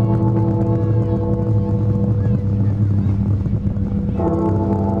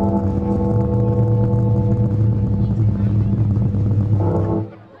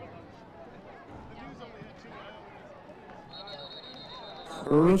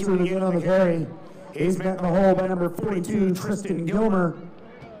 Richard again on the carry. He's met in the hole by number 42, Tristan Gilmer.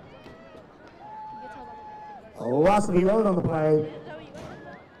 A loss of a yard on the play.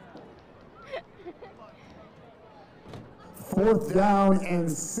 Fourth down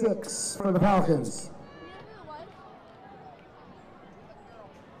and 6 for the Falcons.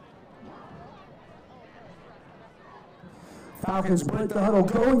 Falcons break the huddle,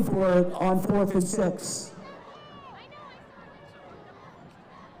 going for it on 4th and 6.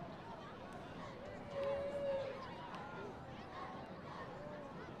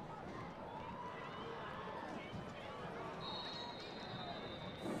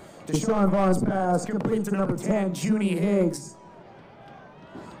 Deshaun Vaughn's pass complete to number 10, Junie Higgs.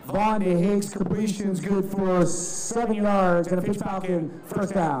 Vaughn to Higgs, completion's good for 7 yards and a Fitch Falcon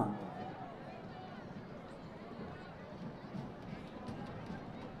first down.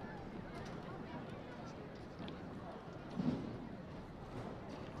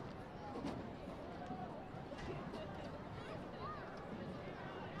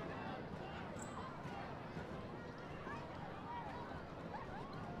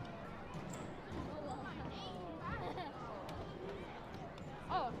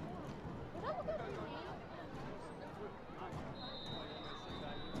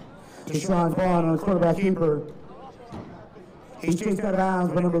 Deshaun Vaughn on a quarterback keeper. He's chased out of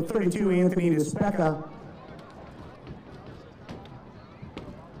bounds by number 32, Anthony Despecca.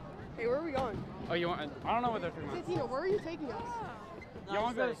 Hey, where are we going? Oh, you want? I don't know what they're talking about. Tina, where are you taking us? You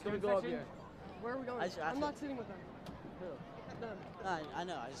want to go to the student go up section? here. Where are we going? I'm not sitting with them. I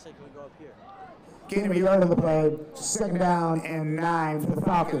know. I just said, can we go up here? Gain of a yard on the play. Second down and 9 for the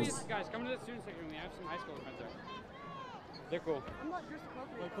Falcons. Guys, come to the student section. We have some high school friends there. They're cool. I'm not dressed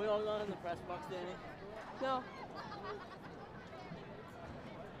appropriately. Can we all go in the press box, Danny? No.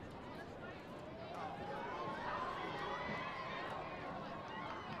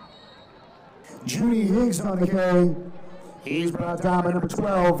 Junie Higgs on the carry. He's brought down by number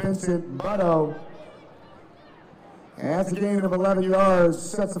 12, Vincent Butto. And that's a gain of 11 yards.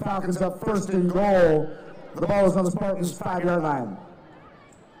 Sets the Falcons up first and goal. The ball is on the Spartans' 5-yard line.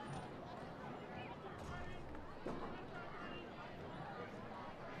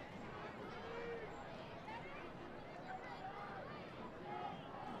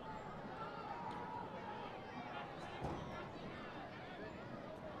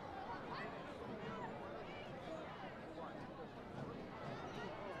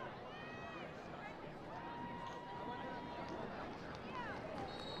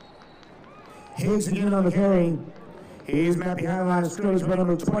 Higgs again on the carry. He's met behind the line of scrimmage by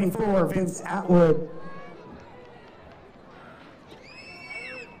number 24, Vince Atwood.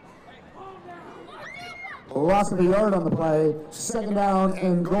 Loss of a yard on the play. Second down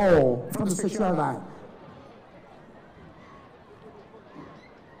and goal from the 6-yard line.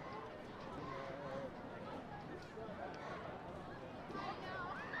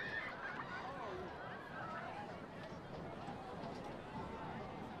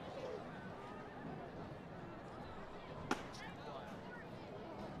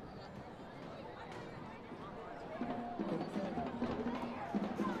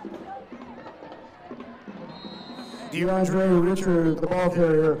 DeAndre Richard, the ball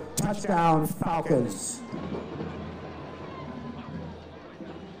carrier, touchdown Falcons.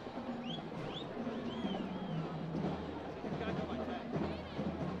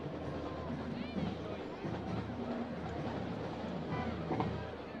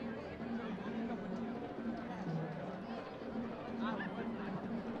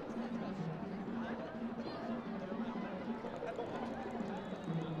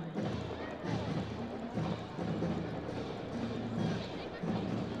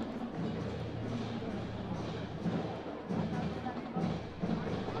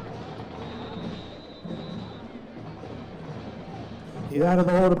 He's out of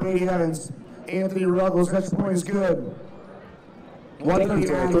the hole to Brady Evans. Anthony Ruggles, next point is good. Thank you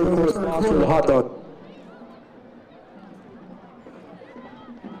to our third quarter sponsor, the hot dog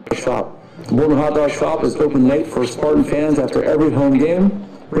shop. The Boardman Hot Dog Shop is open late for Spartan fans after every home game.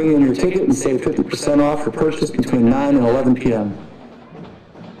 Bring in your ticket and save 50% off your purchase between 9 and 11 p.m.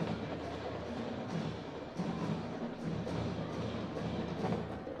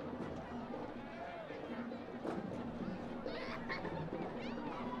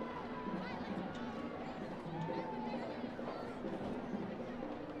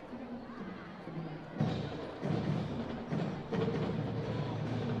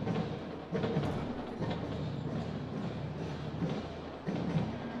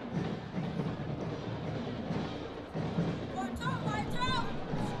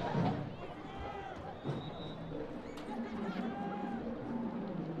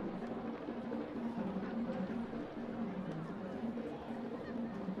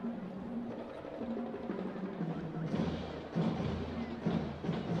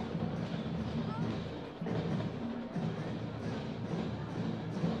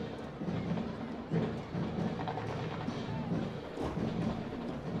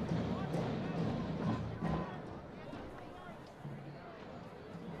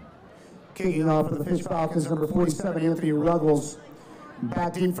 Kicking off for the Fitch Falcons, number 47, Anthony Ruggles.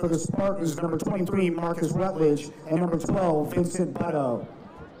 Batting for the Spartans, number 23, Marcus Rutledge, and number 12, Vincent Butto.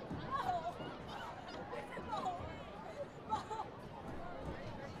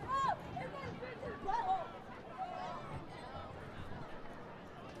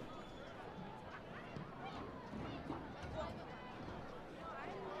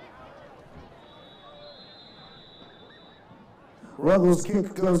 Ruggles'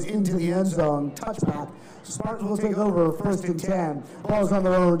 kick goes into the end zone, touchback. Spartans will take over, 1st and 10. Ball's on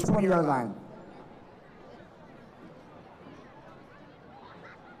their own 20-yard line.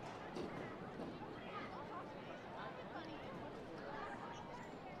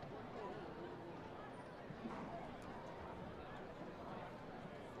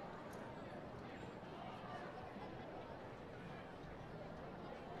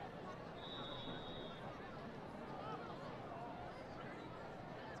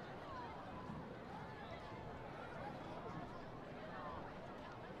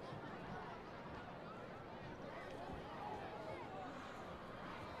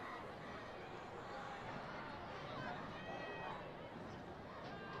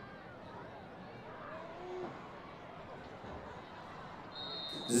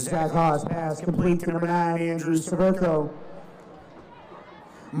 Zach Haas pass complete to number 9, Andrew Severco.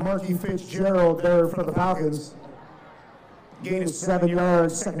 Marky Fitzgerald there for the Falcons. Gain of 7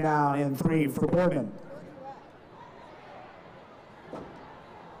 yards, 2nd down and 3 for Boardman.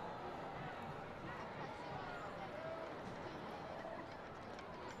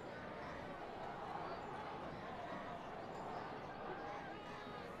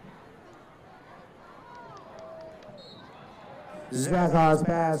 Zach Haas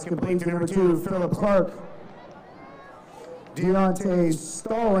pass complete to number 2, Philip Clark. Deontay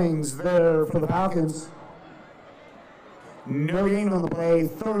Stallings there for the Falcons. No gain on the play,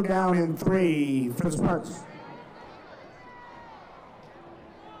 3rd down and 3 for the Spartans.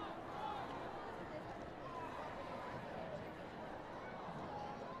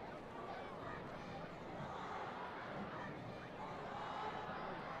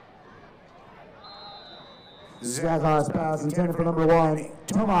 Zach Haas pass intended for number 1,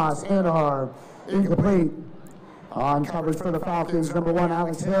 Tomas Andahar, incomplete. On coverage for the Falcons, number 1,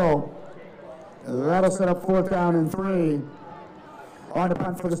 Alex Hill. That'll set up 4th down and 3. On to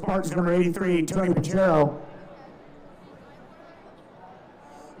punt for the Spartans, number 83, Tony Pajero.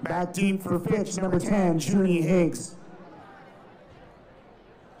 Back deep for Fitch, number 10, Junie Higgs.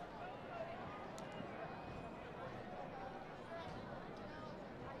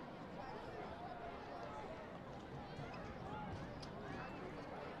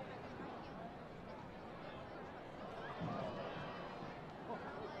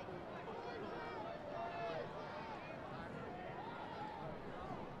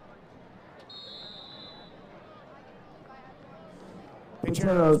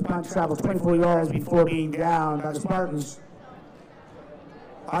 Pachero's punt travels 24 yards before being down by the Spartans.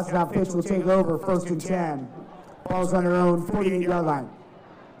 Austin Fitch will take over, 1st and 10. Ball's on their own 48-yard line.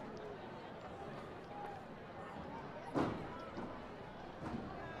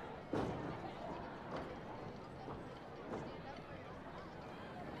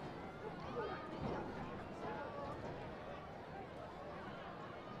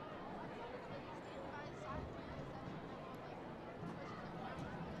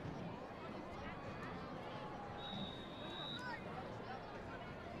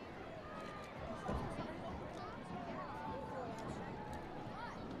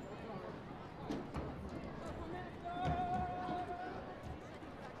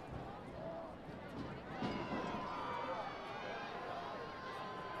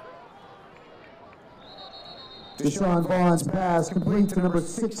 Deshaun Vaughn's pass complete to number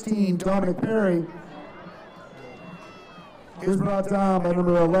 16, Dominic Perry. He was brought down by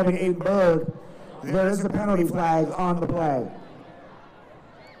number 11, Aiden Berg. There is a penalty flag on the play.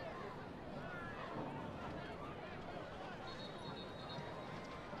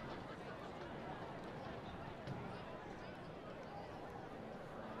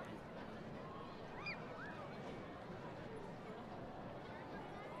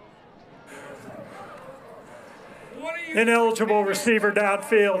 Ineligible receiver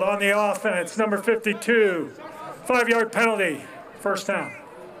downfield on the offense, number 52. 5-yard penalty, first down.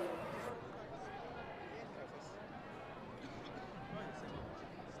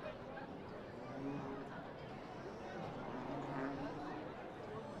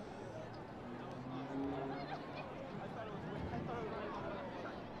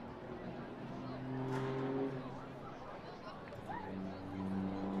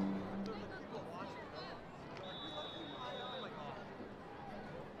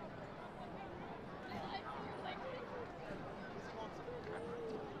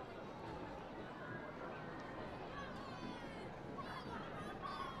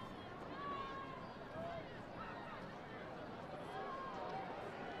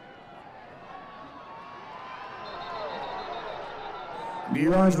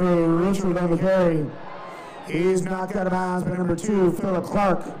 DeAndre Richard on the carry. He's knocked out of bounds by number 2, Philip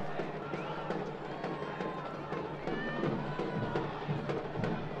Clark.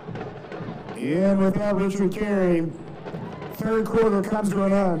 And with that Richard carry, third quarter comes to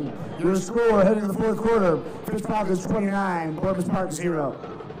an end. Your score heading to the fourth quarter, Fitch Falcons 29, Boardman Spartans 0.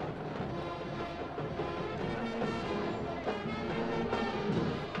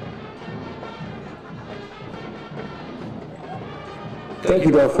 Thank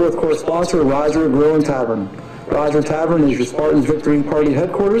you to our fourth quarter sponsor, Roger Grill and Tavern. Roger Tavern is your Spartans Victory Party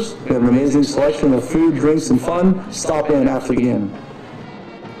headquarters. We have an amazing selection of food, drinks, and fun. Stop in after the game.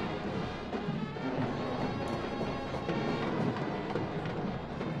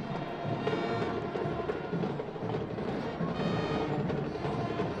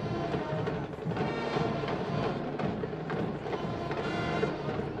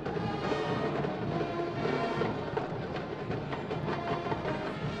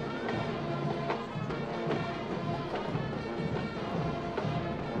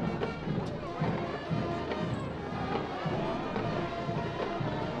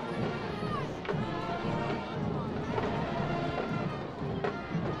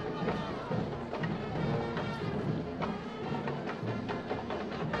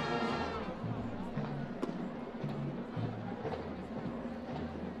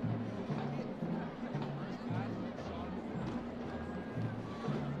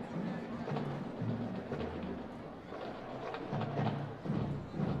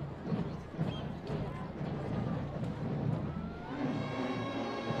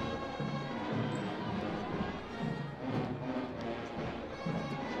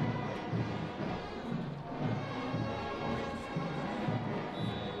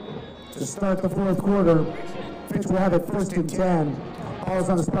 To start the fourth quarter, Fitch will have it 1st and 10. Ball is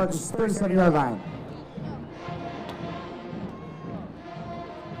on the Spartans' 37-yard line.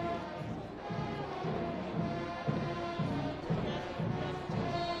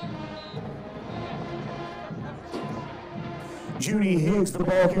 Junie Higgs, the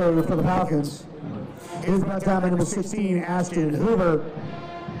ball carrier for the Falcons. It is brought down by number 16, Ashton Hoover.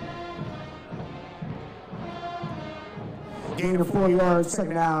 Gain of 4 yards,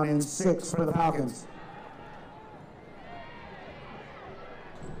 2nd down and 6 for the Falcons.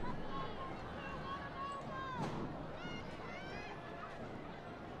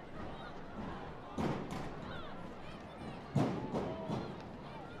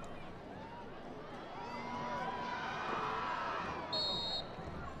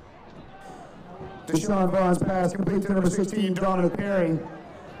 Deshaun Vaughn's pass complete to number 16, Dominic Perry.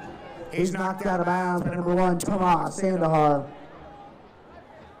 He's knocked out of bounds by number 1, Tomas Sandahar.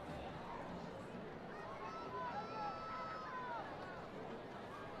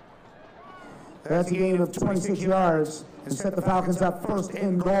 That's a gain of 26 yards and set the Falcons up 1st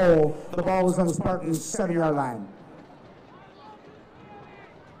and goal. The ball is on the Spartans' 7-yard line.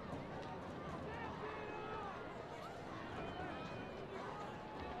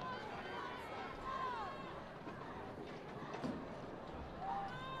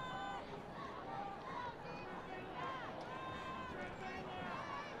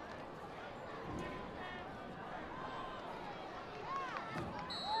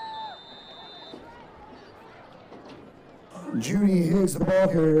 Junie Higgs, the ball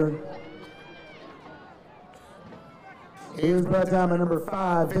carrier. He was brought down by number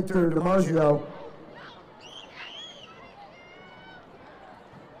 5, Victor DiMarzio.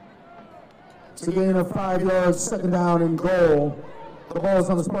 It's a gain of 5 yards, second down and goal. The ball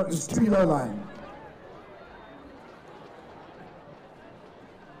is on the Spartans' 2-yard line.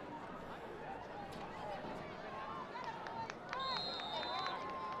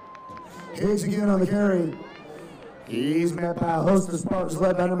 Higgs again on the carry. He's met by a host of Spartans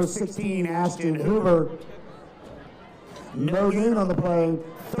led by number 16, Ashton Hoover. No gain on the play.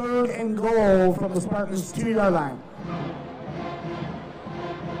 Third and goal from the Spartans' 2-yard line.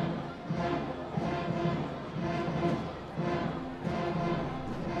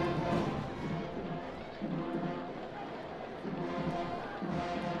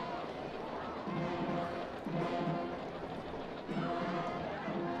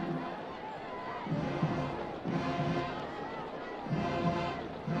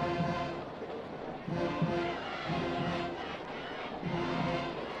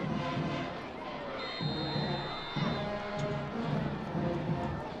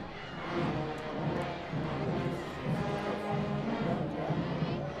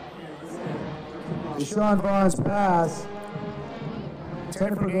 Deshaun Vaughn's pass.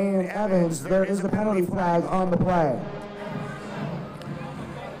 10 for gain, Evans. There is the penalty flag on the play.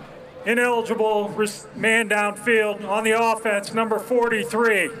 Ineligible man downfield on the offense, number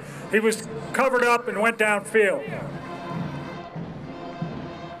 43. He was covered up and went downfield.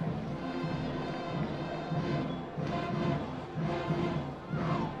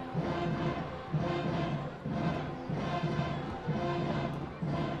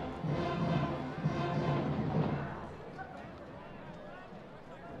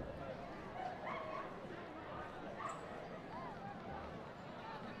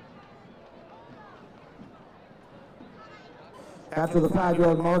 After the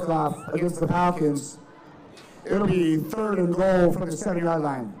 5-yard mark-off against the Falcons, it'll be third and goal from the 7-yard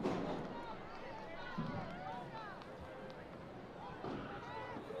line.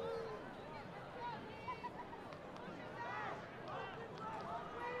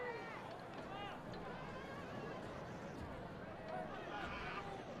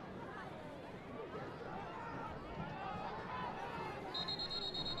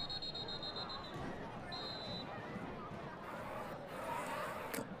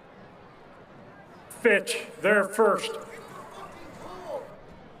 Fitch, there first.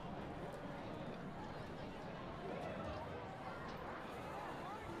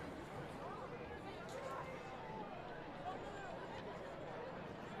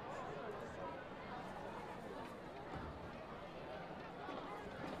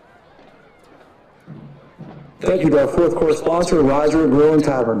 Thank you to our fourth quarter sponsor, Roger Grill and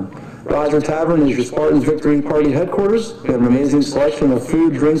Tavern. Roger Tavern is your Spartans Victory Party headquarters. We have an amazing selection of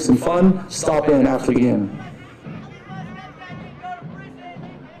food, drinks, and fun. Stop in after the game.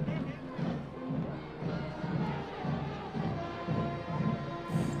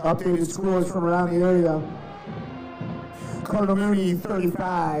 Updated scores from around the area. Cardinal Mooney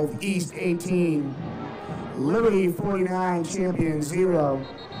 35, East 18. Liberty 49, Champion 0.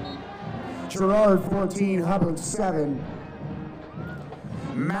 Gerard 14, Hubbard 7.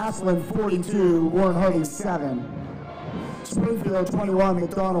 Maslin 42, Warren Harding 7. Springfield 21,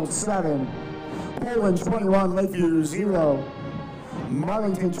 McDonald 7. Poland 21, Lakeview 0.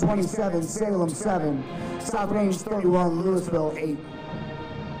 Marlington 27, Salem 7. South Range 31, Louisville 8.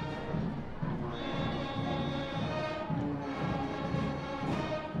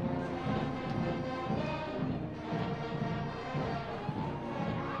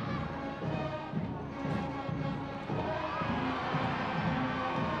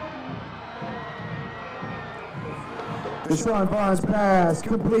 Deshaun Vaughn's pass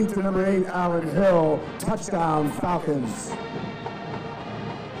complete to number 8, Allen Hill. Touchdown, Falcons.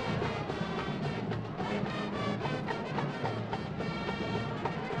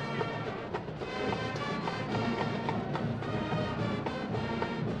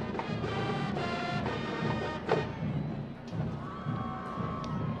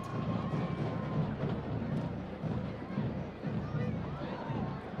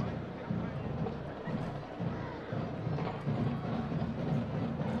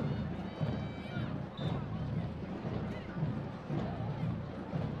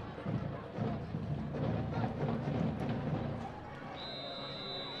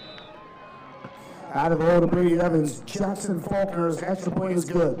 Out of the hole to Brady Evans. Jackson Faulkner's extra point is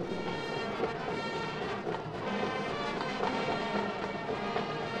good.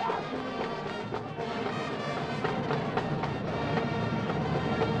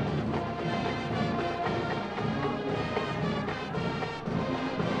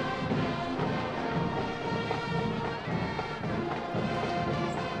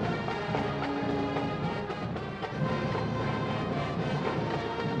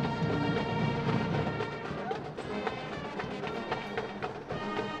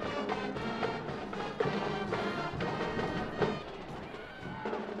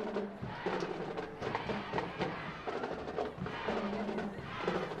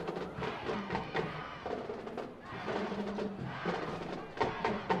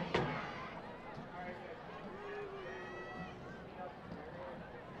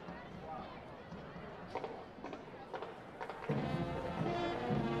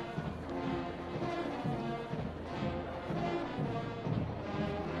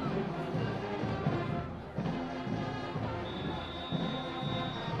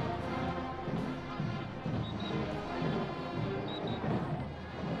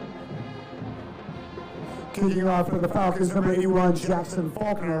 Kicking off for the Falcons, number 81, Jackson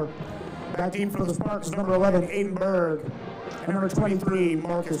Faulkner. Batting for the Spartans, number 11, Aiden Berg. And number 23,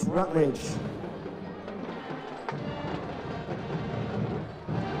 Marcus Rutledge.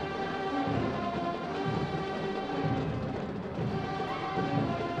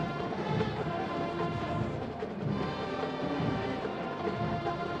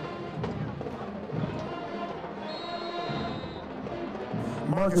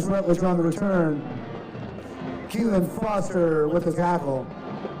 Marcus Rutledge on the return. Keelan Foster with the tackle.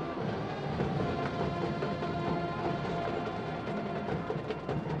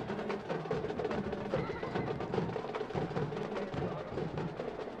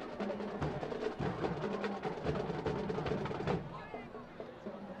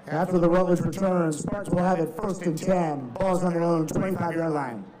 After the Rutledge return, Spartans will have it 1st and 10. Ball's on their own 25-yard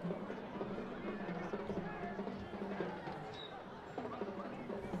line.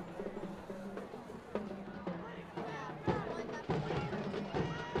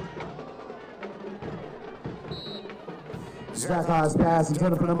 Zachos pass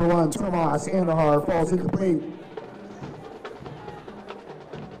intended for number 1, Tomas Andahar, falls incomplete.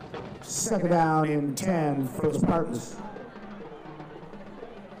 2nd down and 10 for the Spartans.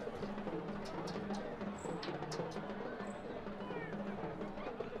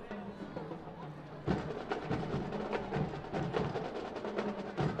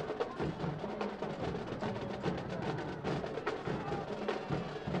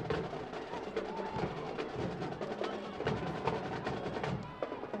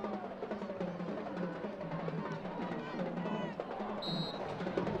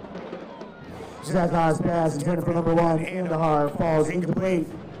 Zachos pass intended for number 1, Andahar, falls incomplete.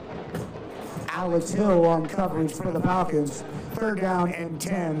 Alex Hill on coverage for the Falcons. 3rd down and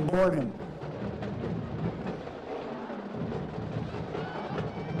 10, Boardman.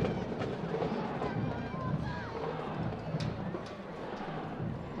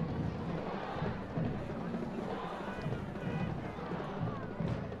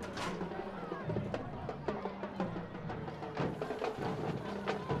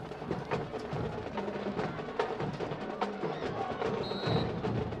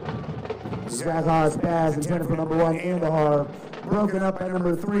 Zachos pass intended for number 1, Andahar. Broken up by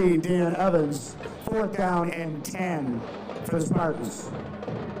number 3, Dan Evans. 4th down and 10 for the Spartans.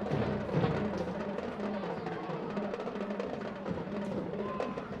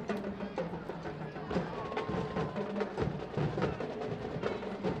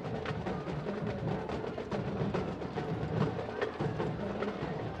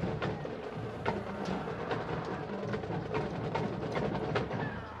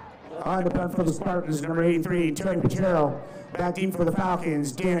 On the punt for the Spartans, number 83, Terry Pachero. Back team for the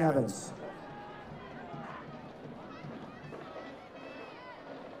Falcons, Dan Evans.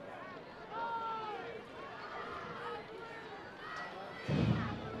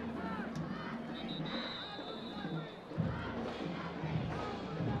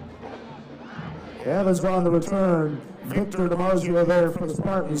 Evans on the return. Victor DiMarzio there for the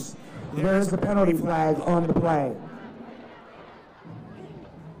Spartans. There's the penalty flag on the play.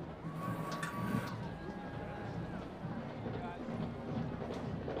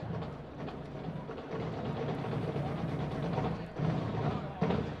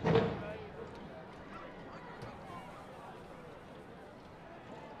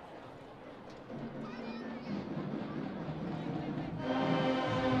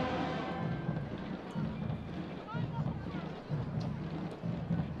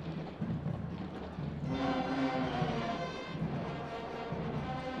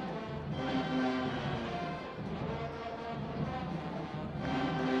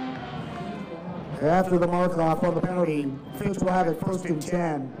 After the mark-off on the penalty, Fitch will have it 1st and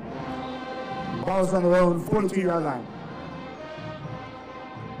 10. Ball's on their own 42-yard line.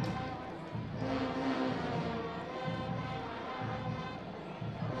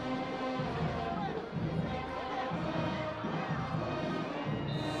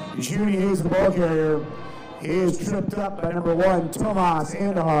 Juni is the ball carrier. He is tripped up by number 1, Tomas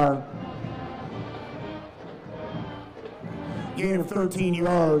Andahar. Gain of 13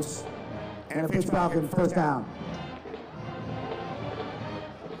 yards. And a Fitch Falcon 1st down.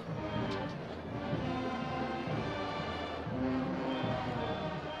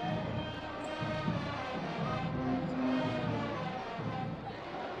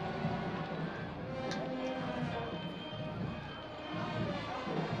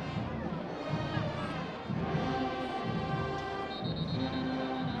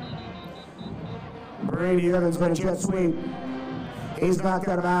 Brady Evans going to jet sweep. He's knocked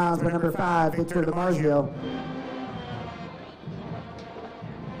out of bounds by number 5, Victor DiMarzio.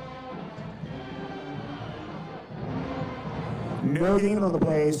 No gain on the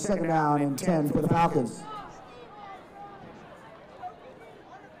play, second down and 10 for the Falcons.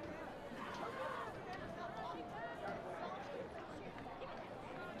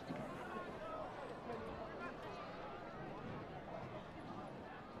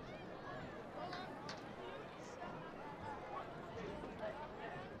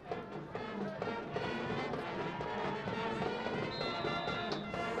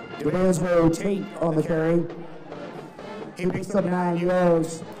 Dionisio Tate on the carry. He picks up 9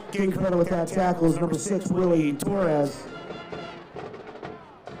 yards. Getting credit with that tackle is number 6, Willie Torres.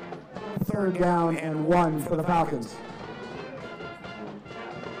 Third down and 1 for the Falcons.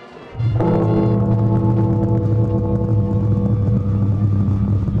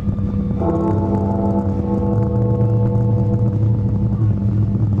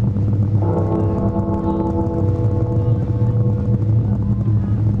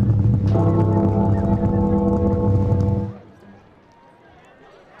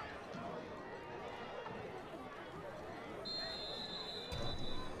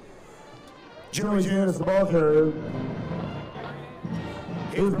 James, the ball carrier.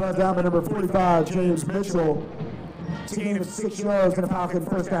 He was brought down by number 45, James Mitchell. It's a gain of 6 yards and a Falcon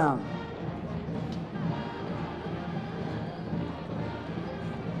first down.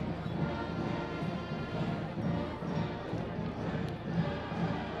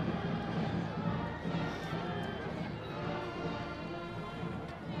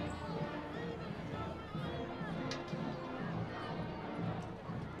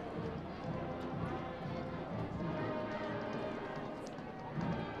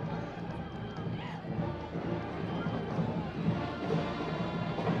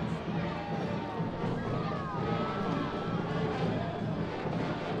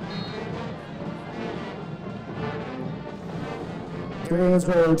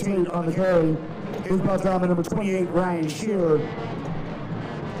 Dionisio Tate on the carry. He was brought down by number 28, Ryan Shearer.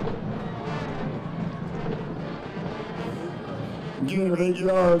 Gain of 8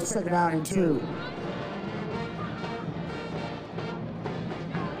 yards, second down and 2.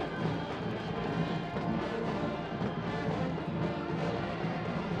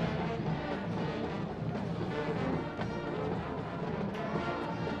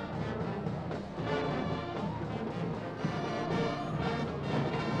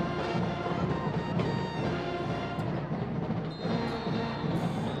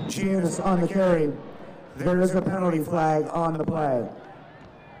 On the carry. There is a penalty flag on the play.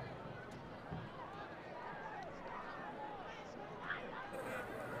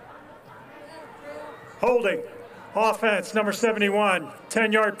 Holding. Offense, number 71.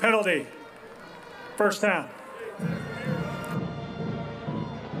 10-yard penalty. First down.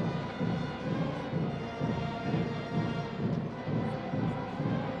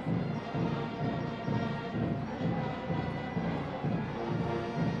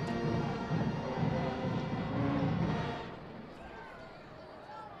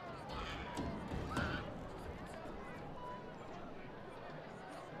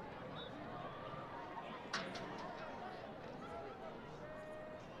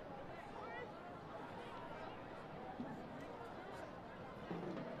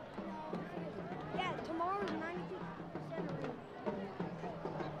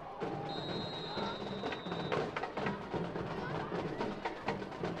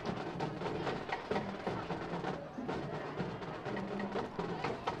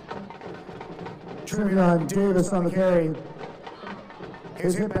 Trevion Davis on the carry.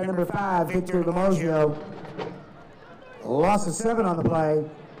 He's hit by number 5, Victor Lamogio. Loss of 7 on the play.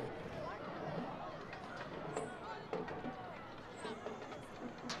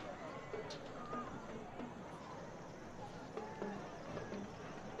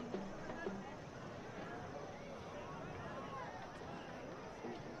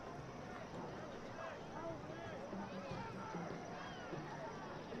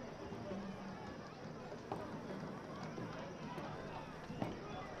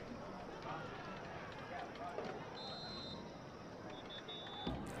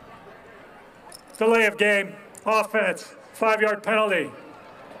 Delay of game. Offense. 5-yard penalty.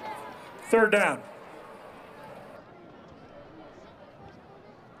 Third down.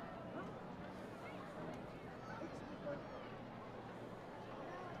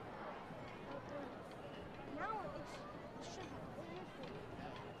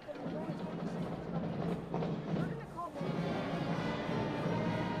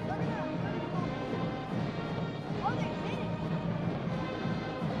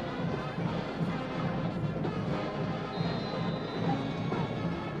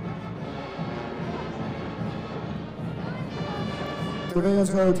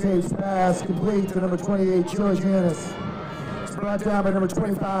 Dionisio Tate's pass complete to number 28, George Ennis. It's Brought down by number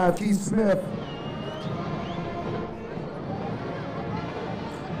 25, Keith Smith.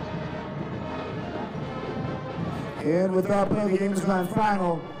 And with that play, the game is gone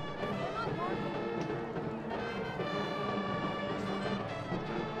final.